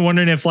was kind of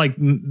wondering if like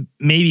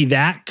maybe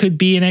that could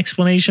be an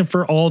explanation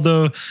for all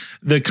the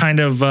kind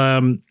of,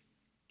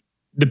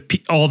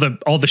 all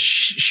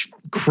the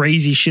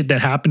crazy shit that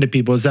happened to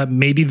people, is that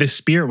maybe the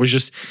spirit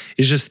is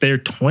just there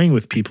toying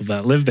with people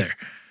that live there.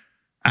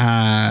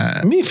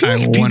 I feel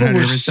like people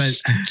were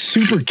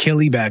super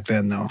killy back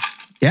then, though.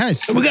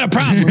 Yes, we got a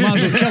problem. We might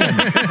as well kill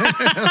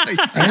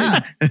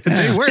them.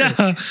 They were.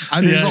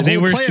 There's a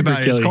whole play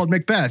about it. It's called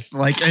Macbeth.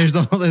 Like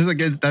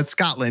that's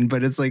Scotland,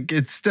 but it's like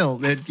it's still.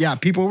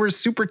 People were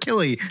super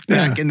killy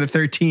back in the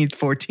 13th,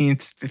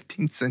 14th,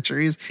 15th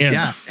centuries.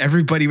 Yeah,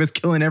 everybody was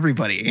killing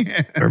everybody.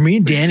 Are me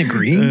and Dan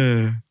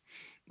agreeing?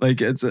 I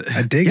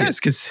dig it.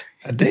 Because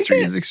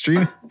history is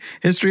extreme.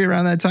 History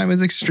around that time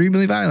was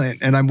extremely violent,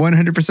 and I'm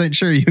 100%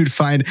 sure you'd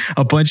find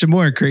a bunch of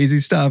more crazy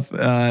stuff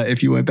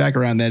if you went back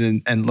around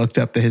then and looked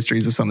up the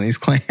histories of some of these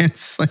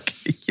clans.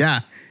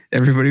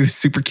 Everybody was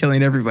super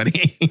killing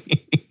everybody.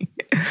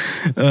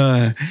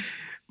 If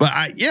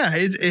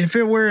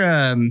it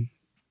were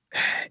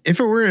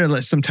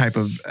some type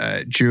of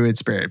druid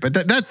spirit, but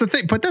that's the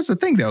thing. But that's the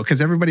thing, though,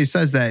 because everybody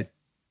says that,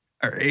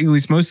 or at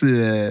least most of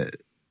the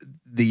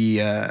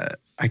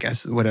I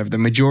guess whatever the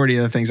majority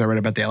of the things I read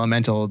about the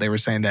elemental, they were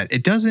saying that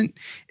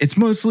it's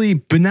mostly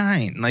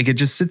benign. Like it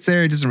just sits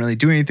there. It doesn't really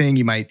do anything.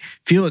 You might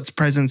feel its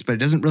presence, but it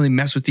doesn't really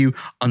mess with you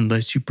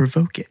unless you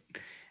provoke it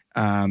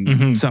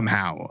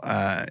somehow,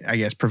 I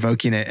guess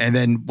provoking it. And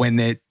then when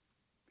it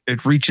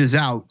reaches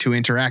out to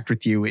interact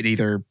with you, it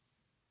either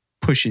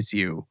pushes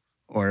you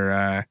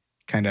or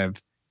kind of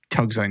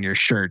tugs on your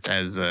shirt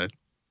as a,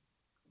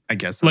 I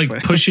guess like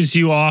pushes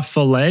you off a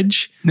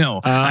ledge. No,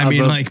 I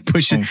mean like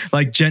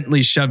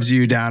gently shoves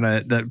you down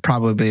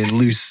probably a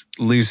loose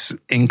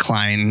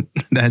incline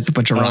that has a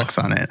bunch of rocks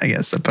on it, I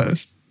guess,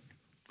 suppose.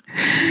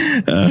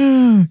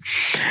 The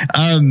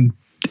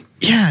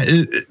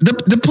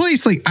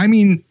place, like, I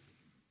mean,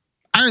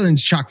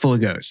 Ireland's chock full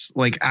of ghosts.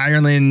 Like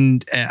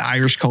Ireland,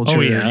 Irish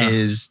culture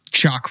is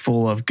chock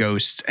full of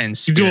ghosts and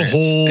spirits. You do a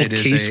whole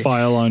case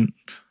file on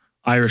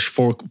Irish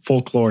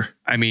folklore.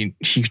 I mean,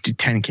 you do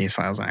 10 case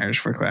files on Irish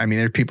folklore. I mean,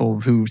 there are people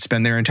who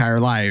spend their entire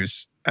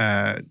lives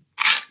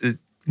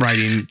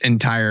writing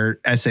entire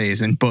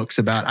essays and books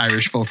about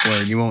Irish folklore,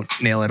 and you won't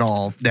nail it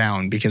all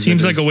down because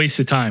seems like a waste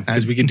of time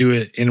because we could do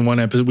it in one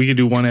episode. We could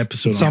do one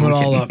episode. Sum it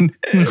all up.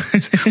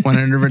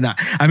 100 not.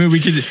 I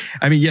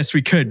mean, yes,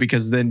 we could,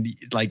 because then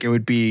like it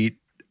would be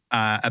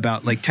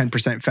about like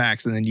 10%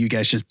 facts, and then you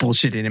guys just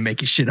bullshitting and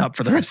making shit up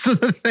for the rest of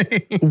the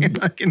thing.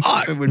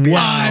 It would be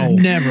I've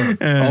never.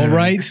 All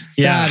right.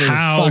 Yeah. That is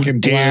how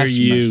fucking dare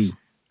blasphemous. you?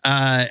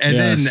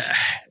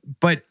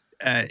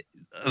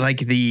 Like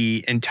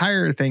the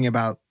entire thing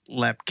about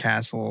Leap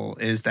Castle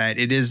is that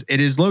it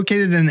is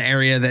located in an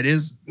area that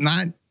is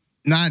not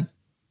I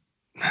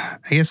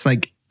guess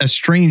like a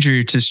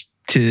stranger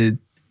to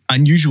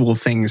unusual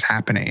things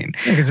happening.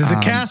 Yeah, because it's a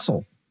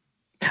castle.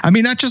 I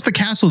mean, not just the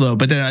castle though,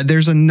 but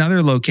there's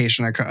another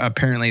location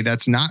apparently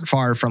that's not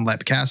far from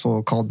Leap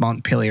Castle called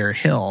Montpelier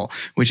Hill,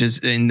 which is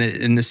in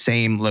the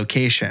same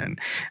location.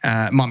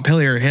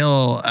 Montpelier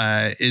Hill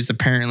is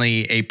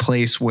apparently a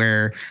place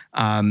where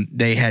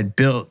they had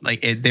built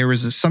there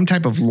was some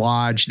type of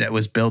lodge that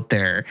was built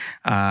there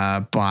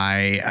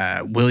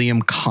by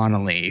William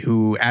Connolly,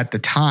 who at the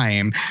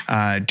time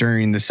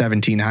during the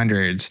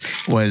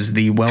 1700s was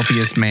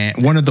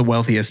one of the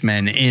wealthiest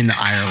men in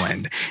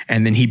Ireland,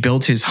 and then he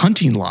built his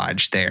hunting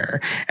lodge there.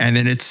 And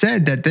then it's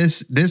said that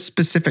this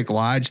specific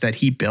lodge that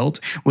he built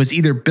was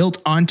either built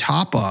on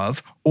top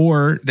of,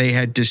 or they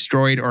had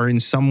destroyed or in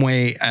some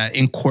way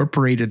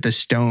incorporated the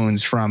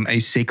stones from a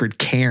sacred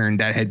cairn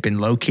that had been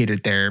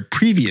located there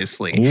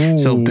previously. Ooh.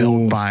 So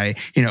built by,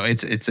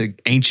 it's an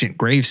ancient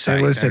gravesite.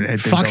 Hey, listen,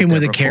 fucking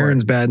with a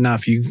cairn's bad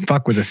enough. You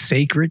fuck with a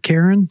sacred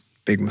cairn,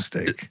 big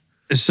mistake.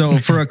 So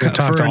for a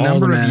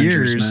number of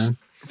years,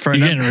 you're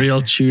getting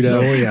real chewed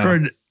up. Oh yeah.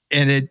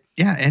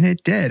 And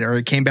it did, or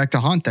it came back to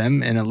haunt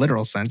them in a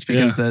literal sense,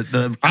 because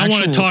I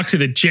want to talk to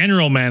the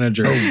general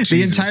manager.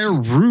 The entire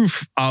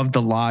roof of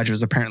the lodge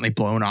was apparently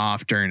blown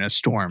off during a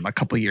storm a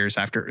couple years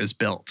after it was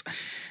built.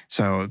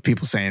 So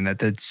people saying that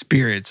the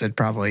spirits had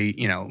probably,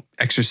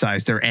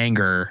 exercised their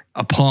anger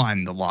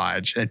upon the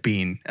lodge at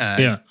being,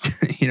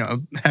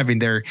 having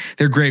their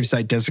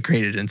gravesite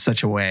desecrated in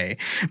such a way,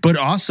 but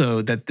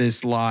also that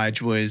this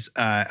lodge was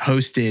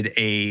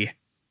hosted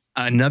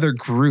another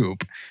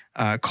group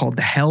called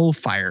the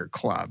Hellfire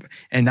Club,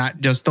 and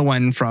not just the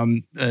one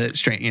from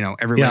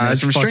everyone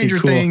knows from Stranger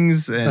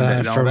Things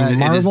and all that.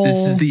 Marvel. This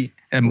is the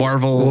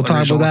Marvel. We'll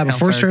talk about that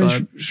before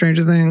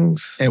Stranger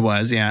Things. It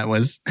was.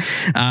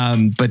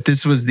 But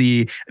this was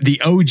the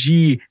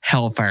OG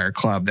Hellfire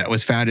Club that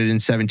was founded in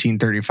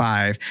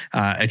 1735,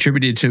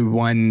 attributed to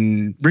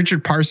one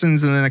Richard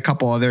Parsons and then a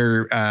couple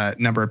other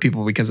number of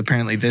people, because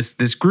apparently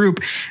this group,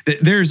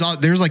 there's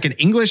like an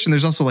English and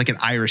there's also like an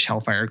Irish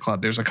Hellfire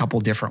Club. There's a couple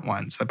different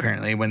ones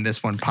apparently when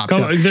this one popped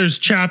up. There's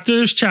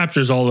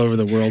chapters all over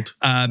the world.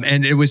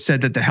 And it was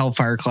said that the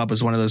Hellfire Club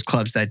was one of those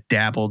clubs that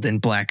dabbled in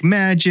black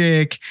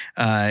magic.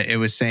 It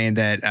was saying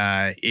that,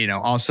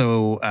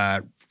 also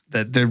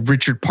the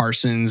Richard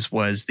Parsons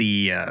was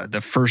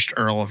the first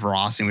Earl of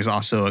Ross. He was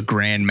also a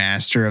Grand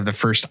Master of the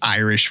first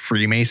Irish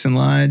Freemason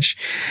Lodge.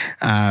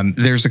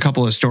 There's a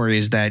couple of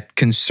stories that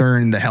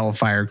concern the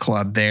Hellfire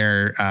Club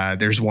there.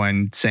 There's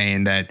one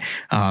saying that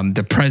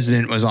the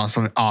president was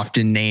also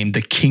often named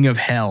the King of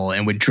Hell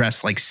and would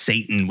dress like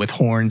Satan with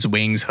horns,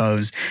 wings,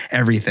 hooves,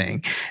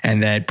 everything.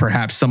 And that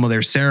perhaps some of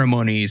their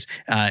ceremonies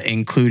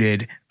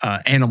included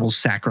animal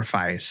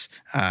sacrifice,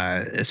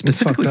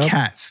 specifically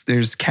cats.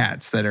 There's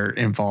cats that are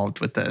involved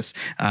with this,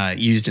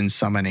 used in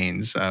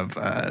summonings of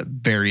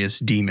various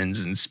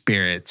demons and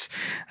spirits.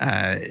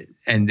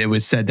 And it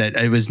was said that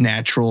it was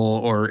natural,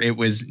 or it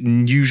was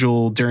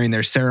usual during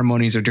their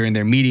ceremonies or during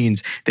their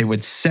meetings, they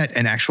would set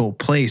an actual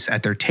place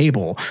at their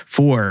table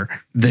for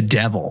the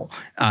devil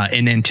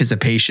in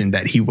anticipation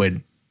that he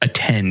would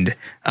attend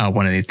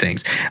one of these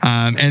things.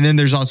 And then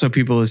there's also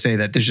people who say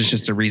that this is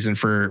just a reason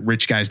for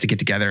rich guys to get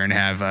together and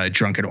have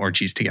drunken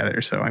orgies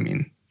together. So, I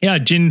mean. Yeah,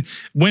 gin.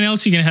 When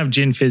else are you going to have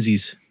gin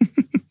fizzies?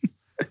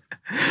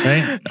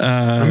 Right?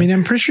 I mean,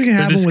 I'm pretty sure you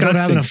can have them without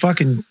having a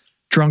fucking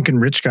drunken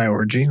rich guy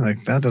orgy.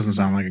 Like, that doesn't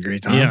sound like a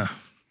great time.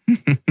 Yeah.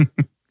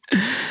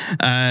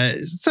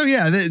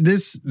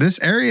 This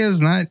area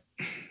is not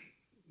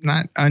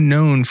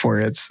unknown for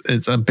it's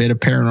a bit of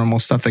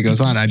paranormal stuff that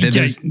goes on.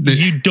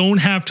 You don't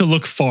have to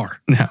look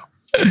far. No.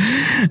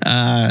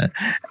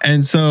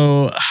 And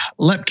so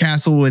Leap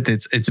Castle, with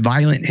its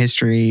violent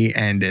history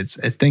and its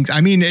things,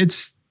 I mean,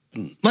 it's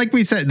like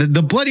we said,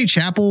 the Bloody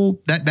Chapel,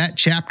 that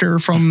chapter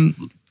from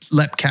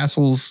Leap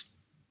Castle's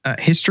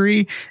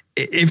history,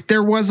 if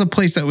there was a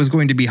place that was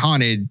going to be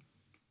haunted,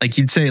 like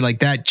you'd say, like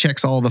that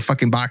checks all the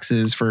fucking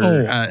boxes for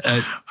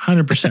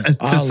 100%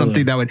 to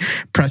something that would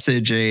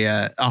presage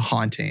a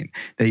haunting.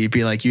 That you'd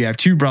be like, you have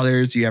two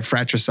brothers, you have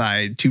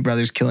fratricide, two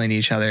brothers killing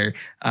each other.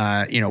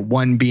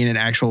 One being an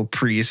actual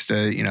priest,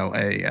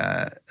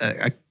 a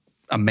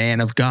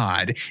man of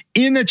God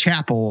in a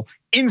chapel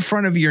in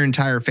front of your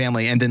entire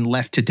family, and then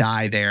left to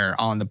die there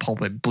on the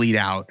pulpit, bleed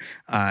out.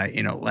 That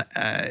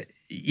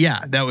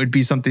would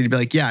be something to be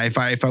like, yeah, if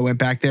I went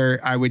back there,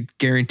 I would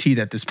guarantee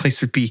that this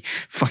place would be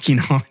fucking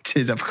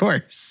haunted, of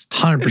course.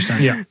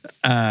 100%. Yeah.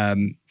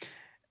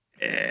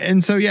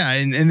 And so,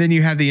 and then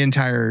you have the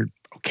entire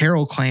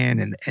Carroll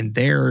clan and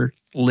their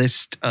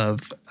list of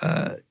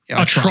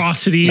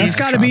atrocities. That's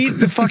got to be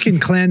the fucking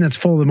clan that's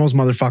full of the most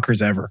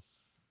motherfuckers ever.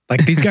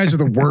 Like, these guys are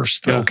the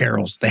worst, the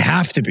O'Carrolls. They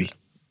have to be.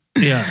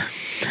 Yeah.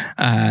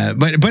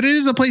 But it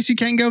is a place you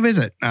can go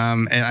visit.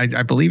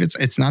 I believe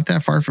it's not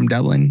that far from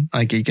Dublin.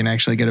 Like, you can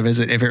actually get a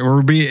visit. If it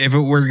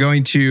were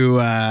going to,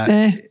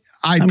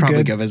 I'd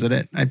probably go visit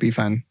it. It'd be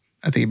fun.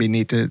 I think it'd be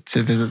neat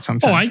to visit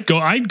sometime. Oh,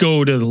 I'd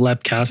go to the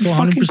Leap Castle. 100%.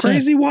 Fucking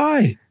crazy.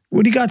 Why?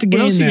 What do you got to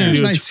gain there?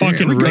 It's nice.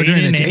 Fucking we go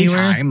during the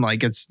anywhere. daytime.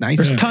 Like, it's nice.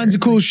 There's tons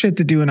of cool shit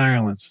to do in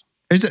Ireland.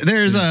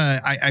 There's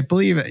I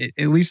believe,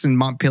 at least in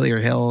Montpelier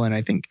Hill, and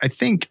I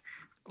think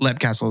Leap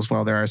Castle as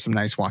well, there are some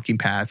nice walking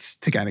paths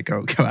to kind of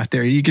go out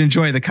there. You can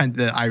enjoy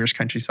the Irish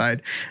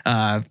countryside,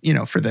 for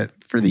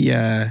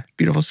the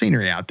beautiful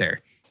scenery out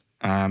there.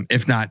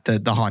 If not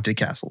the haunted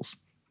castles.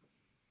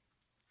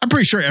 I'm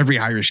pretty sure every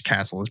Irish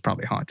castle is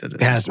probably haunted.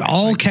 That's what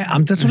I'm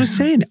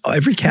saying.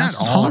 Every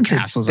castle is haunted.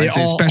 Castles, I'd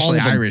say, especially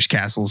Irish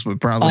castles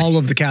would probably. All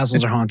of the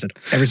castles are haunted.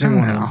 Every single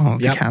one of them. All of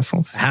the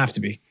castles have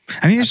to be.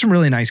 I mean, there's some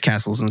really nice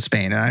castles in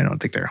Spain, and I don't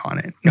think they're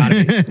haunted.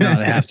 Gotta be. No,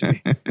 they have to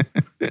be.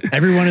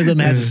 Every one of them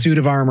has a suit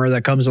of armor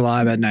that comes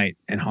alive at night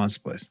and haunts the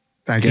place.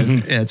 I guess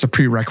it's a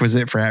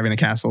prerequisite for having a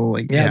castle.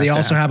 Like, they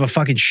also have a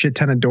fucking shit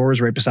ton of doors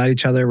right beside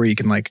each other where you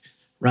can like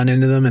run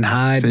into them and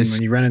hide. And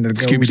when you run into the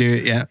ghost, Scooby-Doo,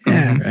 right?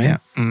 Yeah.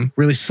 Mm-hmm.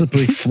 Really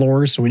slippery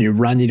floors, so when you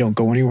run, you don't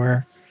go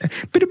anywhere.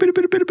 Yeah.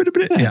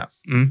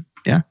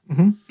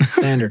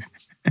 Standard.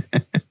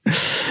 But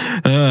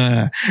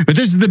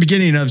this is the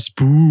beginning of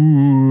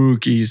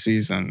spooky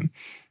season.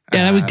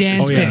 Yeah, that was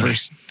Dan's pick.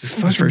 First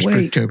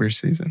Spooktober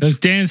season. That was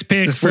Dan's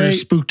pick for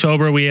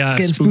Spooktober. We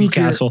Spooky spookier.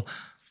 Castle.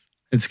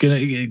 It's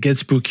gonna get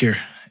spookier.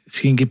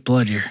 It's gonna get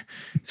bloodier.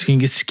 It's gonna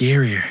get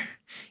scarier.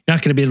 You're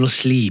not gonna be able to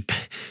sleep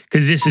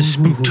because this is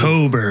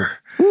Spooktober.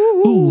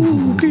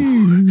 Ooh.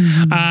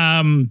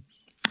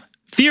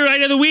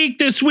 Theorite of the week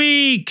this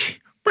week.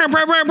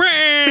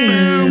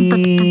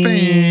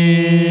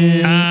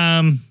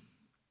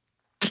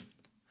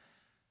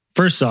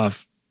 First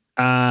off,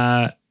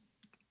 I'm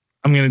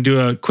going to do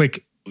a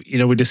quick,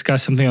 we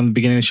discussed something on the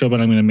beginning of the show,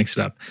 but I'm going to mix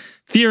it up.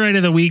 Theorite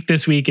of the week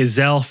this week is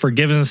Zell for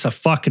giving us a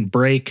fucking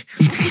break.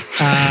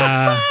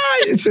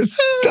 It's just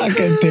stuck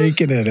and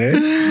taking it,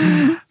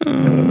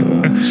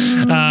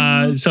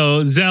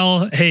 So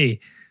Zell, hey,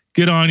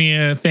 good on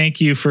you. Thank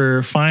you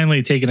for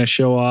finally taking a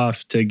show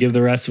off to give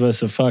the rest of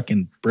us a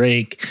fucking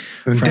break.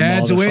 When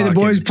Dad's away, the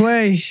boys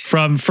play.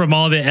 From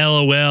all the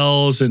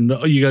LOLs and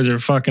you guys are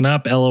fucking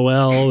up,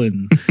 LOL.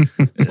 And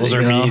those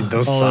are mean.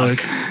 Those suck.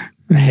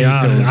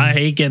 I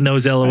hate getting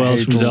those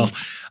LOLs from Zell.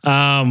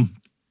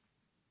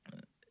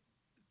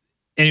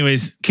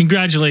 Anyways,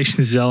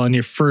 congratulations, Zell, on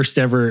your first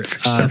ever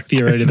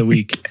Theorite of the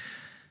Week.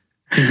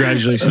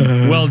 Congratulations.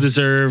 Well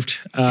deserved,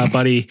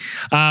 buddy.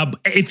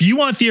 If you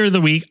want Theory of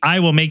the Week, I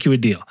will make you a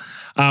deal.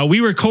 We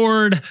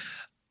record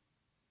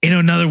in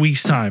another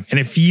week's time. And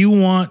if you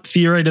want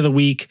Theory of the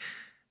Week,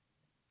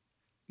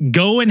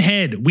 go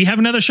ahead. We have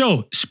another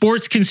show,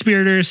 Sports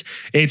Conspirators.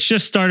 It's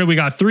just started. We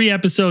got 3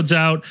 episodes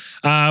out.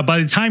 By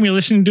the time you're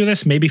listening to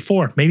this, maybe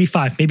 4, maybe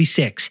 5, maybe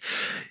 6.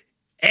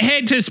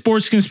 Head to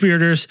Sports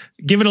Conspirators,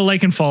 give it a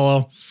like and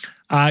follow.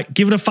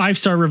 Give it a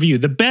 5-star review.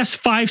 The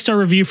best 5-star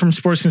review from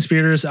Sports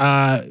Conspirators,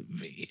 I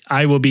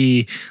will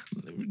be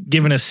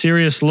giving a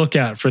serious look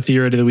at for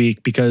Theory of the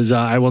Week because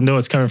I will know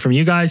it's coming from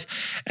you guys.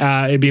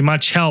 It'd be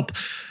much help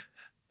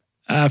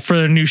for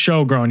the new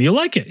show growing. You'll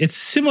like it. It's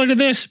similar to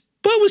this,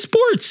 but with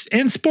sports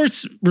and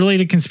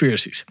sports-related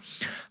conspiracies.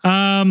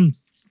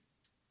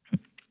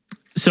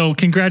 So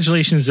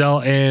congratulations,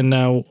 Zell, and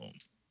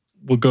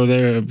we'll go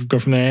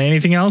from there.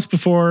 Anything else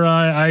before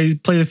I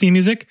play the theme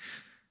music?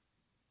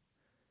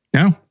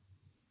 No.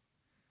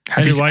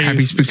 Happy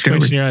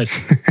Spooktober. Your eyes.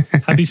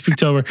 Happy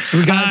Spooktober.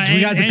 We got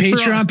the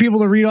Patreon people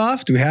to read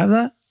off. Do we have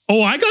that?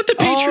 Oh, I got the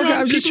Patreon. Oh, okay.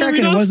 I was just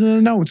checking. It wasn't in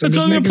the notes. That's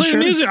why I'm going to play the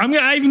music.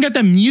 I even got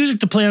that music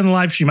to play on the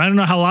live stream. I don't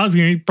know how loud it's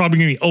going to be. Probably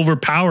going to be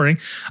overpowering.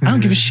 I don't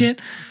give a shit.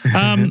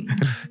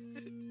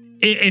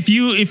 If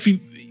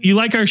you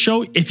like our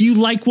show, if you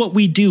like what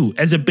we do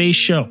as a base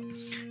show,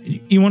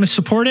 you want to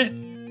support it,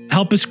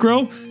 help us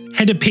grow,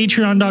 head to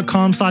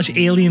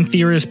patreon.com/alien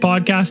theorist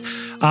podcast.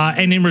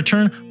 And in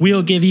return,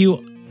 we'll give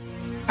you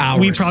hours.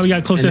 We probably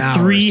got close to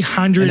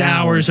 300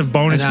 hours of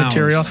bonus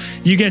material.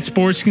 You get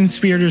Sports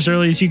Conspirators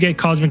early. You get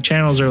Cosmic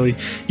Channels early.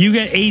 You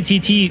get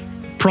ATT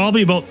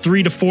probably about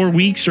 3 to 4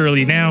 weeks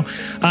early now.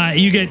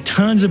 You get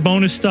tons of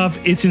bonus stuff.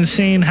 It's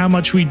insane how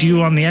much we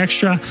do on the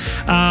extra.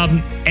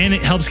 And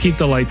it helps keep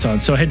the lights on.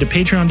 So head to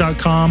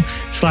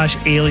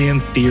patreon.com/alien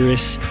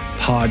theorist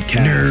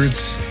podcast.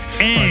 Nerds.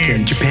 And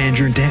fucking Japan,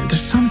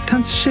 there's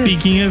tons of shit.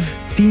 Speaking of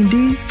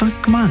D&D,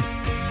 fuck, come on.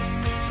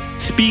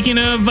 Speaking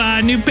of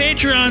new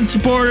Patreon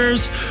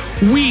supporters,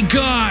 we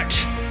got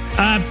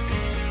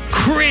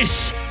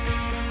Chris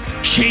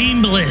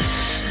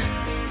Chambliss,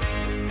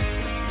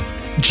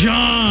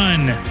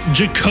 John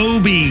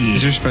Jacoby.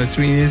 Is there supposed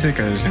to be music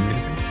or there's no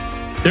music?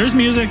 There's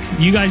music.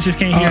 You guys just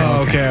can't hear it.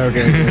 Oh, okay.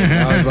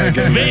 I was like,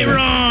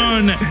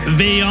 Veyron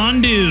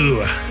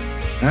Veyandu.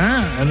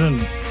 I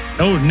don't.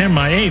 Oh, never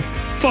mind. Hey,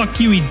 fuck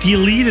you. He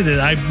deleted it.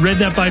 I read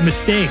that by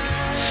mistake.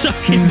 Suck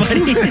it,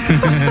 buddy.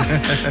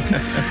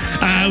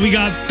 We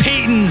got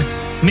Peyton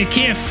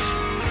McIff.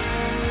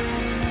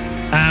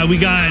 We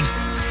got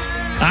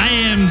I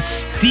am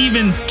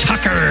Steven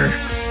Tucker,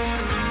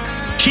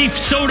 Chief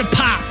Soda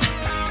Pop.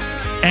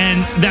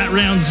 And that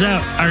rounds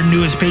out our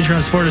newest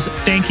Patreon supporters.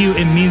 Thank you.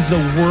 It means the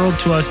world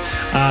to us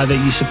that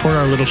you support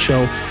our little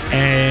show.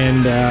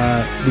 And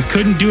we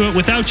couldn't do it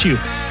without you.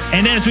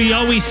 And as we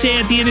always say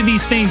at the end of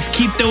these things,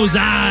 keep those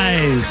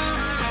eyes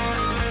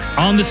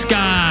on the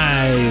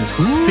skies.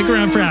 Stick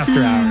around for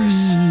After Hours.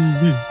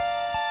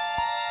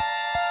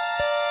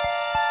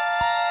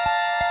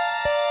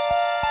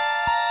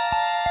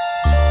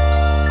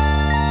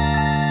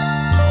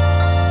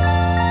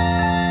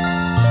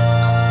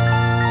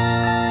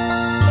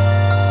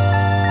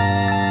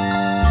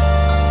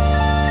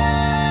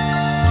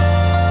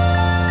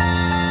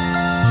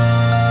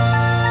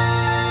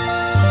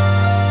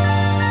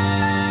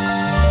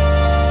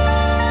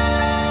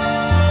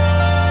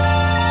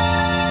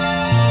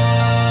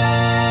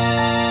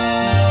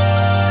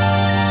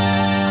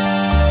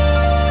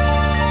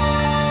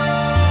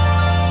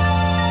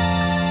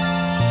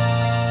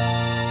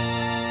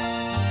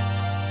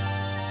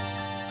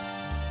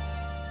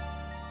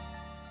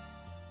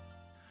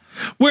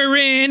 We're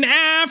in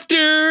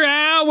After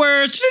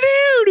Hours.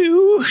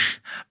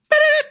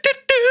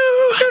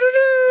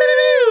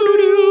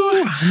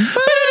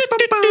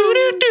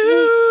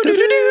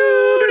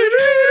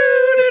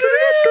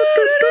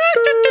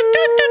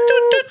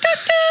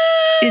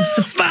 It's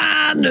the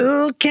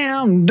final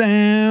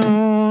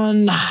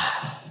countdown.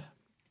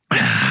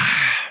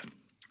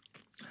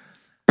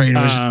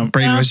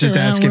 Braden was just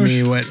asking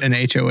me what an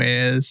HOA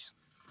is.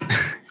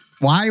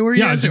 Why were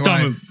you asking?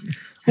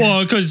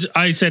 Well, because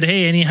I said,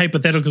 hey, any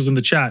hypotheticals in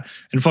the chat?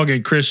 And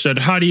fucking Chris said,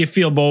 how do you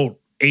feel about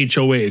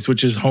HOAs,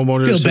 which is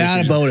homeowners association? Feel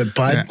bad about it,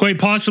 bud. Yeah. Quite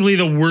possibly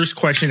the worst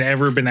question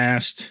ever been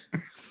asked.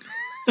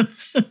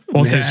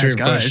 Well, history of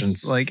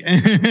questions. Like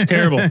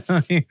terrible.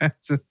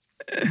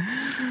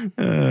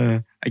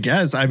 I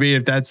guess. I mean,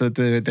 if that's what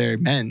they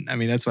meant. I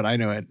mean, that's what I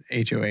know what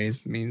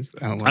HOAs means.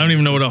 I don't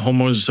even know what a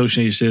homeowners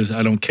association is.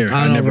 I don't care.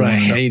 I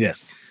hate it.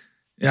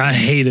 Yeah, I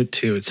hate it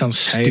too. It sounds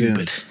stupid.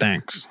 It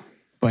stinks.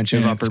 Bunch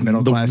of upper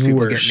middle class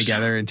people getting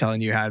together and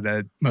telling you how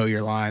to mow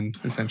your lawn,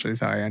 essentially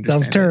is how I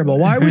understand. That's terrible.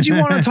 Why would you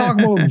want to talk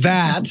about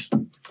that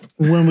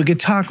when we could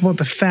talk about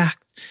the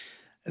fact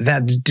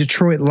that the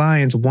Detroit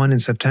Lions won in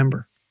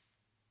September?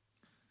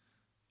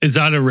 Is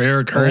that a rare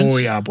occurrence? Oh,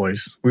 yeah,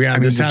 boys.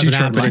 This hasn't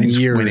happened in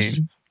years.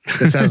 Winning.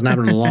 This hasn't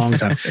happened in a long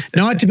time.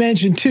 Not to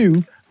mention,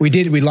 too, we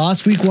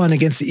lost week 1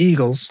 against the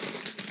Eagles,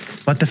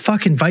 but the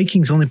fucking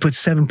Vikings only put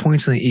 7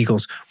 points on the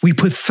Eagles. We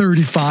put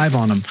 35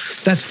 on them.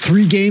 That's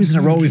 3 games in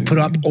a row we've put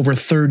up over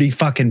 30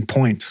 fucking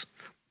points.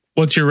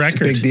 What's your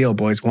record? It's a big deal,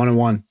 boys.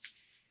 1-1.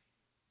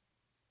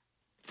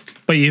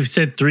 But you've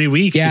said 3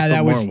 weeks. Yeah,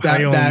 that was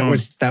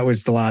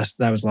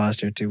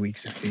last year, 2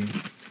 weeks, 16.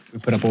 We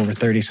put up over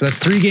 30. So that's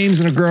 3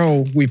 games in a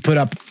row. We put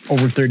up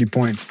over 30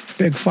 points.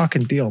 Big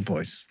fucking deal,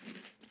 boys.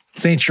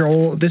 This ain't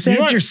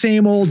your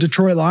same old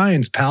Detroit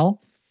Lions,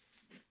 pal.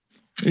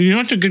 You know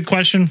what's a good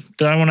question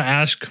that I want to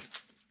ask?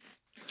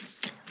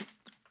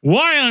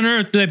 Why on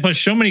earth do they put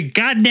so many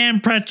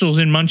goddamn pretzels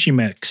in Munchie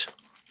Mix?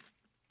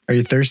 Are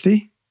you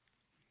thirsty?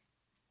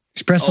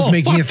 These pretzels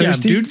making you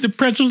thirsty? Yeah, dude, the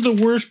pretzel's the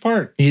worst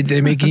part. They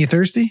making you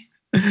thirsty?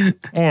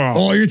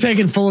 Oh, you're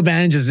taking full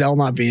advantage of Zell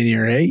not being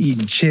here, eh?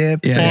 Eating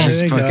chips. Yeah,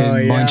 just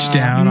fucking munch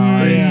down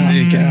on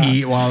it. You can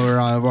eat while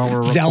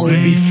we're Zell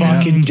would be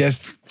fucking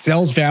just...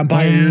 Zell's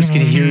vampire ears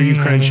can hear you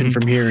crunching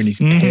from here, and he's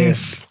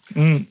pissed.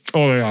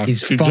 Oh, yeah.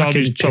 He's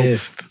fucking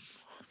pissed.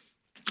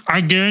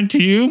 I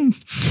guarantee you,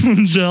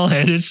 when Zell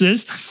edits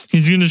this,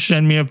 he's going to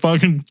send me a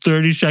fucking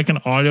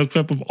 30-second audio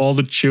clip of all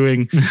the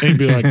chewing, and he'd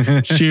be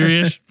like,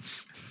 serious?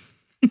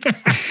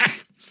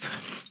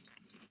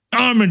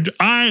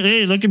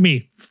 Hey, look at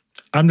me.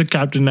 I'm the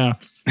captain now.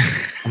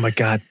 Oh my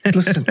God.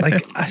 Listen,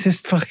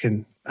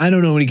 I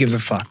don't know when he gives a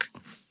fuck.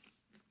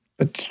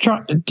 But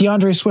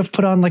DeAndre Swift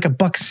put on like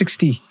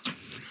 $160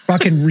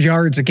 fucking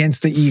yards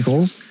against the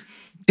Eagles.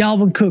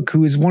 Dalvin Cook,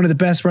 who is one of the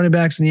best running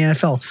backs in the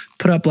NFL,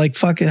 put up like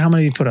fucking, how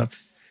many did he put up?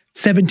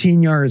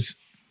 17 yards.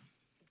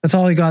 That's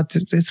all he got.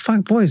 It's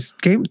fun, boys.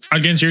 Game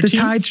against your team? The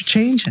tides are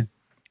changing.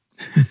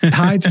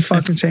 Tides are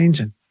fucking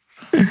changing.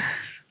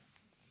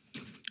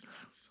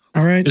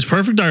 All right. It's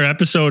perfect. Our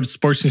episode,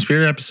 Sports and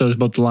Spirit episode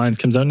about the Lions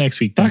comes out next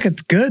week. Fuck,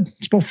 it's good.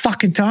 It's about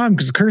fucking time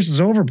because the curse is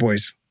over,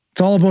 boys. It's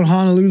all about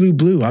Honolulu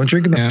Blue. I'm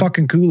drinking the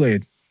fucking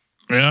Kool-Aid.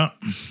 Yeah.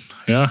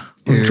 Yeah.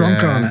 I'm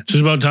drunk on it. It's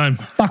just about time.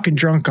 Fucking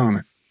drunk on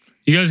it.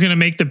 You guys going to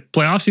make the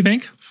playoffs, you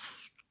think?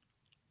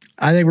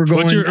 I think we're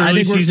going. What's your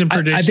early season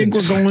prediction? I think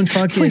we're going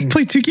fucking.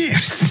 Play 2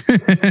 games.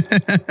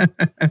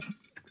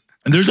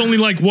 And there's only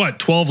like, what,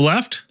 12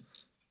 left?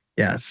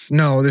 Yes.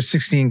 No, there's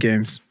 16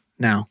 games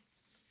now.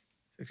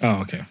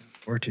 Oh, okay.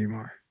 14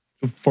 more.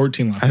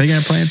 14 left. Are they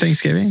going to play on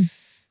Thanksgiving?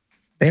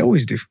 They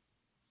always do.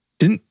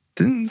 Didn't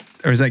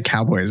or is that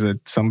Cowboys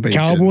that somebody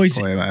Cowboys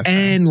didn't play last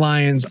and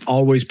Lions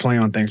always play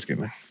on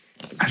Thanksgiving.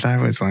 I thought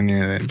it was one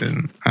year they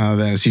didn't. Oh,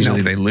 then it's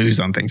usually they lose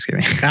on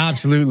Thanksgiving.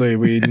 Absolutely.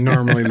 We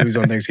normally lose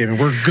on Thanksgiving.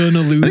 We're going to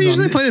lose. They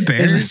usually play the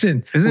Bears.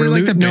 Listen, isn't it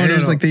like the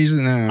Bears? No. Like they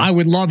usually know. I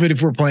would love it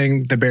if we're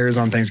playing the Bears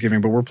on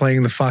Thanksgiving, but we're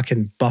playing the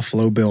fucking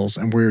Buffalo Bills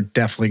and we're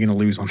definitely going to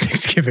lose on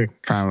Thanksgiving.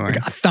 Probably. Like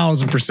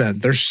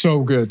 1,000%. They're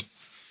so good.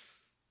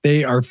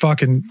 They are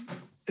fucking...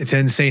 It's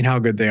insane how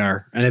good they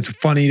are. And it's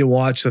funny to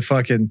watch the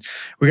fucking...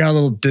 We got a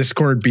little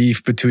Discord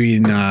beef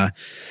between...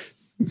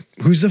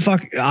 who's the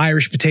fuck...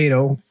 Irish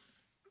Potato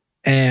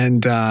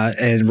and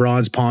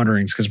Ron's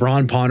Ponderings. Because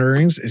Ron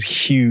Ponderings is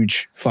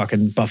huge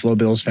fucking Buffalo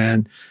Bills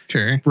fan.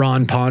 Sure.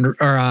 Ron Ponder...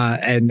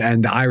 and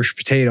the Irish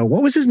Potato.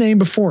 What was his name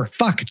before?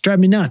 Fuck, it's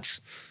driving me nuts.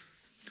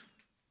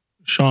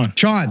 Sean.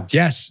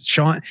 Yes.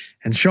 Sean.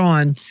 And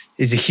Sean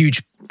is a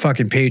huge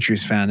fucking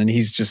Patriots fan, and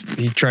he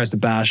tries to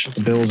bash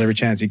the Bills every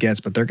chance he gets,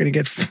 but they're going to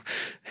get,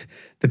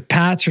 the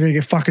Pats are going to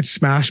get fucking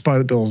smashed by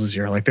the Bills this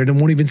year. Like, they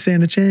won't even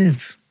stand a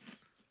chance.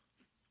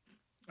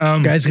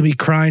 Guys going to be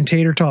crying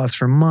tater tots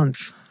for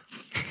months.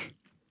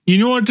 You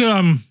know what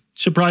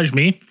surprised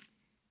me?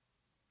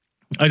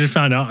 I just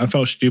found out. I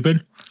felt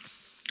stupid.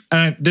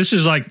 And this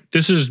is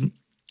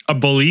a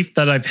belief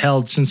that I've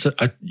held since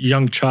a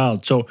young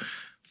child. So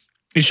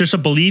it's just a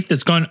belief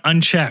that's gone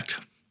unchecked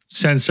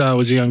since I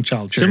was a young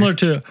child. Sure. Similar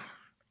to...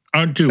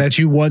 that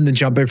you won the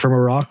jumping from a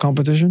rock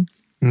competition?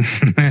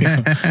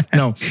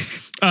 No.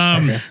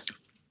 Okay.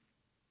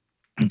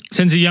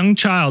 Since a young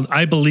child,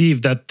 I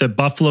believed that the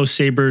Buffalo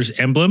Sabres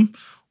emblem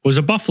was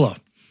a buffalo.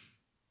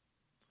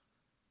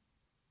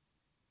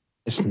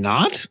 It's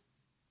not?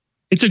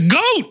 It's a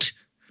goat!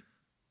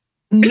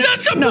 Is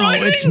that surprising?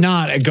 No, it's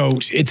not a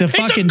goat. It's a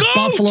fucking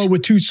buffalo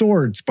with 2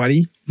 swords,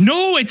 buddy.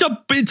 No, it's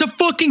a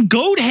fucking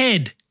goat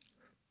head.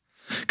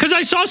 Because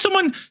I saw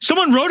someone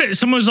wrote it.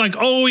 Someone was like,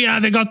 "Oh yeah,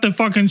 they got the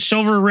fucking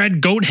silver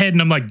red goat head,"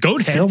 and I'm like,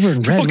 "Goat head, silver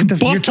and red, fucking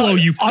buffalo."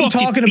 I'm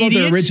talking about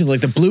the original,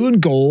 like the blue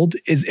and gold.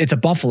 It's a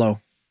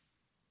buffalo.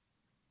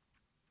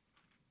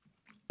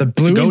 The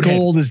blue and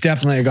gold is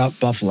definitely a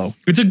buffalo.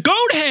 It's a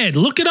goat head.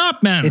 Look it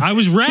up, man. I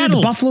was rattled. Dude,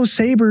 the buffalo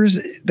sabers,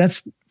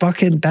 that's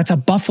a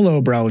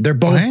buffalo, bro. They're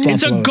both buffaloes.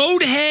 It's a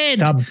goat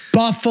head. It's a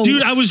buffalo.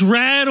 Dude, I was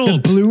rattled. The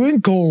blue and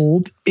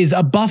gold is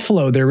a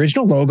buffalo. The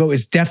original logo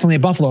is definitely a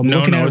buffalo. I'm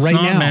looking at it right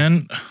now.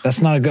 Man.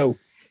 That's not a goat.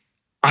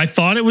 I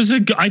thought it was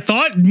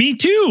me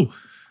too.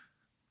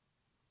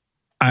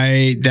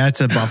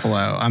 That's a buffalo.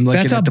 I'm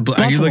looking at the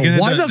buffalo. Are you looking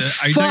at Why the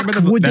fuck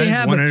would they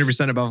have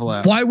 100% a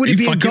buffalo? Why would it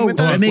be a goat?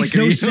 That makes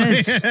no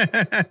sense.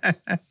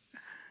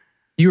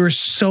 You are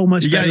so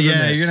much better than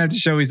this. You're gonna have to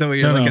show me what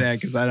you're looking at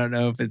because I don't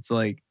know if it's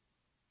like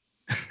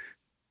that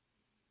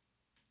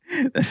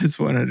is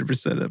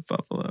 100% a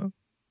buffalo.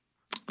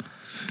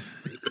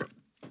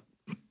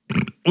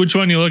 Which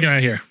one are you looking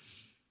at here?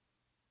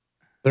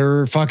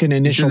 Their fucking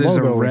initial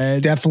logo. It's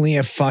definitely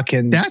a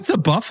fucking. That's a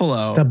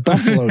buffalo. It's a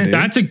buffalo, dude.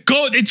 That's a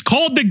goat. It's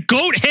called the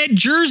goat head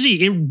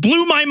jersey. It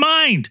blew my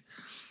mind.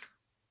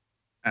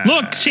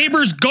 Look,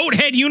 Saber's goat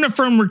head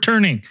uniform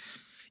returning.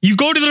 You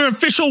go to their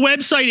official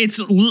website.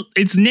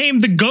 It's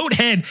named the goat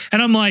head,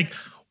 and I'm like,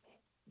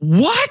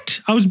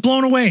 what? I was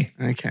blown away.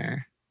 Okay,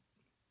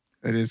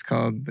 it is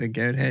called the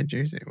goat head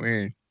jersey.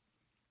 Weird.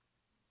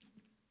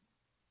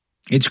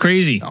 It's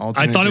crazy.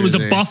 I thought it was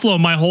a buffalo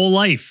my whole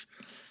life.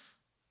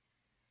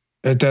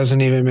 It doesn't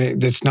even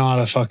make. It's not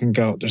a fucking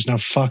goat. There's no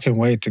fucking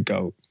way it's a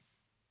goat.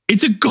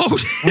 It's a goat.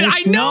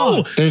 I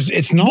know.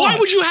 It's not. Why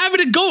would you have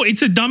it a goat? It's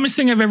the dumbest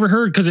thing I've ever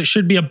heard because it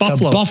should be a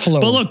buffalo. It's a buffalo.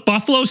 But look,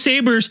 Buffalo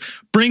Sabres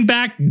bring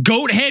back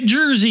goat head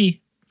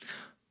jersey.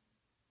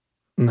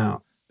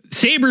 No.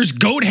 Sabres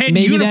goat head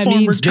maybe uniform that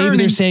means returning.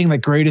 Maybe they're saying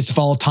like greatest of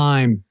all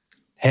time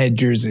head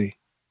jersey.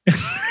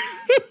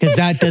 Because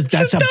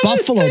that's a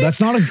buffalo. That's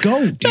not a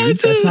goat, dude.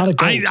 That's not a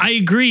goat. I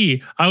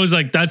agree. I was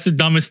like, that's the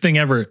dumbest thing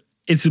ever.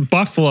 It's a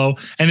buffalo,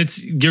 and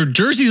your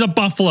jersey's a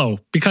buffalo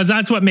because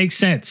that's what makes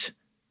sense.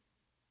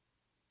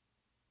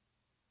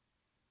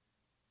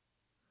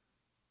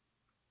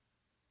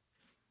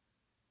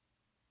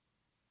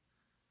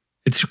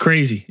 It's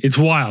crazy. It's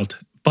wild,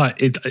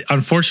 but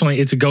unfortunately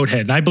it's a goat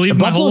head. And I believe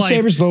the my whole life. Buffalo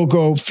Sabres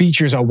logo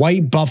features a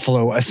white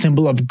buffalo, a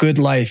symbol of good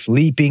life,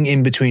 leaping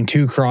in between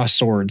two crossed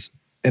swords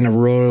in a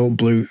royal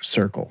blue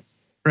circle.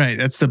 Right,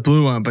 that's the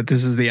blue one, but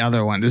this is the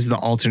other one. This is the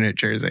alternate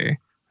jersey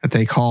that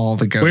they call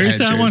the goat Where's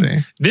head that jersey.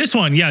 one? This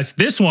one, yes,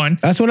 this one.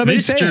 That's what I've been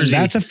saying. Jersey.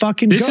 That's a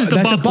fucking This is the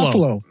that's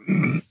buffalo. a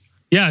buffalo.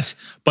 Yes,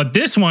 but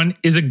this one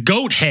is a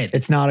goat head.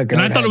 It's not a goat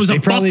and head. I thought it was they a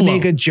probably buffalo.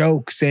 make a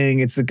joke saying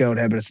it's the goat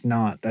head, but it's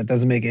not. That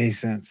doesn't make any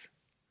sense.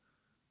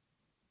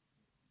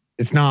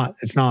 It's not.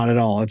 It's not at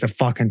all. It's a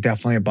fucking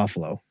definitely a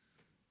buffalo.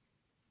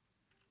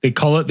 They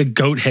call it the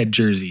goat head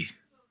jersey.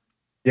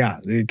 Yeah,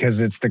 because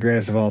it's the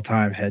greatest of all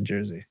time head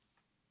jersey.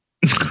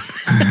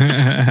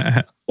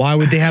 Why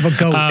would they have a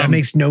goat? That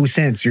makes no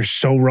sense. You're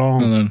so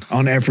wrong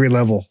on every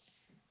level.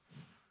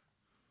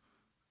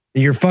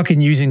 You're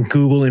fucking using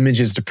Google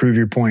Images to prove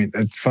your point.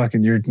 That's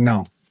fucking, you're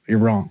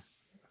wrong.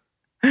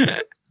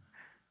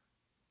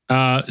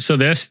 So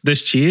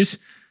this cheese,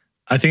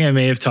 I think I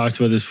may have talked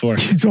about this before.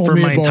 You told for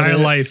me my about entire it,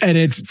 life. and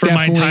it's for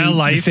my entire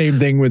life. The same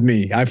thing with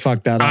me. I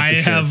fucked that up. I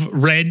have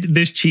read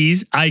this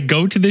cheese. I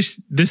go to this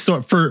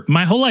store for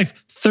my whole life,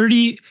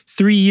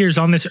 33 years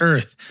on this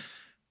earth.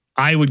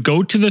 I would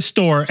go to the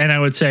store and I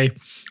would say,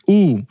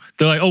 ooh,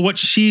 they're like, oh, what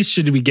cheese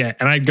should we get?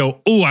 And I'd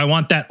go, ooh, I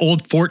want that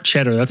Old Fort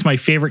cheddar. That's my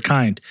favorite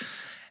kind.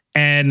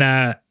 And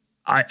I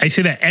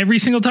say that every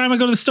single time I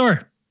go to the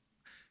store.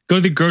 Go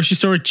to the grocery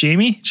store with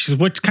Jamie. She says,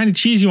 what kind of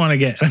cheese you want to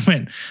get? And I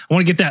went, I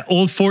want to get that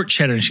Old Fort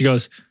cheddar. And she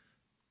goes,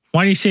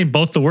 why are you saying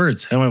both the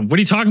words? And I went, what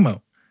are you talking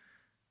about?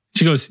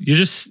 She goes,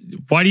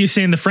 why do you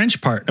saying the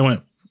French part? And I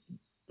went,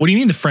 what do you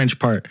mean the French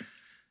part?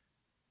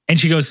 And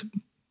she goes,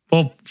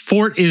 well,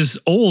 Fort is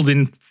old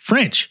in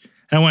French.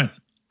 And I went,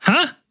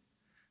 huh?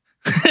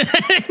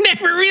 I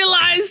never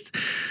realized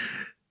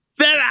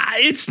that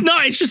it's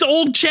not. It's just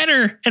old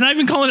cheddar. And I've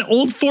been calling it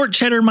Old Fort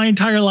cheddar my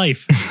entire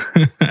life.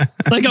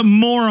 Like a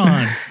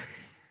moron.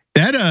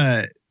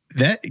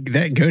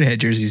 That goat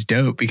head jersey is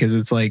dope because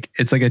it's like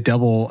a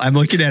double. I'm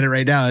looking at it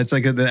right now. It's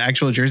like the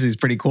actual jersey is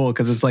pretty cool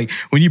because it's like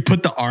when you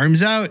put the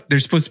arms out,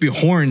 there's supposed to be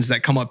horns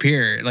that come up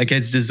here. Like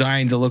it's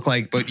designed to look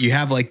like, but you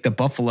have like the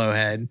buffalo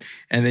head,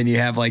 and then you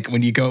have like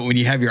when you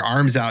have your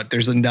arms out,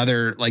 there's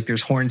another like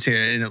there's horns here,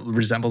 and it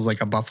resembles like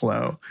a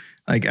buffalo.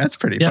 Like that's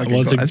pretty fucking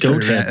cool. It's a That's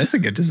goat head. That's a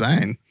good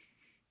design.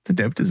 It's a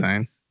dope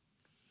design.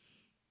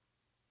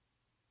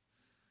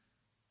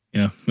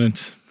 Yeah,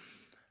 it's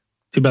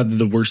too bad they're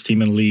the worst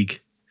team in the league.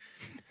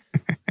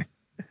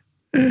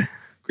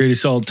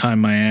 Greatest all time,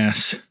 my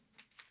ass.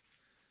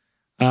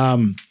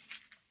 It'll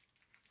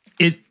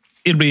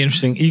be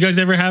interesting. You guys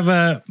ever have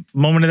a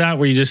moment of that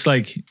where you just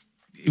like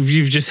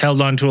you've just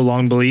held on to a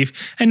long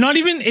belief, and not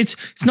even it's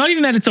not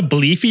even that it's a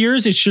belief of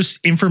yours. It's just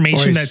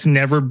information that's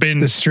never been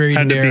the straight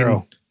and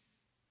narrow.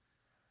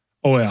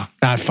 Oh yeah,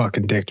 that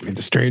fucking dicked me.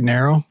 The straight and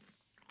narrow.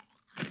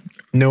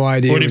 No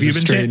idea. What have you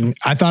been saying?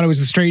 I thought it was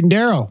the straight and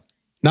narrow,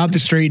 not the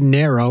straight and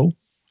narrow.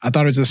 I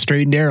thought it was the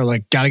straight and narrow.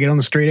 Like, got to get on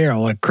the straight arrow.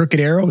 Like,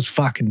 crooked arrow is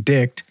fucking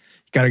dicked.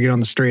 You got to get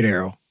on the straight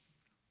arrow.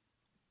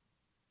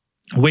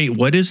 Wait,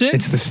 what is it?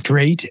 It's the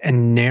straight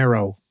and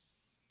narrow.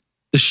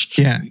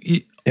 Yeah.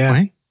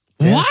 What?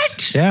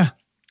 What? Yeah.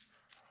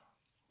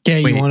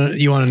 Okay,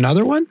 you want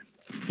another one?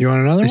 You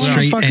want another one?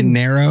 Straight and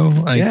narrow?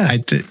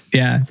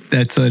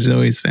 That's what it's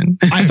always been.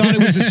 I thought it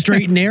was a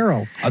straight and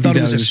narrow. I thought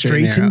it was a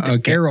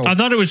straightened arrow. I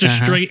thought it was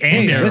just straight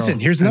and narrow. Listen,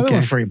 here's another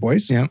one for you,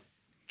 boys. Yeah.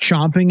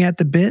 Chomping at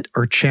the bit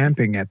or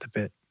champing at the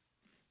bit?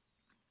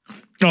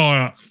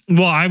 Oh,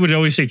 well, I would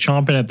always say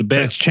chomping at the bit.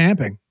 But it's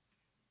champing.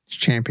 It's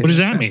champing. What does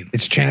that mean?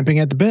 It's champing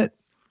at the bit.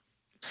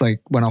 It's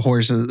like when a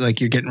horse is like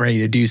you're getting ready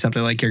to do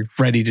something, like you're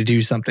ready to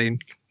do something,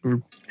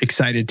 or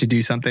excited to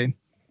do something.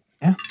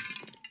 Yeah.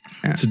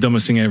 It's the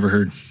dumbest thing I ever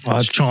heard. Well,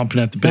 it's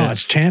chomping at the bit. No,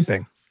 it's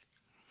champing.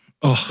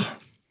 Oh.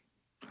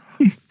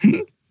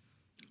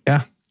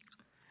 Yeah.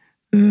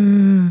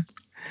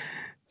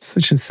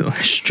 Such a silly.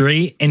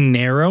 Straight and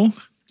narrow?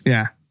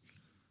 Yeah.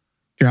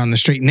 You're on the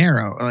straight and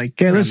narrow. Like,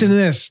 okay, listen to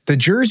this. The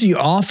jersey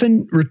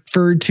often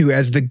referred to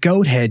as the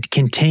goat head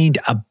contained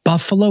a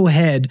buffalo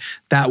head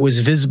that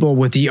was visible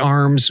with the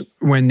arms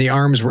when the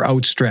arms were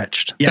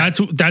outstretched. Yeah.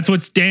 That's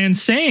what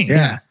Dan's saying.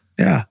 Yeah.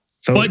 Yeah.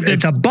 So but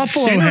it's a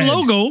buffalo head.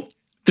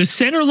 The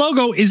center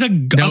logo is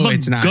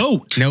it's not.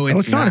 Goat. No,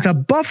 it's not. It's a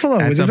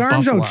buffalo with his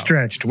arms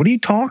outstretched. What are you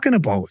talking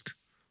about?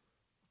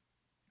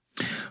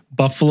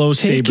 Buffalo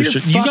saber.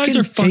 You guys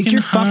are fucking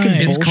high.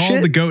 It's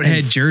called the goat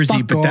head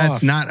jersey, but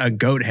that's not a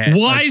goat head.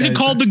 Why is it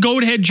called the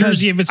goat head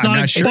jersey if it's not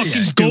a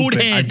fucking goat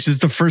head? It's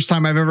just the first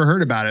time I've ever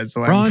heard about it.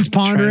 So Ron's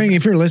pondering.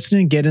 If you're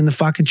listening, get in the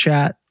fucking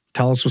chat.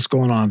 Tell us what's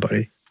going on,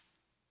 buddy.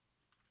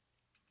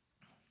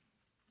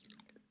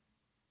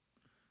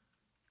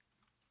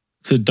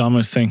 It's the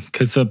dumbest thing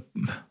because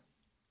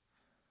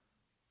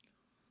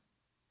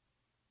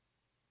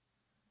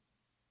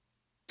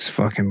it's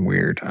fucking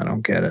weird. I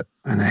don't get it.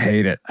 And I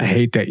hate it. I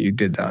hate that you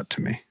did that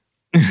to me.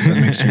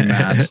 That makes me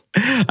mad.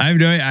 I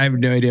have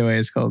no idea why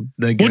it's called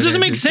the goat. Well, it doesn't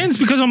make sense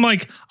because I'm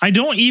like, I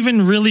don't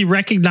even really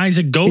recognize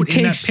a goat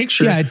in that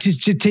picture. Yeah,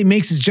 it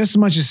makes just as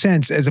much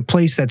sense as a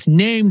place that's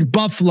named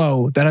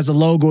Buffalo that has a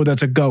logo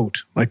that's a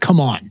goat. Like, come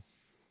on.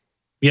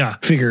 Yeah.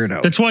 Figure it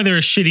out. That's why they're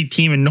a shitty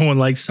team and no one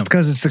likes them.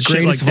 Because it's the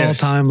greatest of all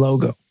time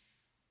logo.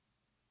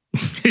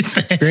 It's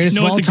the greatest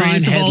of all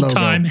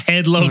time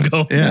head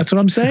logo. Yeah, that's what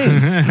I'm saying.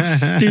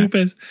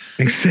 Stupid.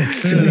 Makes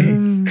sense to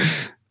me.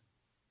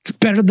 It's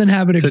better than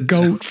having a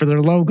goat for their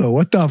logo.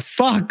 What the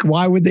fuck?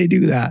 Why would they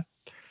do that?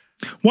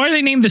 Why are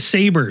they named the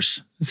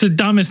Sabres? It's the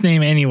dumbest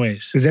name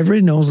anyways. Because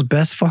everybody knows the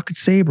best fucking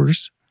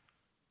sabers.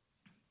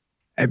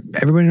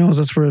 Everybody knows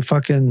that's where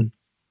the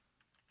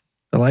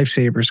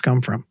lifesavers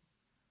come from.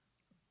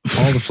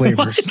 All the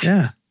flavors.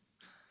 Yeah.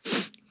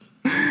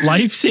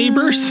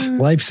 Lifesavers?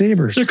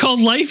 Lifesavers. They're called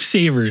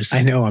lifesavers.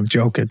 I know, I'm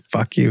joking.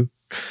 Fuck you.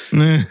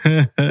 I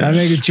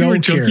make a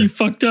joke here. You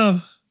fucked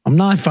up. I'm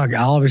not fucking.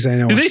 Obviously, I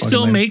know. Do they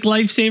still make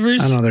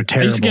lifesavers? I know they're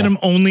terrible. I used to get them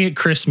only at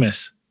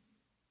Christmas.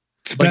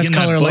 It's the best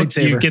color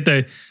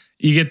lightsaber.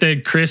 You get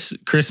the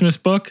Christmas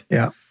book.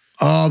 Yeah.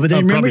 Oh, but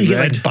then remember you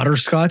get like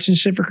butterscotch and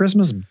shit for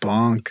Christmas?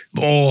 Bunk.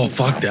 Oh,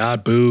 fuck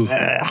that. Boo.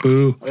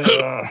 Boo.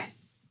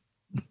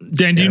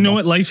 Dan, do you know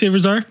what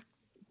lifesavers are?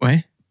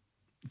 What?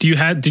 Did you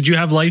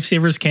have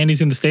lifesavers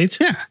candies in the States?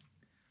 Yeah.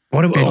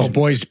 What about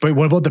boys? But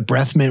what about the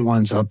breath mint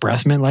ones?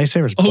 Breath mint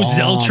lifesavers. Oh,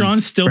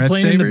 Zeltron's still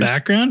playing in the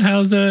background.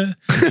 How is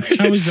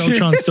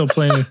Zeltron still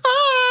playing?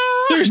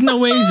 There's no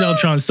way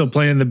Zeltron's still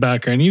playing in the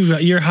background.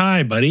 You're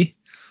high, buddy.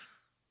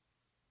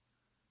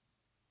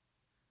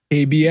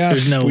 ABF.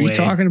 There's no way. What are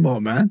you talking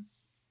about, man?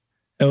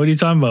 What are you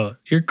talking about?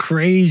 You're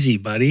crazy,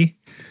 buddy.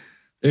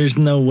 There's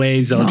no way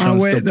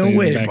Zeltron's still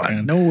playing in the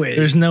background. No way.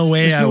 There's no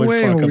way I would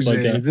fuck up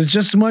like that. There's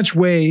just as much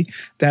way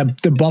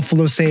that the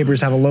Buffalo Sabres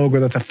have a logo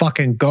that's a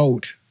fucking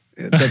goat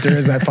that there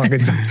is that fucking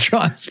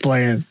Zeltron's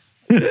playing.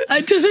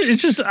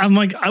 I'm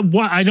like,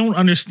 I don't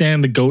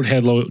understand the goat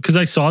head logo because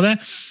I saw that.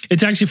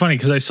 It's actually funny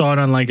because I saw it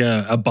on like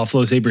a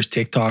Buffalo Sabres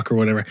TikTok or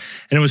whatever,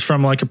 and it was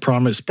from like a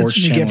prominent sports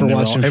channel. That's what you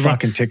get for watching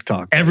fucking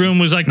TikTok. Everyone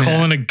was like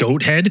calling a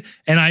goat head,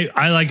 and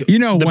I like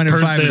 1 in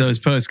 5 of those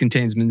posts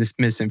contains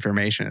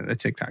misinformation in the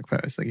TikTok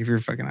post. Like if you're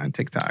fucking on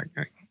TikTok,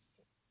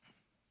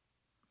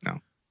 no.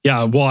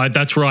 Yeah, well,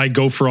 that's where I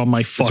go for all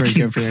my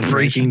fucking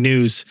breaking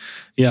news.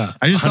 Yeah,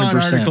 I just 100%. Saw an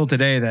article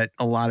today that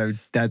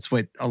that's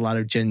what a lot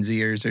of Gen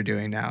Zers are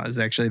doing now. Is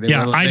actually they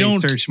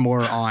search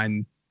more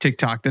on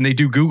TikTok than they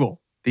do Google.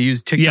 They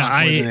use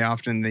TikTok more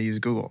than they use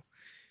Google.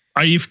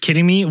 Are you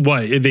kidding me?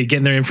 What are they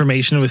getting their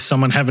information with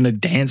someone having a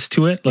dance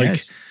to it? Like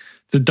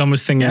the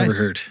dumbest thing I ever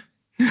heard.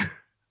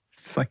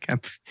 It's like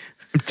I'm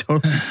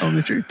totally telling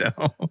the truth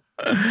though.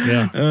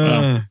 Yeah.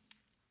 Wow.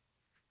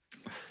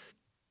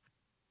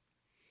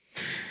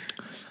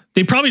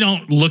 They probably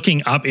don't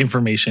looking up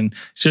information.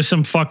 It's just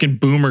some fucking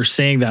boomer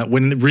saying that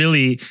when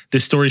really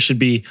the story should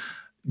be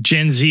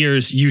Gen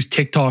Zers use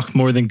TikTok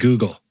more than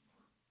Google.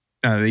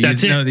 No, they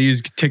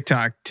use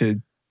TikTok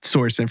to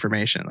source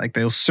information. Like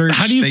they'll search.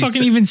 How do you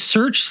even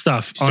search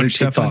stuff on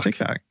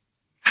TikTok?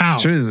 How? I'm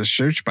sure there's a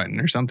search button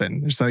or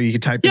something. So you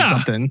can type in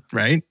something,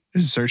 right?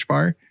 There's a search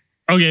bar.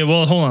 Okay,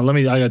 well, hold on.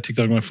 I got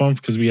TikTok on my phone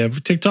because we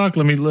have TikTok.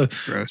 Let me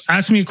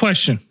ask me a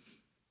question.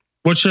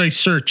 What should I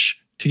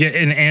search to get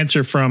an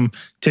answer from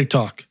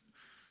TikTok?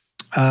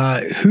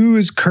 Who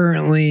is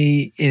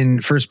currently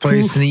in first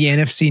place in the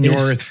NFC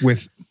North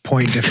with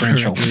point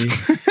differential?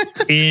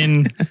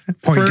 In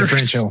point first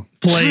differential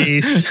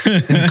place,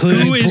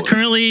 who is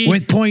currently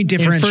with point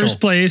differential? In first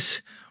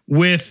place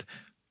with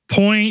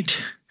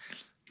point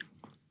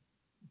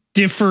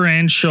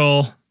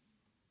differential.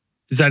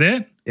 Is that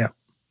it? Yeah.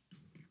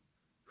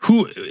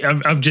 Who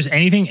of just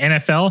anything?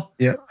 NFL?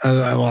 Yeah.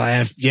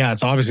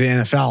 It's obviously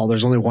NFL.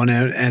 There's only one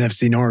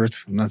NFC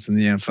North, and that's in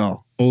the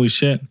NFL. Holy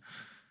shit.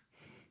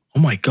 Oh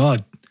my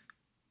God.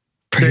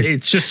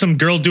 It's just some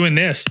girl doing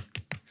this.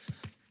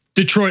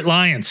 Detroit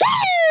Lions.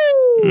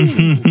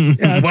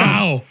 Yeah,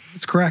 wow.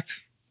 That's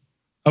correct.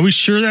 Are we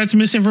sure that's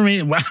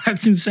misinformation? Wow,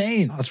 that's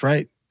insane. That's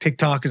right.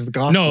 TikTok is the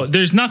gospel. No,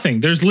 there's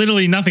nothing. There's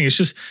literally nothing. It's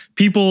just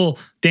people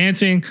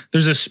dancing.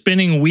 There's a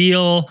spinning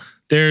wheel.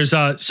 There's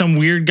some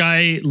weird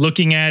guy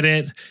looking at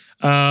it.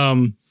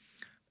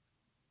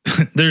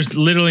 There's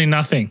literally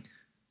nothing.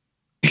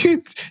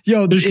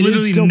 Yo, there's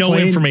literally no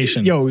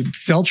information. Yo,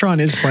 Zeltron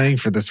is playing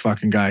for this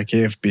fucking guy,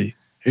 KFB.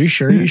 Are you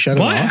sure you shut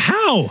him what? off?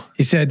 How?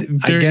 He said,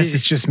 I guess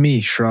it's just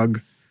me,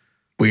 shrug.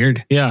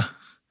 Weird. Yeah.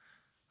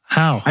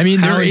 How? I mean,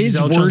 How there is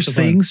Zeltron worse still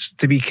playing? things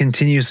to be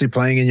continuously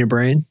playing in your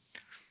brain.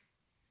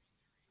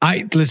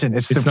 Listen,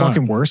 it's the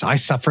fucking worst. I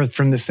suffer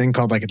from this thing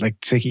called like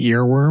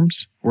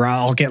earworms, where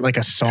I'll get like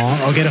a song,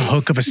 I'll get a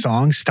hook of a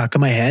song stuck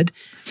in my head,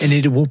 and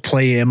it will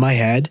play in my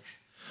head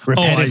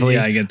repetitively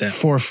I get that.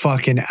 for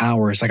fucking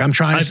hours. Like I'm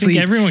trying to sleep,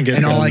 think everyone gets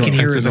and that. all I can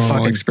hear is a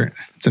fucking experience.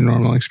 It's a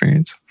normal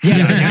experience. Yeah,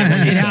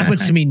 it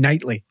happens to me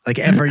nightly. Like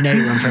every night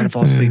when I'm trying to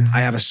fall asleep,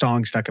 I have a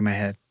song stuck in my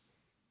head.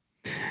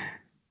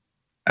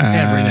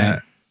 Every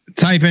night.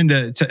 Type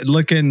into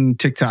look in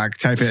TikTok.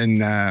 Type in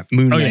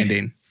moon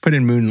landing. Put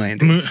in moon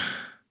landing.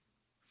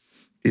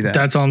 Do that.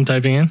 That's all I'm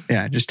typing in?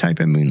 Yeah, just type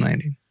in moon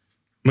landing.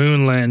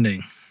 Moon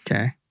landing.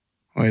 Okay.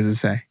 What does it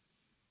say?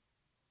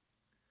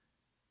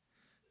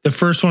 The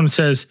first one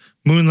says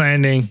moon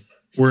landing,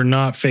 we're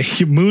not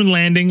fake. Moon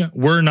landing,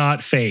 we're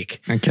not fake.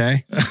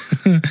 Okay.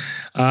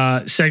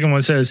 Second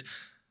one says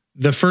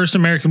the first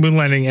American moon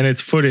landing and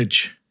its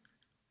footage.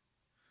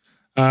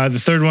 The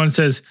third one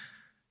says,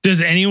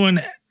 does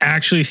anyone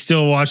actually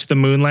still watch the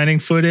moon landing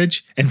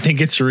footage and think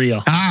it's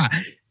real?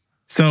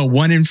 So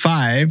 1 in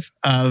 5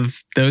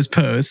 of those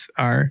posts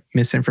are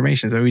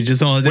misinformation. So we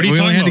just only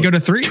had to go to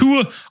 3.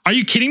 Are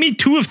you kidding me?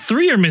 2 of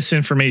 3 are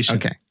misinformation.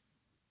 Okay.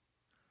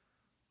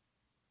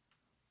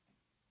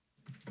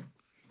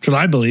 That's what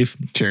I believe.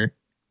 Sure.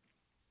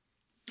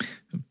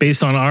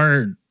 Based on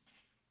our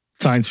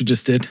science we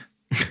just did.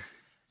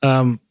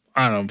 I don't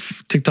know.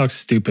 TikTok's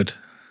stupid.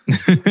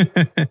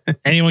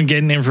 Anyone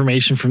getting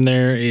information from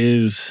there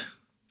is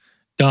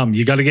dumb.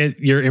 You got to get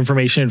your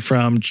information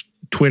from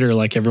Twitter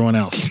like everyone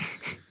else.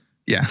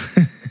 Yeah.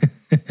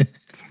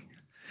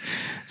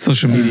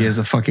 Social media is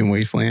a fucking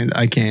wasteland.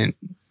 I can't.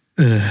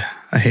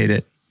 I hate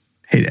it.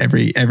 Hate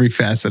every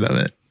facet of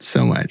it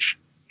so much.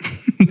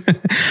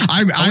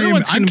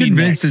 I'm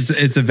convinced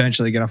it's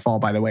eventually going to fall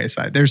by the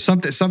wayside. There's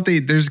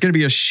something. There's going to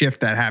be a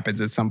shift that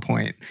happens at some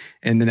point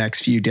in the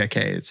next few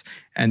decades,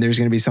 and there's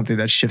going to be something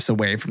that shifts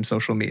away from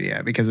social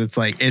media because it's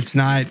like it's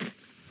not.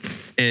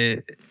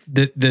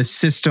 The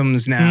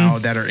systems now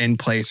that are in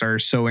place are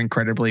so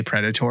incredibly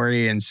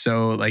predatory, and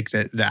so like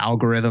the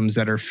algorithms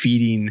that are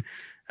feeding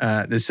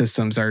the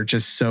systems are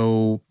just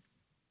so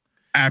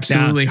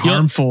absolutely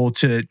harmful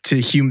to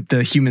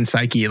the human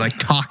psyche, like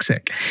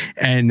toxic.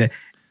 And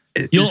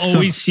you'll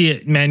always see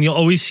it, man. You'll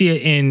always see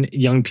it in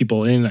young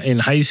people in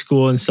high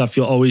school and stuff.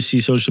 You'll always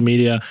see social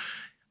media.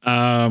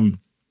 Well,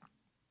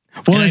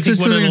 it's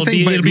just it'll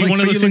be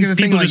one of those things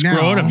people just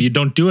grow out of. You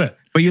don't do it.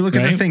 But you look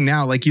at the thing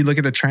now, like you look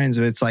at the trends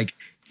of it's like,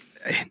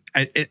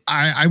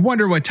 I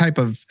wonder what type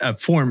of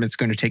form it's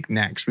going to take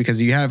next,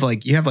 because you have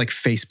like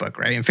Facebook,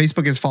 right? And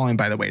Facebook is falling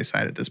by the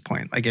wayside at this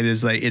point. Like it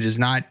is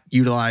not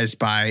utilized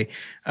by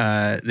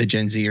the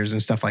Gen Zers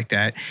and stuff like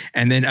that.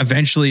 And then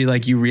eventually,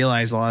 like you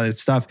realize a lot of that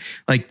stuff,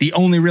 like the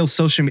only real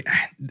social media.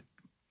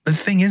 The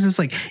thing is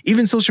like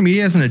even social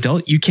media as an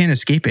adult, you can't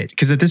escape it,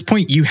 because at this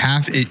point you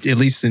have, at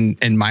least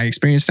in my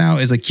experience now,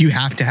 is like you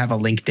have to have a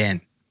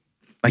LinkedIn.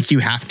 Like you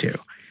have to.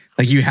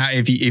 Like you have,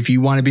 if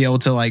you want to be able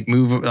to like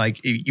move, like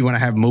you want to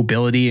have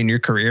mobility in your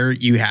career,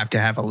 you have to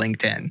have a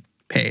LinkedIn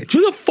page.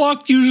 Who the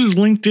fuck uses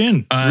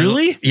LinkedIn?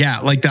 Really?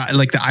 Yeah,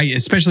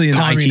 especially in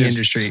the IT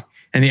industry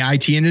and the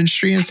IT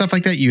industry and stuff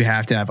like that, you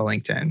have to have a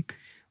LinkedIn.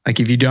 Like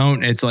if you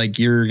don't, it's like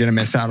you're gonna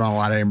miss out on a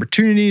lot of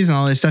opportunities and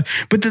all this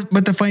stuff. But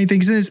the funny thing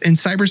is, in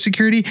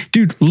cybersecurity,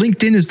 dude,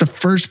 LinkedIn is the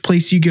first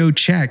place you go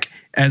check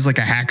as like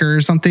a hacker or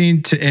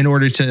something in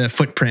order to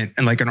footprint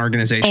in like an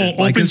organization.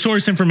 Oh, like open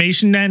source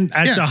information then?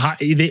 That's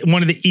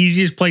one of the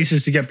easiest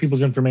places to get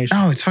people's information.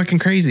 Oh, it's fucking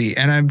crazy.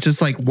 And I'm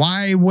just like,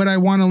 why would I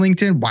want a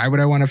LinkedIn? Why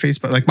would I want a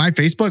Facebook? Like my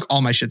Facebook,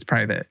 all my shit's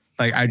private.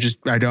 Like I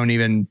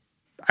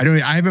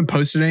haven't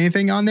posted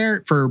anything on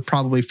there for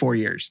probably 4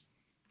 years.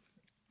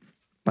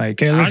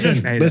 Like, okay,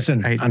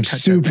 listen, I'm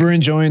super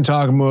enjoying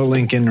talking about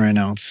LinkedIn right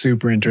now. It's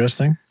super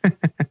interesting.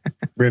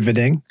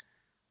 Riveting.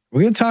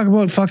 We're going to talk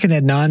about fucking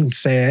Adnan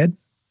Syed.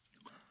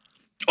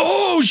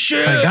 Oh,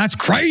 shit. Like, that's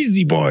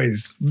crazy,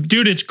 boys.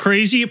 Dude, it's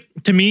crazy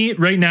to me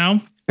right now.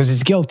 Because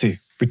he's guilty.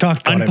 We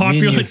talked about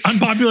unpopular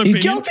He's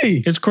opinion.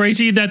 guilty. It's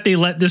crazy that they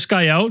let this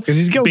guy out because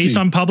he's guilty based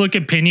on public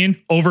opinion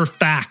over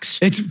facts.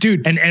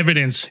 And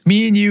evidence.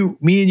 Me and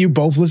you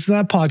both listened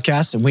to that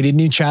podcast, and we didn't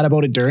even chat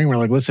about it during. We're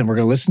like, listen, we're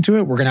gonna listen to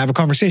it. We're gonna have a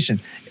conversation.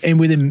 And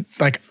within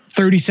like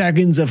 30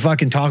 seconds of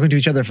fucking talking to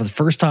each other for the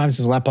first time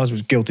since the last podcast,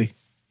 was guilty.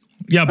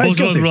 Yeah, both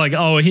of us were like,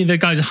 oh,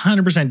 that guy's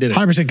 100% did it.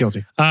 100%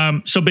 guilty.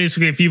 So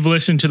basically, if you've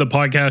listened to the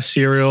podcast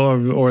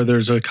Serial or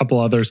there's a couple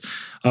others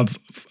of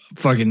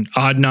fucking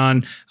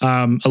Adnan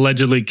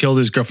allegedly killed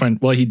his girlfriend.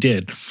 Well, he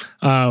did.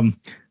 He's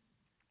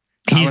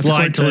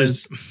lied to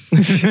his...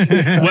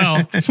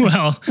 well,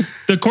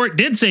 the court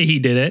did say he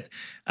did it.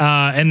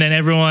 And then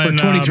everyone... For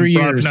 23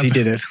 years, he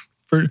did it.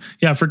 For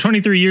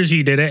 23 years,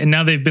 he did it. And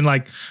now they've been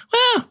like,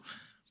 well,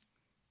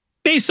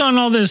 based on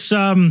all this...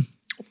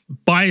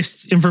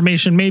 biased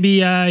information, maybe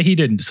he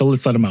didn't, so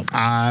let's let him out.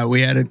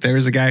 There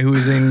was a guy who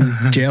was in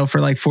jail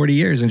for like 40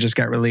 years and just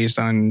got released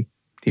on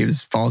he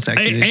was false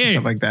accusations,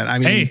 stuff like that. I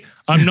mean,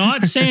 I'm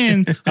not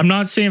saying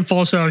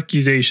false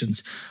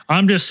accusations.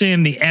 I'm just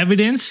saying the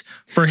evidence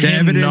for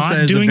him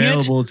not doing it.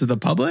 Available to the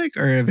public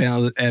or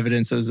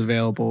evidence that was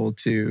available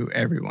to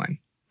everyone.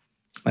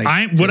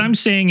 What I'm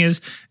saying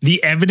is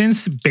the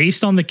evidence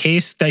based on the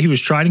case that he was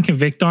tried and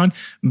convicted on,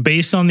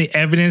 based on the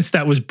evidence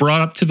that was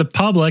brought up to the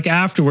public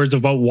afterwards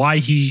about why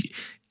he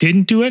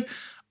didn't do it.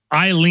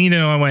 I leaned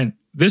in and I went,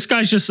 this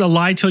guy's just a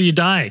lie till you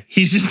die.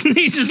 He's just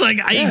like,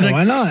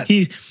 why not?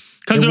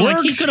 Because they're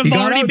like, he could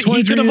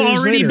have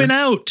already been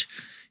out.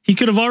 He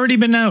could have already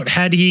been out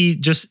had he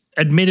just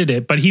admitted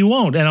it, but he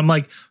won't. And I'm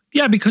like,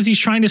 yeah, because he's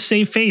trying to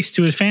save face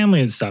to his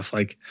family and stuff.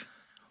 Like,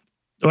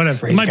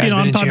 whatever. It might be an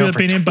unpopular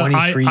opinion, but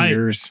 23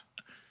 years.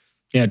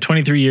 Yeah,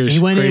 23 years.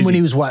 He went in when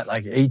he was what,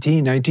 like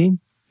 18, 19?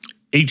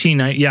 18,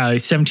 yeah,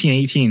 17,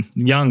 18.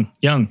 Young.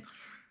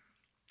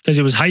 Because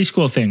it was high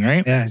school thing,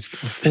 right? Yeah,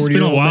 it's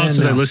been a while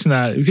since I listened to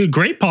that. It's a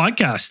great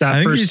podcast. That I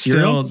think first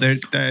Serial.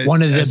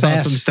 One of the best. I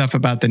saw some stuff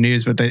about the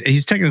news, but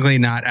he's technically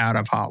not out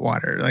of hot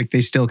water. Like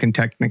they still can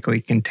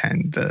technically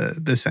contend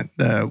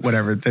the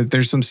whatever.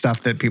 There's some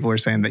stuff that people are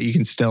saying that you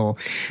can still,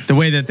 the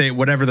way that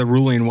whatever the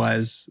ruling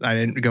was, I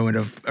didn't go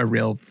into a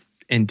real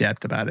in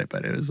depth about it,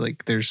 but it was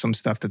like there's some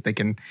stuff that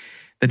the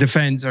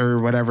defense or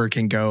whatever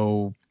can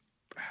go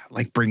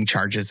like bring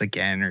charges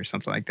again or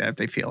something like that if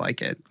they feel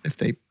like it. If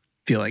they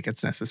feel like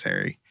it's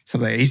necessary.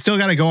 Something he's still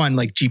got to go on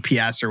like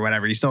GPS or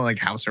whatever. He's still like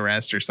house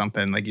arrest or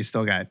something. Like he's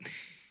still got.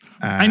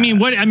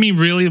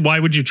 Really, why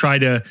would you try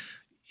to?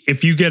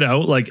 If you get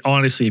out, like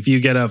honestly, if you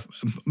get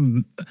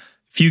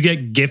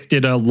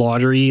gifted a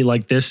lottery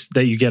like this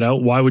that you get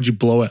out, why would you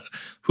blow it?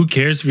 Who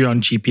cares if you're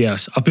on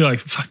GPS? I'll be like,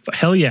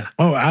 hell yeah.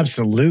 Oh,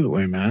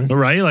 absolutely, man.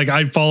 Right? Like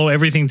I'd follow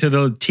everything to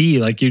the T.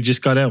 Like you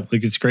just got out.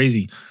 Like it's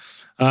crazy.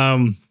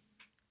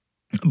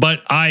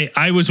 But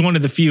I was one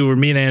of the few where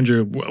me and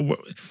Andrew,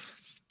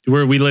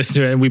 where we listened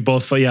to it and we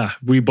both looked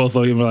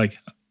and we're like,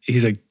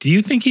 he's like, do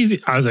you think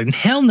I was like,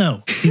 hell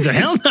no. He's like,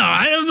 hell no.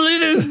 I don't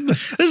believe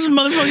this. This is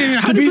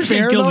motherfucking. To be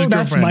fair though,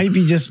 that might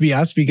be just be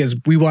us because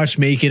we watched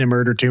Making a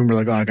Murder too and we're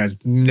like, oh, guy's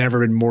never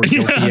been more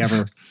guilty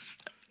ever.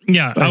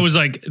 Yeah. I was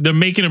like, they're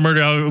Making a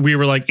Murder. We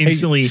were like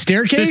instantly.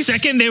 Staircase? The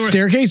second they were.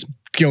 Staircase?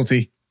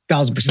 Guilty.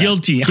 1,000%.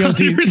 Guilty. More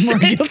guilty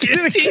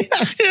than a guilty. Yeah,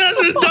 that's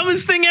the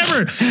dumbest thing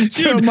ever. Dude,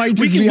 so it might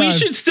just we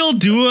should still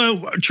do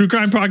a true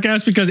crime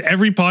podcast because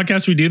every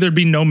podcast we do, there'd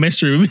be no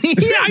mystery.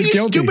 Yeah, you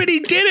guilty. Stupid,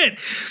 he did it.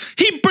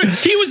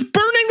 He was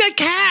burning that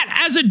cat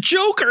as a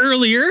joke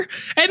earlier, and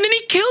then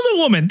he killed a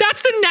woman.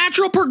 That's the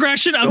natural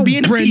progression of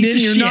being Brendan, a piece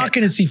of shit. You're not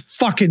going to see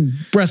fucking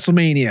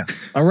WrestleMania,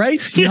 all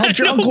right? You helped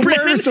your uncle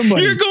murder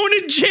somebody. You're going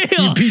to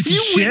jail. You piece of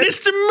shit. You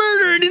witnessed a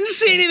murder and didn't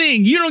say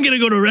anything. You don't get to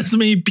go to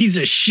WrestleMania, you piece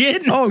of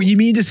shit. Oh, you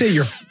mean to say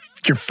your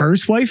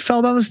first wife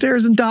fell down the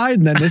stairs and died,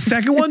 and then the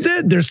second one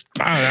did? That's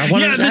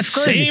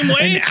crazy. Same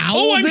way. An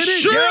owl I'm did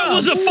sure it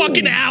was a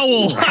fucking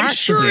owl. I'm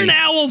sure an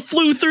owl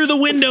flew through the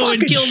window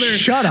and killed her.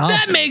 Shut up.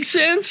 That makes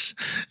sense.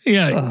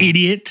 Yeah,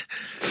 idiot.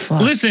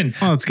 Fuck. Listen.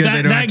 Well, it's good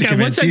they don't have to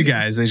convince you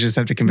guys. They just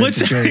have to convince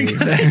the jury.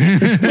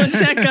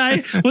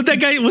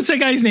 What's that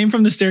guy's name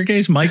from the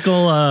staircase?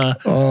 Michael.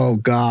 Oh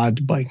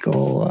God,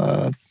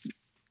 Michael.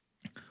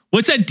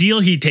 What's that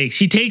deal he takes?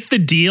 He takes the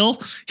deal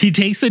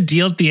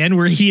at the end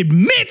where he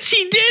admits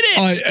he did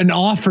it. An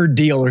offered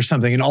deal or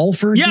something. An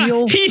Alford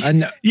deal?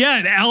 An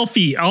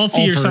Alfie or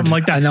something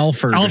like that. An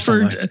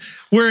Alford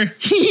where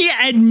he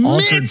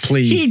admits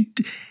he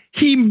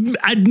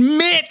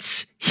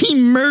admits he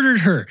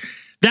murdered her.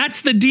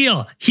 That's the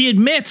deal. He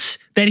admits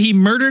that he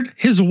murdered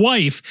his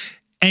wife.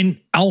 And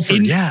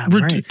Alford,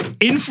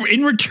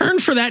 in return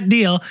for that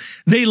deal,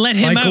 they let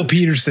him out. Michael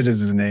Peterson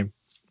is his name.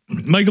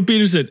 Michael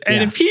Peterson.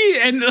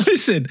 And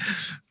listen,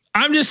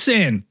 I'm just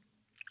saying,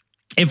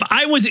 if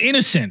I was an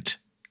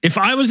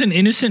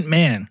innocent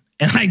man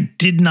and I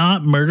did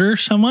not murder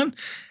someone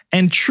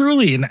And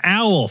truly, an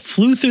owl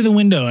flew through the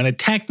window and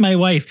attacked my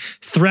wife,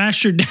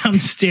 thrashed her down the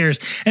stairs.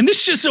 And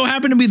this just so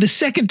happened to be the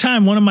second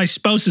time one of my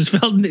spouses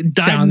died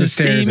Down in the the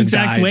stairs same and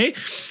exact died. way.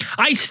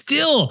 I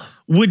still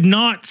would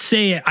not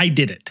say I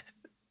did it.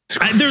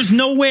 There's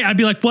no way. I'd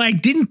be like, well, I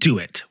didn't do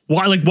it.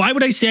 Why? Like, why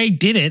would I say I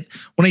did it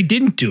when I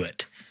didn't do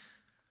it?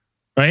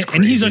 Right?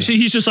 And he's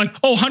just like,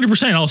 oh,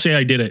 100%. I'll say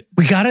I did it.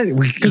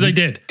 Because I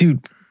did,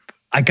 dude.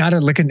 I gotta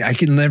look at. I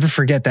can never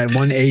forget that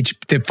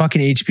the fucking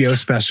HBO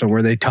special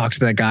where they talked to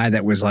that guy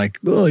that was like,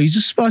 "Oh, he's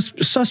a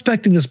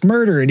suspect in this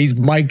murder," and he's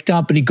mic'd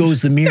up and he goes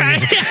to the mirror. And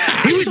he's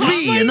like, it was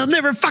me, and they'll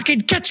never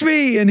fucking catch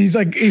me. And he's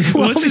like,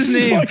 what's his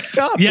name? Mic'd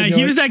up. Yeah,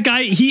 he was that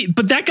guy.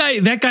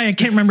 That guy, I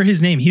can't remember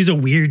his name. He's a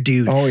weird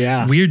dude. Oh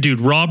yeah, weird dude,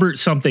 Robert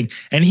something.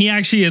 And he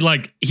actually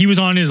had he was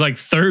on his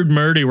third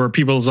murder where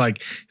people was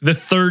like the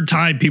third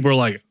time people were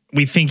like,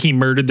 we think he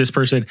murdered this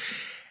person,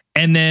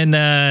 and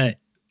then.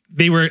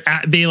 They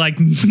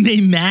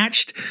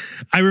matched.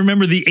 I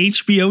remember the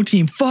HBO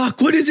team. Fuck,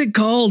 what is it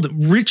called?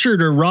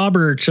 Richard or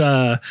Robert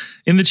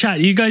in the chat.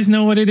 You guys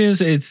know what it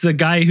is? It's the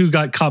guy who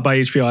got caught by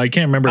HBO. I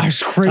can't remember.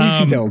 That's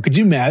crazy though. Could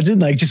you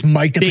imagine? Just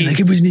mic'd up and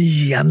it was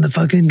me. I'm the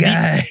fucking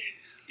guy.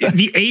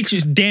 The H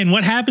is Dan.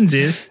 What happens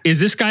is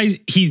this guy's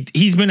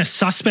he's been a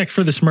suspect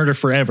for this murder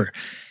forever,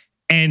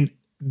 and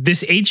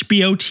this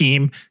HBO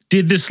team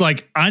did this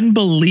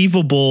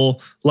unbelievable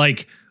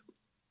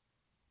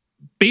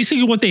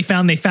Basically what they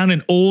found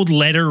an old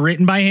letter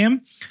written by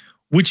him,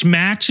 which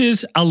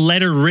matches a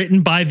letter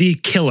written by the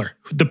killer.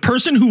 The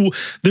person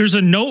there's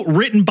a note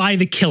written by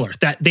the killer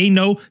that they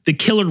know the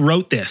killer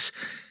wrote this.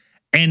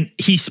 And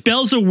he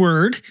spells a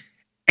word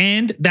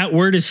and that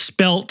word is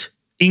spelt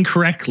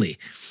incorrectly.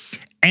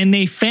 And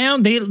they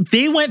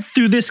went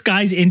through this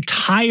guy's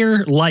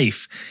entire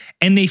life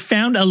and they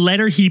found a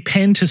letter he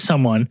penned to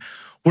someone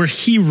where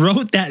he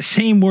wrote that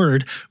same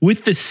word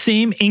with the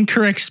same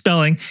incorrect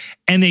spelling,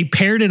 and they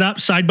paired it up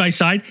side by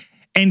side,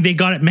 and they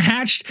got it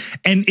matched.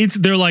 And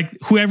they're like,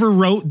 whoever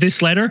wrote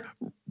this letter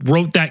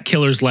wrote that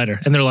killer's letter.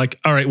 And they're like,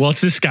 all right, well,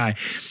 it's this guy.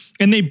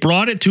 And they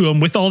brought it to him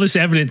with all this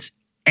evidence,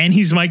 and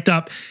he's mic'd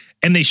up,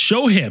 and they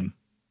show him,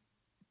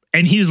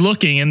 and he's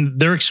looking,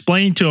 and they're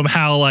explaining to him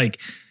how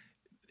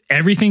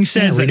everything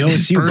says that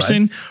this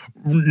person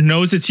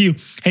knows it's you.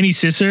 And he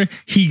sits there,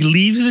 he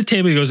leaves the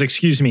table, he goes,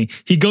 excuse me.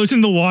 He goes in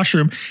the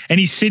washroom and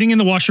he's sitting in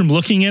the washroom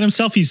looking at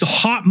himself. He's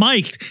hot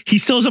mic'd. He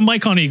still has a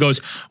mic on. He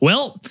goes,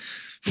 well,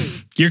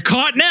 you're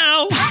caught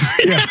now.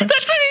 Yeah. That's what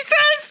he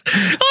says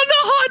on the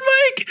hot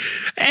mic.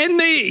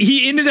 And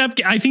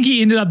I think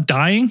he ended up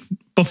dying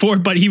before,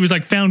 but he was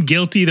found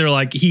guilty. They're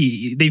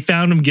they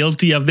found him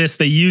guilty of this.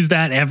 They used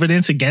that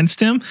evidence against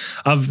him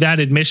of that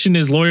admission.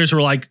 His lawyers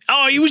were like,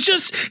 oh, he was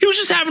just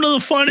having a little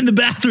fun in the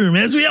bathroom,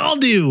 as we all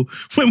do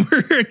when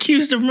we're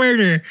accused of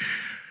murder.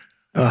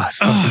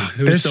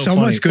 There's so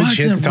much good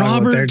shit to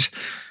talk about there.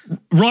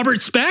 Robert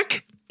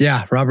Speck?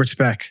 Yeah, Robert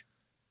Speck.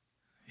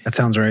 That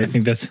sounds right. I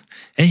think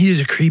and he was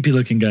a creepy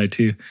looking guy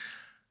too.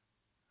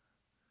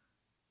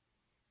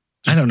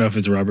 I don't know if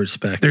it's Robert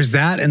Speck. There's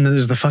that, and then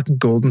there's the fucking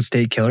Golden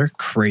State Killer.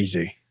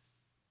 Crazy.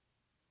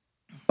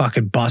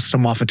 Fucking bust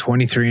him off of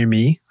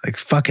 23andMe.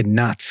 Fucking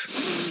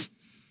nuts.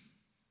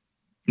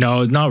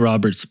 No, it's not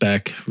Robert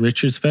Speck.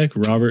 Richard Speck?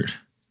 Robert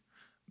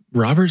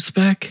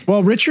Speck?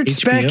 Well, Richard HBO?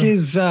 Speck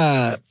is,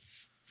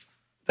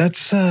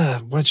 that's,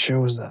 what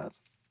show was that?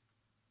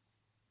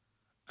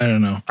 I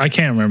don't know. I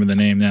can't remember the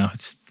name now.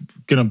 It's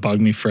going to bug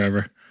me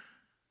forever.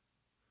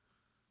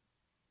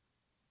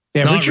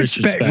 Yeah, Richard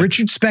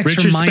Speck's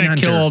from Mindhunter.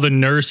 Killed all the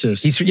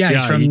nurses. He's from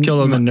he killed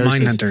all the nurses.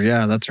 Mindhunter.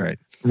 Yeah, that's right.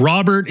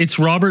 It's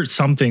Robert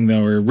something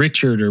though, or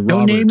Richard or Robert.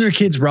 Don't name your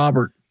kids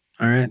Robert.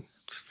 All right,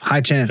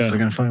 high chance they're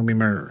gonna fucking be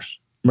murderers.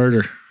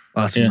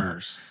 Lots of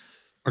murders,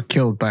 or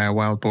killed by a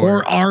wild boar.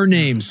 Or our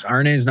names.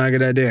 Our name's not a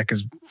good idea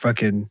because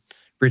fucking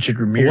Richard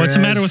Ramirez. What's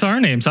the matter with our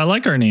names? I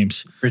like our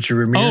names. Richard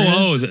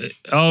Ramirez.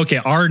 Okay,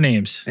 our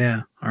names.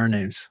 Yeah, our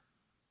names.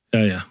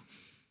 Yeah.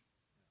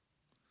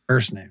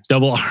 First names.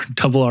 Double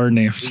R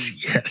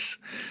names. Yes.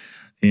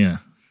 Yeah.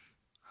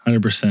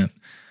 100%.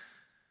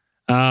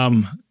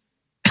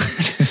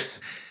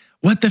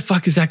 What the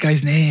fuck is that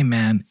guy's name,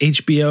 man?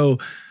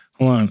 HBO.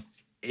 Hold on.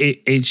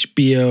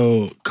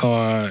 HBO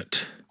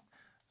caught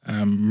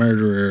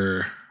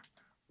murderer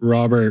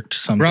Robert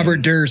something.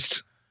 Robert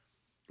Durst.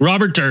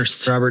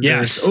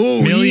 Yes.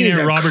 Oh,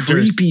 millionaire Robert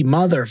Durst. Creepy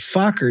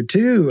motherfucker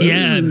too.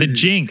 Yeah, The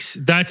Jinx.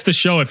 That's the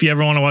show. If you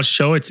ever want to watch the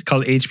show, it's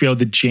called HBO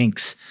The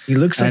Jinx. He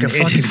looks like a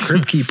fucking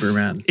crypt keeper,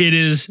 man. It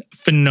is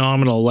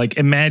phenomenal.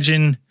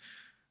 Imagine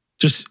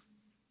just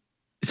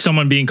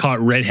someone being caught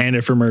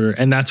red-handed for murder,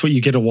 and that's what you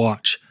get to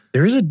watch.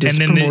 There is a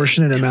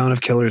disproportionate amount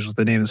of killers with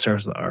the name that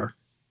starts with R.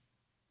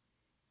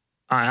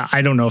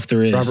 I don't know if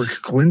there is. Robert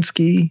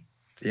Kuklinski,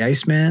 the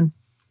Iceman.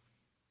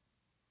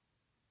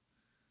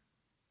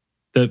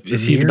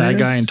 Is he the bad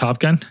guy in Top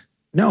Gun?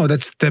 No,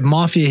 that's the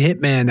mafia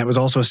hitman that was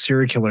also a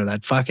serial killer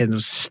that fucking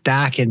was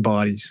stacking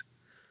bodies.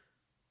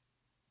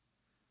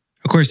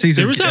 Of course, these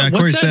Robert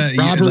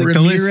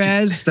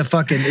Ramirez, the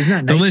fucking, isn't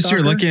that the Night list you're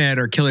Stalker? looking at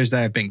are killers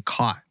that have been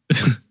caught.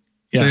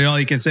 So all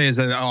you can say is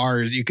that the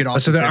R's, you could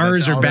also so the say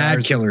R's that are all the bad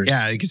R's killers.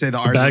 Yeah, you could say the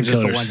R's are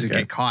just the ones who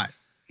get caught.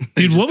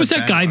 Dude, what was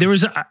that guy? There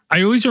was,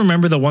 I always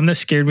remember the one that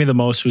scared me the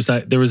most was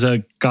that there was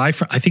a guy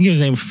from, I think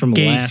his name was from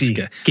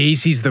Alaska.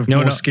 Gacy's the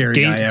most scary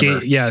guy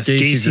ever. Yes,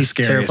 Gacy's the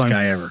scariest terrifying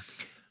guy ever.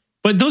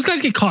 But those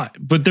guys get caught.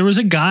 But there was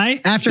a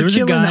guy. After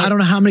killing, I don't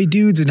know how many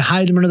dudes and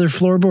hide them under their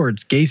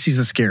floorboards. Gacy's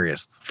the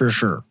scariest, for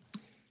sure.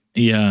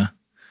 Yeah.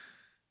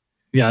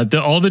 Yeah.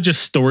 All the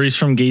just stories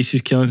from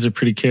Gacy's killings are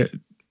pretty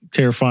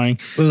terrifying.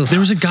 Ugh. There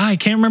was a guy, I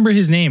can't remember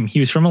his name. He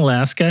was from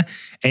Alaska,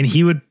 and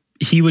he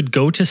would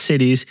go to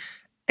cities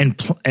and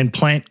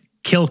plant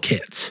kill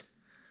kits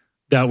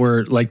that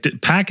were like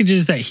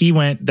packages that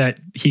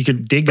he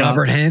could dig up.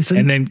 Robert Hansen?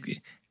 And then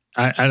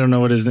I don't know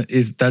what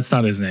that's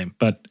not his name,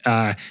 but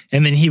and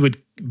then he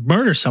would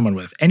murder someone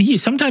with. And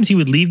sometimes he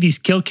would leave these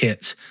kill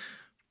kits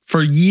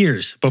for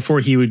years before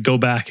he would go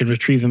back and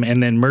retrieve them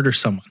and then murder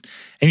someone.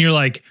 And you're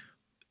like,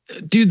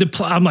 dude,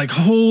 I'm like,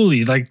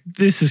 holy, like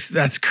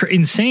that's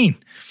insane.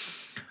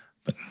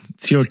 But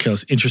serial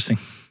kills, interesting.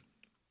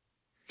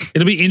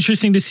 It'll be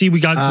interesting to see. We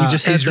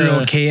just had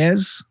Israel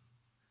Kayes.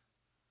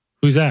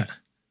 Who's that?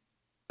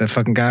 That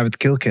fucking guy with the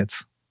kill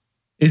kits.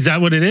 Is that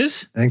what it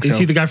is? I think so. Is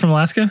he the guy from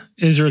Alaska?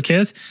 Israel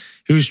Kayes?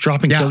 Who's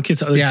dropping kill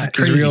kits? Oh, yeah,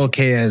 Israel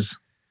Kayes.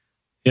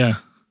 Yeah.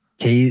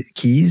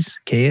 Kayes?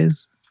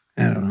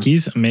 I don't know.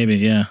 Keys? Maybe,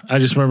 yeah. I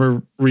just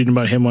remember reading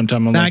about him one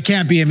time. No, it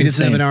can't be him. He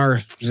doesn't have an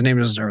R. His name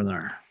doesn't start with an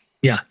R.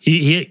 Yeah,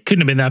 he couldn't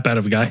have been that bad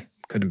of a guy.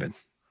 Couldn't have been.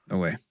 No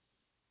way.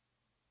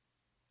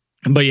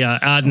 But yeah,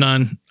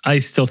 Adnan, I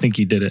still think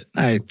he did it.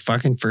 I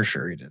fucking for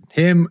sure he did.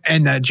 Him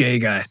and that Jay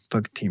guy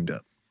fucking teamed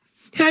up.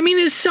 Yeah, I mean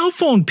his cell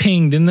phone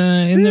pinged in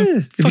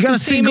the if you got a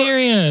same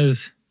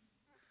areas.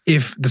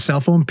 If the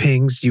cell phone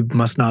pings, you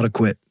must not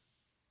acquit.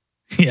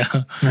 Yeah.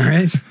 All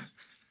right.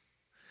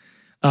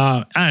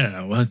 I don't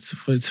know.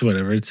 It's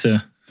whatever. It's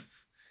an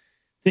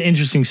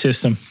interesting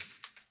system.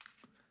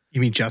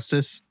 You mean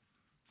justice?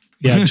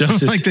 Yeah,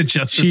 justice. Like the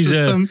justice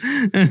system.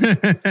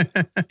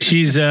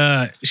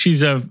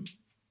 She's a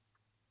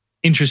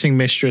interesting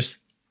mistress.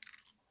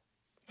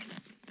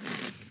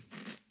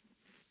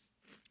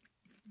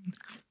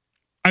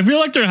 I feel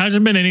like there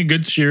hasn't been any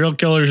good serial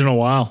killers in a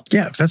while.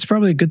 Yeah, that's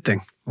probably a good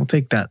thing. We'll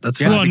take that. That's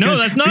fine. Well, no,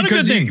 that's not a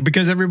good thing.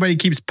 Because everybody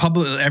keeps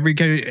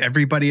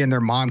everybody and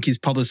their mom keeps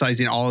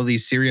publicizing all of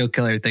these serial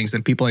killer things,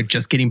 and people are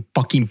just getting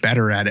fucking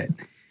better at it.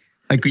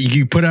 Like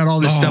you put out all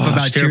this stuff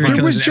about serial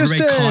killers, and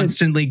everybody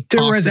constantly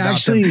talks about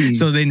them.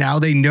 So they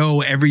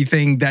know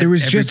everything that there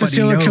was just a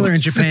serial knows. killer in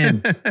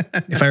Japan,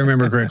 if I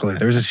remember correctly.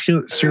 There was a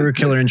serial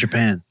killer in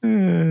Japan.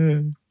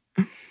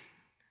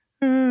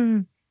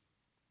 Can't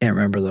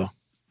remember though.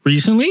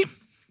 Recently?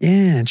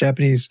 Yeah,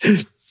 Japanese.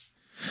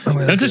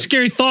 That's a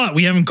scary thought.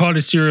 We haven't caught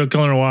a serial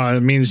killer in a while.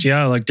 It means,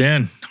 yeah, like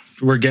Dan,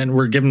 we're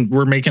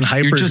making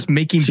hyper. You're just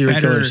making serial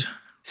better killers.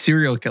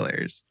 serial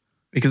killers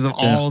because of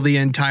all the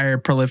entire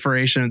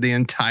proliferation of the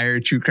entire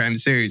true crime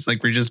series.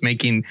 Like we're just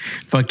making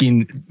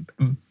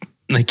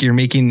you're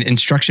making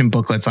instruction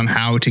booklets on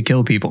how to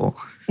kill people,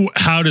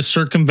 how to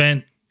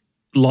circumvent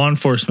law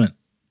enforcement.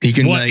 You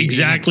can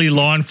exactly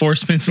law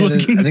enforcement's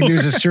looking. I think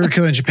there's a serial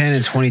killer in Japan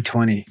in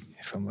 2020.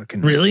 If I'm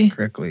looking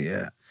correctly,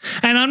 yeah.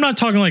 And I'm not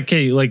talking like,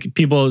 hey, like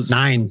people.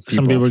 Some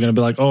people are going to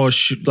be like, oh,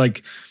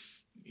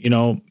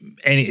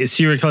 any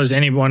serial killers,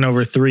 anyone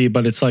over 3,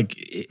 but it's like,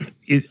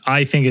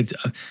 I think it's,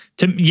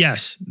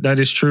 yes, that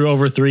is true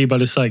over 3,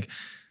 but it's like,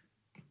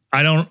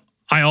 I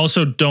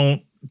also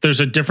don't,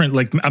 there's a different,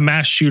 like a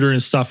mass shooter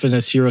and stuff in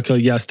a serial killer.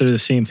 Yes, they're the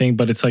same thing,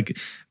 but it's like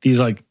these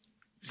like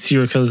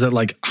serial killers that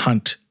like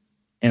hunt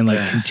and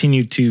like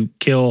continue to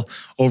kill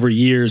over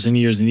years and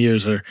years and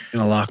years are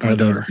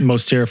the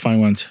most terrifying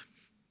ones.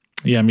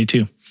 Yeah, me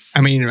too. I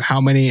mean,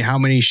 how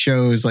many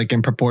shows like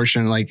in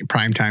proportion, like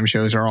primetime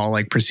shows are all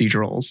like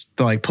procedurals.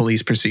 They're like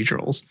police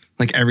procedurals.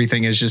 Like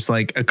everything is just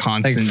like a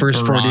constant like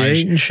First barrage.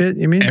 48 and shit,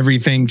 you mean?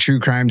 Everything, true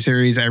crime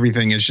series,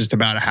 everything is just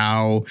about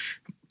how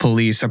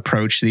police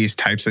approach these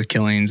types of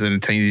killings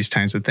and these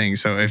types of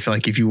things. So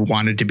if you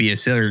wanted to be a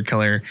serial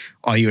killer,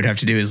 all you would have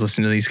to do is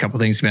listen to these couple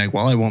things and be like,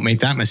 well, I won't make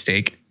that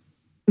mistake.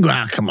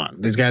 Wow, come on.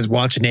 These guys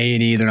watching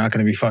A&E, they're not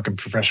going to be fucking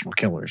professional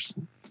killers.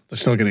 They're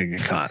still going to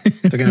get caught.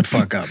 They're going to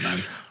fuck up,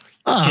 man.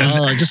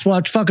 I just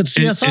watch fucking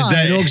CSI.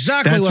 I know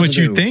exactly that's what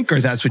you think,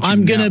 or that's what you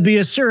I'm going to be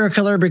a serial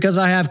killer because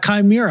I have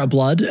chimera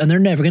blood and they're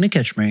never going to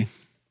catch me.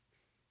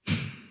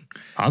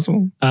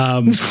 Possible. A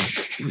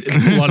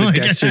lot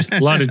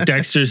of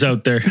Dexters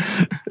out there.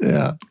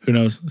 Yeah. Who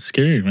knows?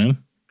 Scary, man.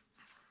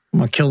 I'm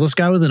going to kill this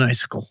guy with an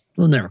icicle.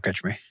 They'll never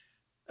catch me.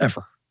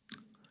 Ever.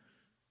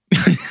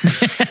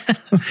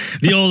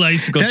 The old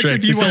icicle That's trick.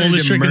 if you It's the wanted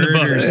oldest to trick in the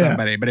murder book.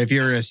 somebody. But if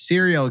you're a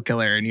serial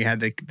killer and you had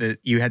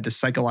the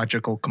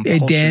psychological compulsion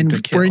Hey, Dan, to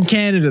kill. we're in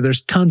Canada.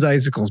 There's tons of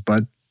icicles,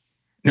 bud.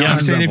 No,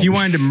 I'm saying if you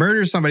wanted to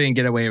murder somebody and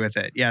get away with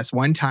it, yes,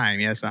 one time,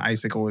 yes, an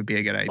icicle would be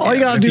a good idea. All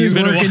you gotta do is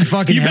work in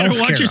fucking healthcare. You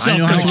better watch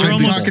yourself. I'm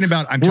talking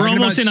about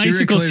in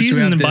icicle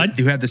season, bud.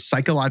 Who have the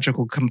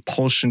psychological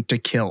compulsion to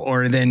kill,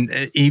 or then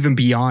even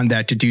beyond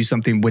that, to do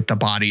something with the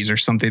bodies or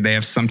something. They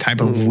have some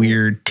type of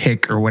weird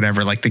tick or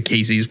whatever, like the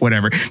Casey's,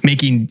 whatever,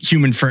 making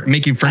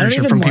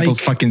furniture from people's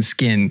fucking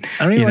skin.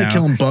 I don't even like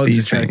killing bugs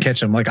and trying to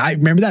catch them. Like I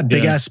remember that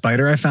big ass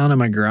spider I found in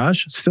my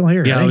garage. It's still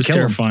here. Yeah, I didn't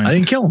kill him. I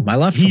didn't kill him. I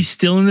left him. He's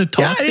still in the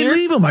top. Yeah, I didn't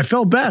leave him. I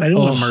felt bad. I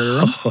didn't want to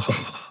murder him.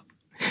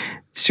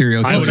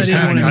 Serial killers.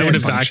 I would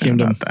have vacuumed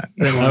him.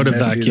 I would have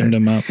vacuumed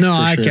him up. No,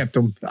 I kept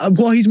him.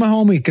 Well, he's my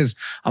homie because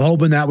I'm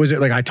hoping that was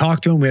it. Like I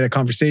talked to him. We had a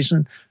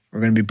conversation.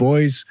 We're going to be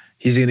boys.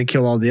 He's going to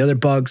kill all the other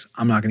bugs.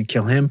 I'm not going to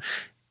kill him.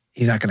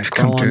 He's not going to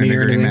crawl on me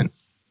or anything.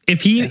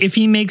 If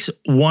he makes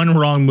one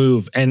wrong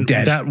move and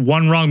that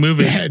one wrong move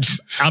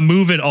is a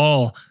move at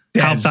all,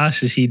 how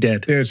fast is he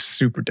dead? Dude, it's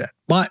super dead.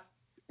 But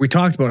we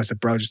talked about it. I said,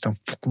 bro, just don't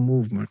fucking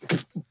move, man.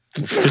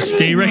 Just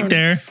stay right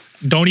there.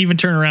 Don't even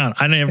turn around.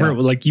 I never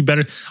you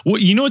better. Well,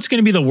 you know what's going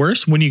to be the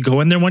worst when you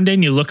go in there one day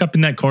and you look up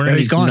in that corner and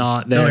he's gone.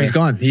 Not there. No, he's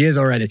gone. He is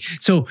already.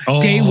 So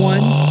day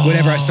one,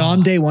 whatever I saw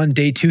him day one,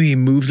 day two, he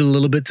moved a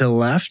little bit to the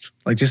left,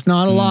 like just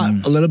not a lot,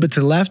 a little bit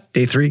to the left.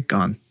 Day three,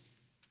 gone.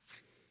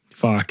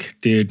 Fuck,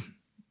 dude.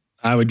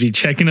 I would be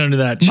checking under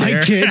that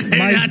chair.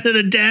 Under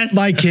the desk.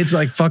 My kid's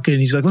like fucking.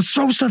 He's like, let's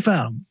throw stuff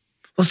at him.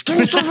 Let's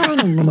throw stuff at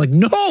him. I'm like,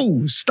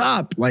 no,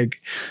 stop.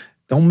 Like.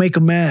 Don't make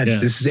him mad. Yeah.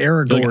 This is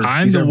Aragorn. Like,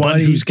 I'm the one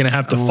who's going to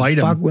have to fight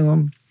him. Fuck with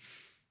him.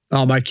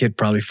 Oh, my kid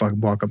probably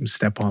fucking walk up and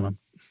step on him.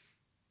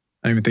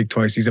 I don't even think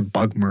twice. He's a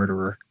bug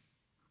murderer.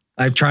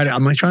 I'm trying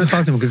to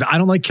talk to him because I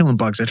don't like killing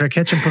bugs. I try to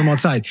catch him, put him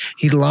outside.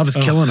 He loves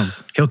killing them.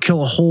 He'll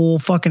kill a whole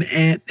fucking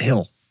ant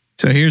hill.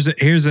 So there's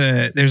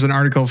an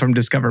article from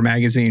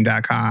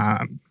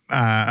discovermagazine.com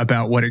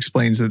about what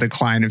explains the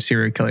decline of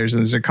serial killers.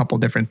 And there's a couple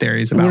different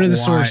theories about what are the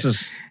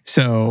sources.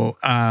 So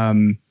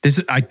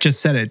I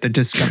just said it, the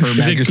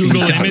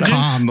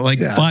discovermagazine.com. Like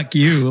fuck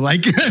you.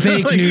 Like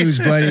fake news,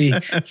 buddy.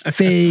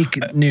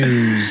 Fake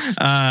news.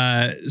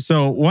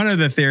 So one of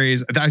the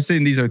theories, I'm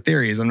saying these are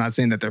theories. I'm not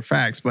saying that they're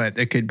facts, but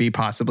it could be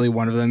possibly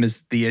one of them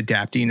is the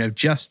adapting of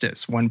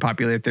justice. One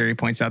popular theory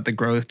points out the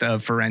growth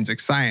of forensic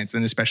science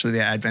and especially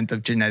the advent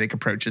of genetic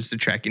approaches to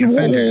tracking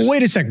offenders.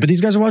 Wait a sec, but these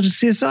guys are watching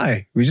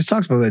CSI. We just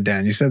talked about that,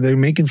 Dan. You said they're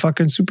making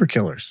fucking super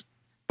killers.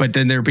 But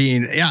then they're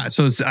being,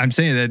 so I'm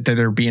saying that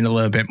they're being a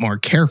little bit more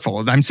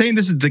careful. I'm saying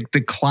this is the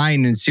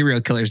decline in serial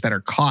killers that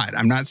are caught.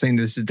 I'm not saying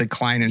this is the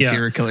decline in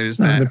serial killers.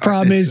 The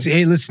problem is,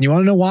 hey, listen, you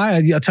want to know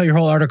why? I'll tell you your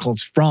whole article.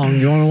 It's wrong.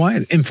 You want to know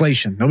why?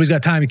 Inflation. Nobody's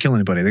got time to kill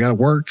anybody. They got to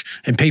work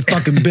and pay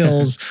fucking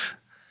bills.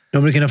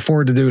 Nobody can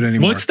afford to do it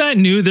anymore. What's that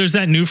new? There's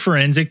that new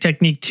forensic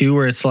technique too,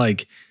 where it's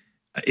like,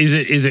 is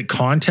it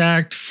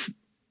contact?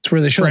 It's where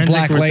they show a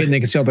black light and they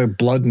can see all the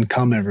blood and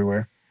cum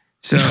everywhere.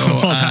 So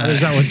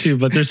there's that one too,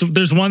 but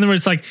there's one where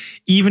it's like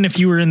even if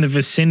you were in the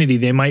vicinity,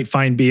 they might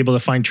be able to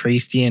find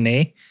trace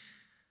DNA.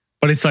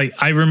 But it's like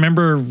I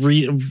remember I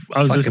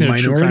was listening to a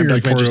true crime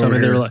documentary or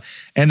something.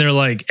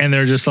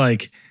 They're just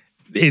like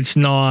it's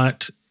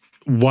not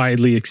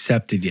widely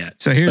accepted yet.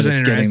 So here's an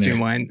interesting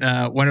one.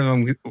 One of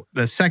them,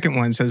 the second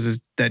one says is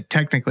that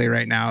technically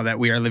right now that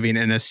we are living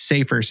in a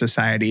safer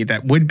society,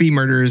 that would-be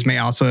murderers may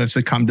also have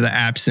succumbed to the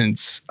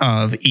absence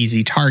of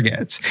easy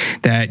targets,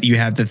 that you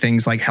have the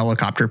things like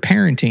helicopter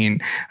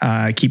parenting,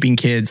 keeping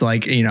kids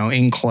like,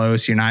 in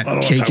close, you're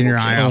not taking your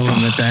eye off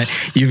them with that.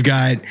 You've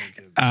got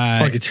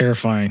fucking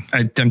terrifying.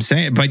 I'm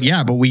saying, but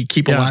we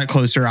keep a lot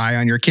closer eye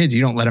on your kids.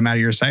 You don't let them out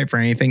of your sight for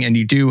anything. And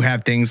you do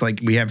have things like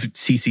we have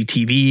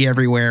CCTV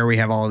everywhere. We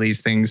have all of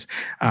these things.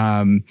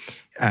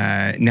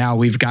 Now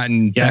we've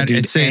gotten better.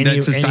 It's saying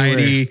that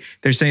society,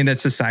 they're saying that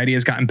society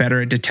has gotten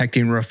better at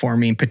detecting and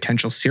reforming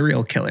potential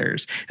serial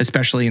killers,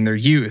 especially in their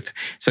youth.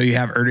 So you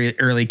have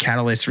early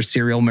catalysts for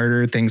serial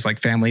murder, things like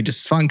family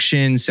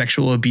dysfunction,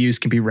 sexual abuse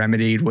can be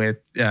remedied with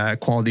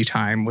quality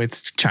time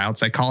with child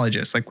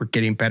psychologists. Like we're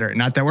getting better.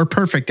 Not that we're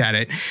perfect at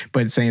it,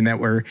 but saying that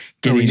we're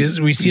getting.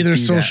 We see their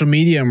social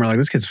media and we're like,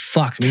 this kid's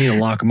fucked. We need to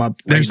lock him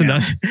up. There's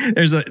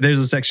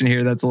a section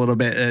here that's a little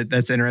bit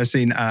that's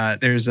interesting.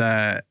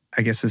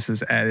 I guess this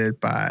is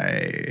added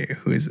by,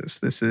 who is this?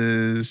 This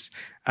is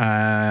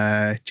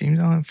James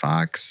Allen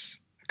Fox,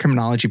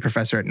 criminology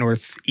professor at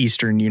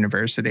Northeastern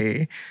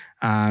University,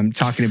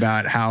 talking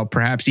about how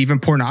perhaps even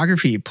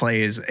pornography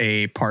plays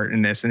a part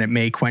in this, and it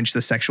may quench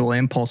the sexual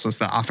impulses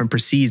that often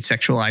precede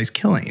sexualized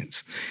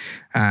killings.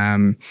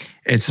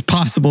 It's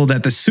possible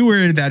that the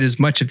sewer that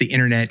is much of the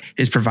internet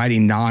is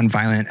providing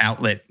non-violent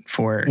outlet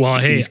for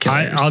these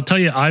killers. I'll tell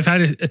you, I've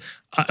had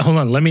hold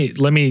on, let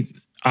me,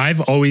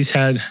 I've always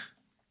had...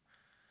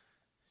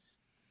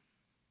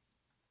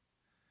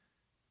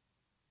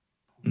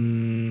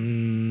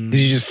 Did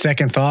you just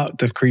second thought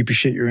the creepy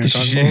shit you're going to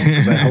talk about?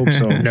 Because I hope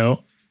so.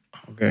 No.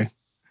 Okay.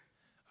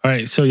 All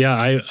right. So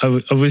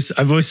I've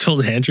always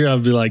told Andrew,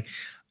 I've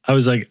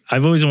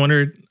always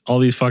wondered, all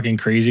these fucking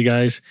crazy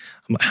guys,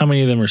 how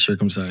many of them are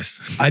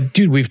circumcised?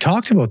 Dude, we've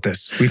talked about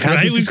this. We've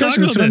had this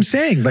discussion. That's what I'm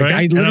saying. Like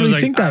I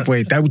literally think that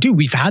way. Dude,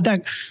 we've had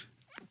that.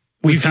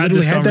 We've had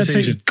that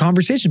same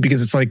conversation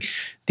because it's like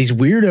these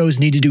weirdos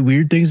need to do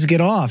weird things to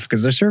get off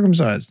because they're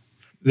circumcised.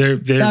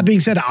 That being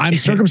said, I'm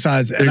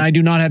circumcised and I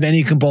do not have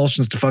any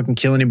compulsions to fucking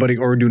kill anybody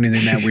or do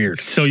anything that weird.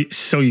 So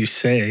you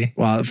say.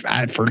 Well,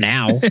 for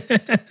now.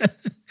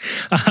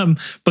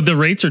 But the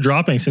rates are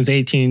dropping since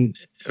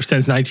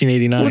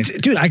 1989. Well,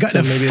 dude, I got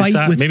in a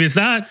fight with... Maybe it's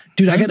that.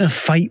 Dude, I got in a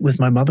fight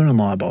with my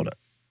mother-in-law about it.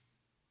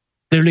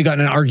 Literally got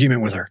in an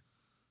argument with her.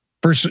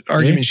 First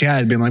argument she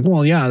had been like,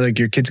 well, yeah, like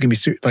your kid's going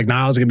to be... like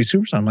Niall's going to be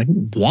superstar. I'm like,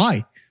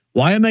 why?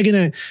 Why am I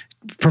going to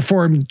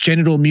perform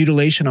genital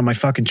mutilation on my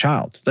fucking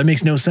child? That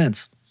makes no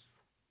sense.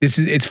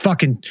 It's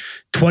fucking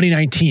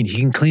 2019. He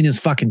can clean his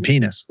fucking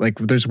penis. Like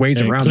there's ways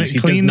around this.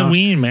 Clean the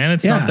ween, man.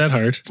 It's not that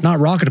hard. It's not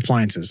rocket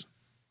appliances.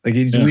 Like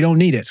we don't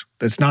need it.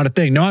 That's not a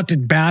thing. Not to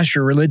bash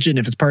your religion.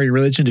 If it's part of your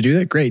religion to do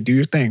that, great, do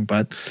your thing.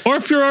 But or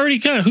if you're already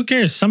who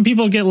cares? Some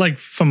people get like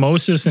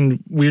phimosis and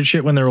weird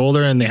shit when they're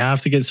older and they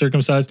have to get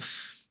circumcised.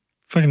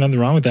 Fucking nothing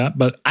wrong with that.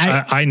 But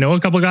I know a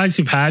couple guys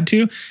who've had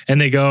to,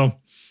 and they go,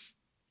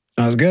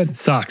 that was good.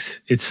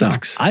 Sucks. It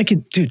sucks. No, I can,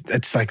 dude.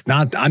 It's like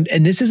not.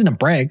 And this isn't a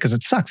brag because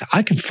it sucks.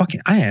 I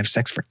have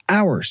sex for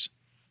hours,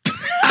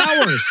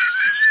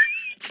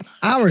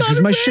 hours because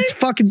my shit's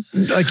fucking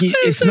like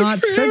it's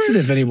not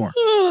sensitive anymore.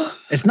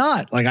 It's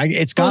not like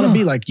it's got to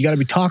be like you got to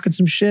be talking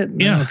some shit.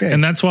 Yeah, okay.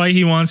 And that's why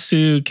he wants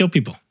to kill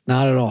people.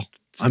 Not at all.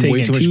 I'm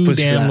way too much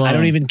pussy for that. I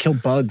don't even kill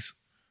bugs.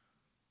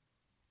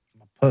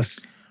 I'm a puss.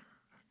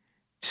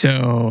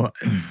 So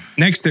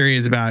next theory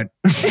is about,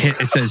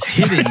 it says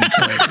hidden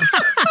killers.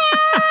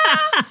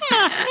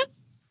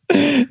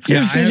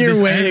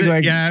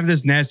 I have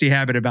this nasty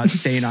habit about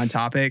staying on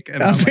topic.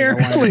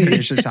 Apparently. I want to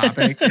finish the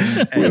topic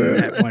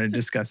and I want to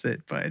discuss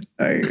it. But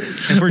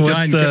if we're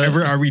done,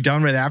 are we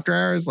done with after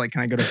hours? Like,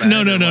 can I go to bed?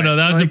 No.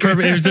 That was a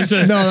perfect, it was just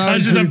a, that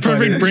was just a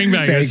perfect bring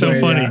back. It's so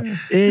funny.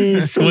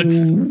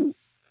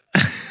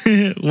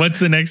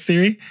 What's the next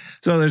theory?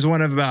 So there's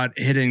one about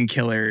hidden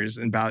killers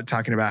and about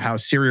talking about how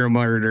serial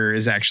murder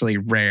is actually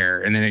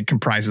rare and then it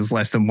comprises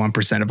less than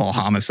 1% of all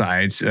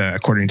homicides,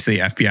 according to the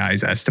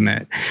FBI's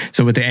estimate.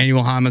 So with the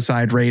annual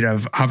homicide rate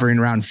of hovering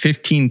around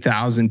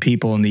 15,000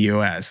 people in the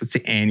US, that's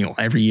the annual,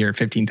 every year,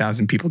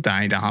 15,000 people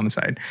dying to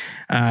homicide.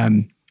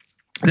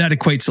 That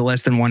equates to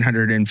less than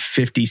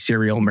 150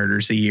 serial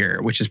murders a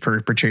year, which is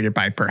perpetrated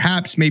by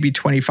perhaps maybe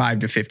 25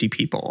 to 50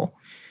 people.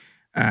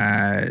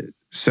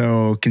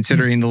 So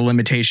considering the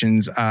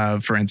limitations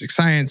of forensic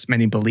science,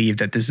 many believe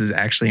that this is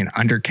actually an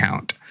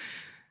undercount.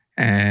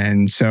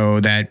 And so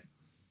that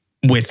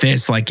with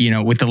this, like, you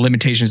know, with the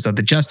limitations of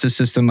the justice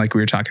system, like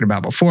we were talking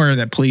about before,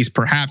 that police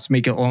perhaps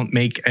make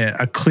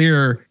a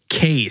clear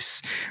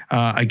case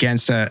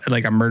against a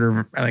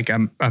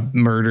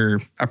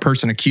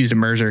person accused of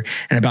murder,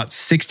 and about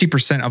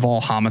 60% of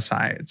all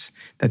homicides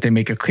that they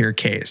make a clear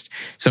case.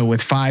 So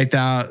with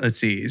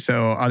 5,000,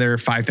 other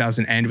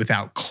 5,000 end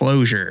without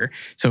closure.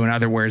 So in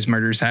other words,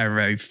 murders have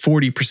a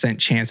 40%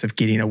 chance of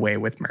getting away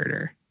with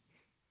murder.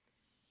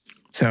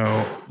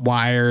 So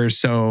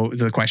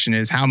the question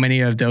is, how many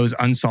of those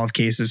unsolved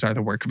cases are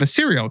the work of a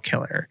serial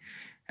killer?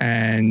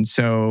 And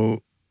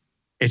so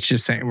it's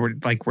just saying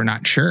we're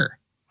not sure.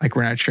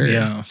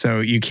 Yeah. So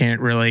you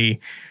can't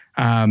really,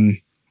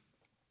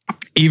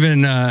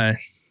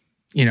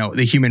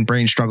 the human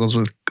brain struggles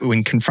with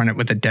when confronted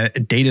with a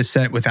data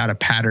set without a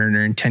pattern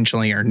or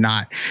intentionally or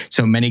not.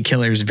 So many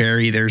killers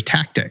vary their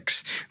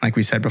tactics. Like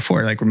we said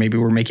before, like maybe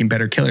we're making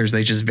better killers.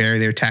 They just vary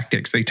their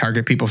tactics. They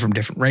target people from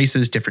different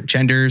races, different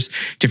genders,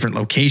 different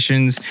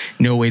locations.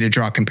 No way to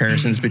draw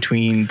comparisons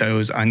between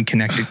those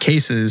unconnected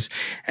cases,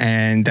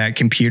 and that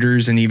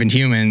computers and even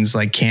humans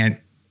can't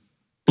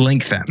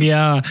blink them.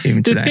 Yeah.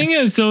 The thing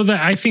is though,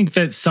 that I think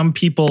that some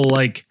people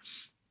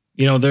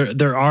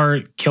there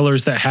are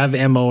killers that have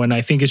MO, and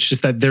I think it's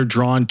just that they're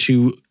drawn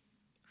to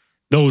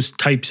those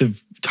types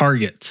of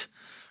targets,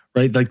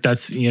 right? Like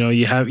that's,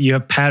 you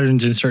have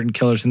patterns in certain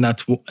killers, and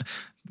that's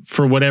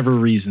for whatever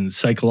reasons,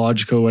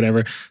 psychological,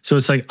 whatever. So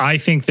it's like, I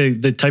think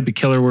the type of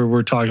killer where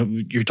you're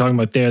talking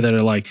about there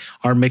that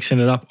are mixing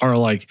it up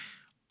are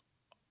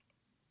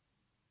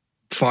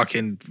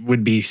fucking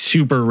would be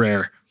super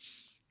rare,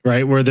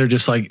 right? Where they're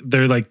just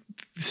they're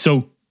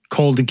so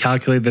cold and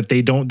calculated that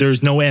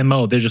there's no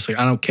MO. They're just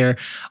I don't care.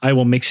 I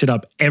will mix it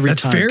up every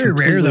time. That's very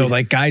rare though.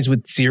 Like guys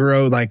with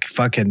zero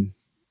fucking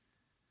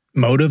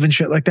motive and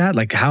shit like that.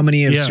 Like how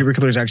many of serial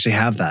killers actually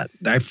have that?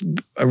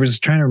 I was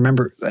trying to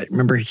remember. I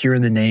remember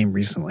hearing the name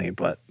recently,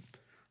 but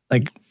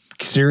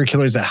serial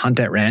killers that hunt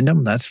at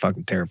random, that's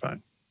fucking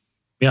terrifying.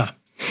 Yeah.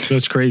 So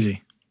it's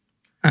crazy.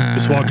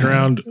 Just walking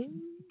around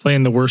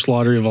playing the worst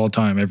lottery of all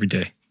time every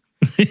day.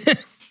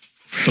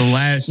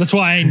 That's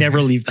why I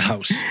never leave the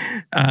house.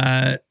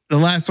 The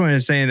last one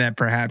is saying that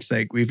perhaps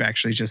we've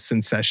actually just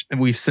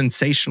we've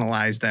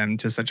sensationalized them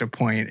to such a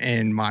point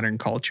in modern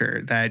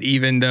culture that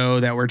even though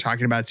that we're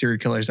talking about serial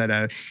killers at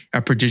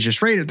a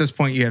prodigious rate at this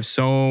point, you have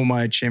so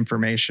much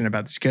information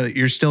about this killer.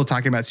 You're still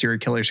talking about serial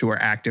killers who were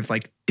active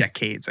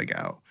decades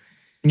ago.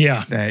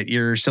 Yeah. That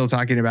you're still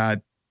talking about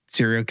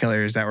serial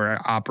killers that were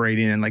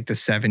operating in like the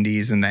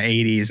 70s and the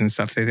 80s and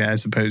stuff like that,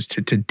 as opposed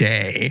to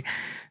today.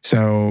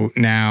 So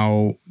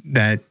now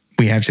that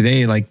we have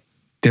today, like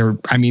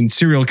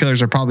serial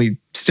killers are probably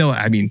still,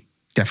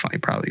 definitely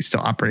probably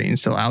still operating,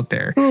 still out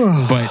there,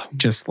 but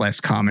just less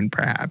common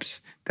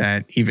perhaps,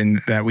 that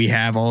we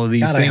have all of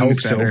these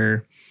things that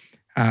are,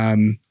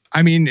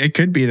 it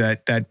could be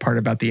that part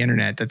about the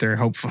internet that they're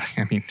hopefully,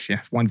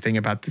 one thing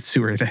about the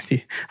sewer that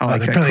they're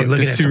probably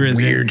looking at some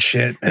weird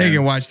shit, man. They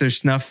can watch their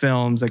snuff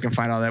films. They can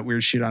find all that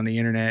weird shit on the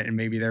internet, and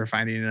maybe they're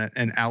finding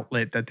an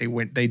outlet that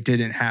they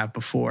didn't have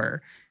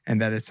before, and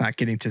that it's not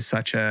getting to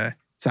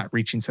it's not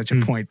reaching such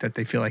a point that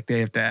they feel like they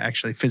have to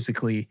actually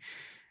physically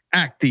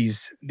act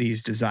these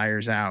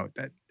desires out,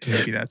 that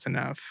maybe that's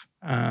enough.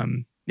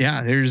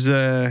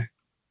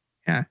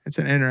 It's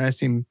an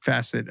interesting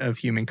facet of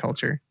human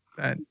culture.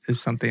 That is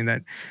something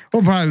that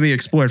will probably be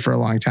explored for a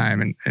long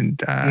time,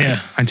 and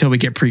until we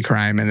get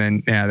pre-crime, and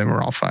then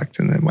we're all fucked,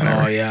 and then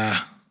whatever. Oh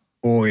yeah.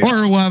 Or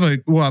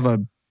we'll have a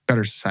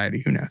better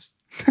society. Who knows?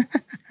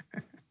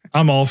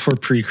 I'm all for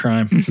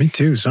pre-crime. Me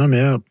too. Sign me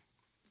up.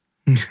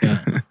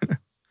 Yeah.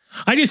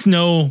 I just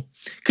know,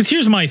 because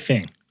here's my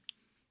thing.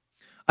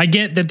 I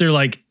get that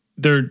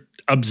they're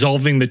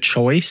absolving the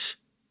choice,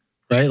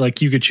 right?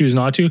 Like you could choose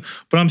not to,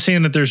 but I'm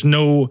saying that there's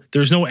no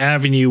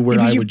avenue where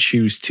I would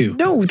choose to.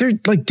 No, they're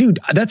like, dude,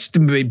 that's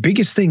the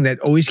biggest thing that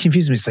always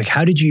confuses me. It's like,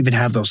 how did you even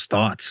have those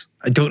thoughts?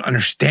 I don't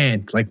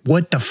understand. Like,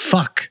 what the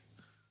fuck?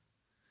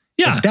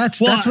 Yeah. Like, that's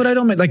what I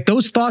don't make. Like,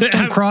 those thoughts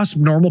don't cross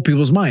normal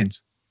people's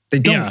minds. They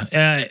don't.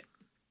 Yeah.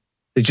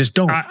 They just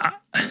don't.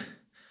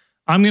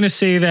 I'm going to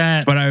say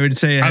that. But I would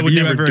say, have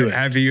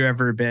you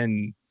ever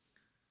been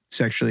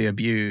sexually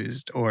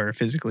abused or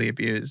physically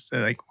abused,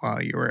 like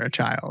while you were a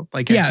child?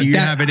 Like, do you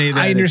have any of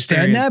that? I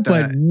understand that,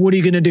 but what are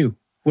you going to do?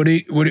 What are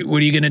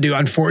you going to do?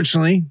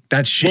 Unfortunately,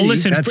 that's shitty. Well,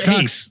 listen, that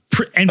sucks.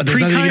 But there's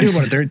nothing you can do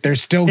about it. They're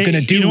still going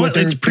to do what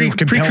they're compelled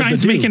to do.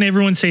 Pre-crime's making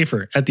everyone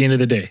safer at the end of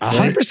the day.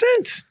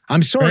 100%.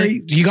 I'm sorry.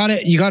 Right?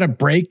 You gotta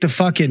break the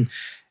fucking,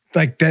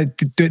 like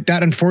that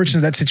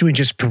unfortunate, that situation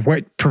just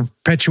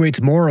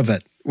perpetuates more of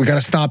it. We got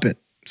to stop it.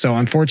 So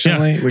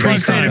unfortunately, we got to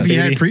stop it. If you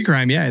had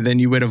pre-crime, then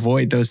you would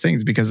avoid those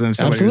things, because if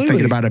somebody was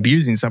thinking about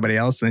abusing somebody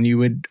else, then you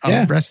would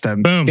arrest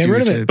them. Boom. Get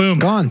rid of it. Boom.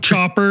 Gone.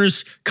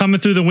 Choppers coming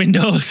through the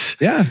windows.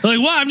 Yeah. They're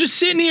like, well, I'm just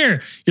sitting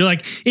here. You're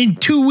like, in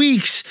 2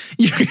 weeks,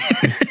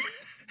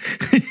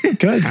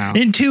 good.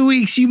 In 2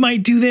 weeks, you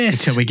might do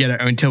this.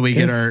 Until we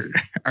get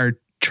our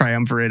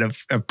triumvirate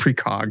of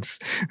precogs.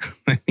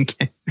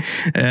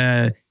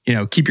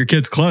 Keep your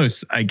kids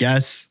close, I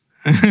guess.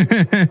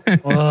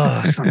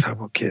 Let's not talk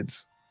about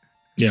kids.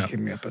 Yeah. Keep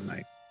me up at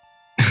night.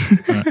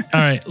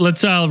 All right.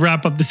 Let's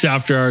wrap up this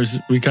after hours.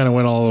 We kind of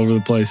went all over the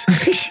place.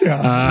 Little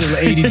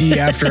ADD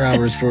after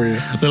hours for you.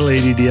 Little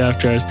ADD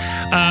after hours. All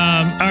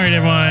right,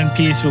 everyone.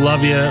 Peace. We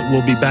love you.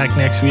 We'll be back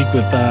next week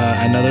with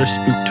another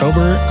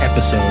Spooktober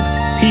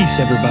episode. Peace,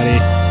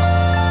 everybody.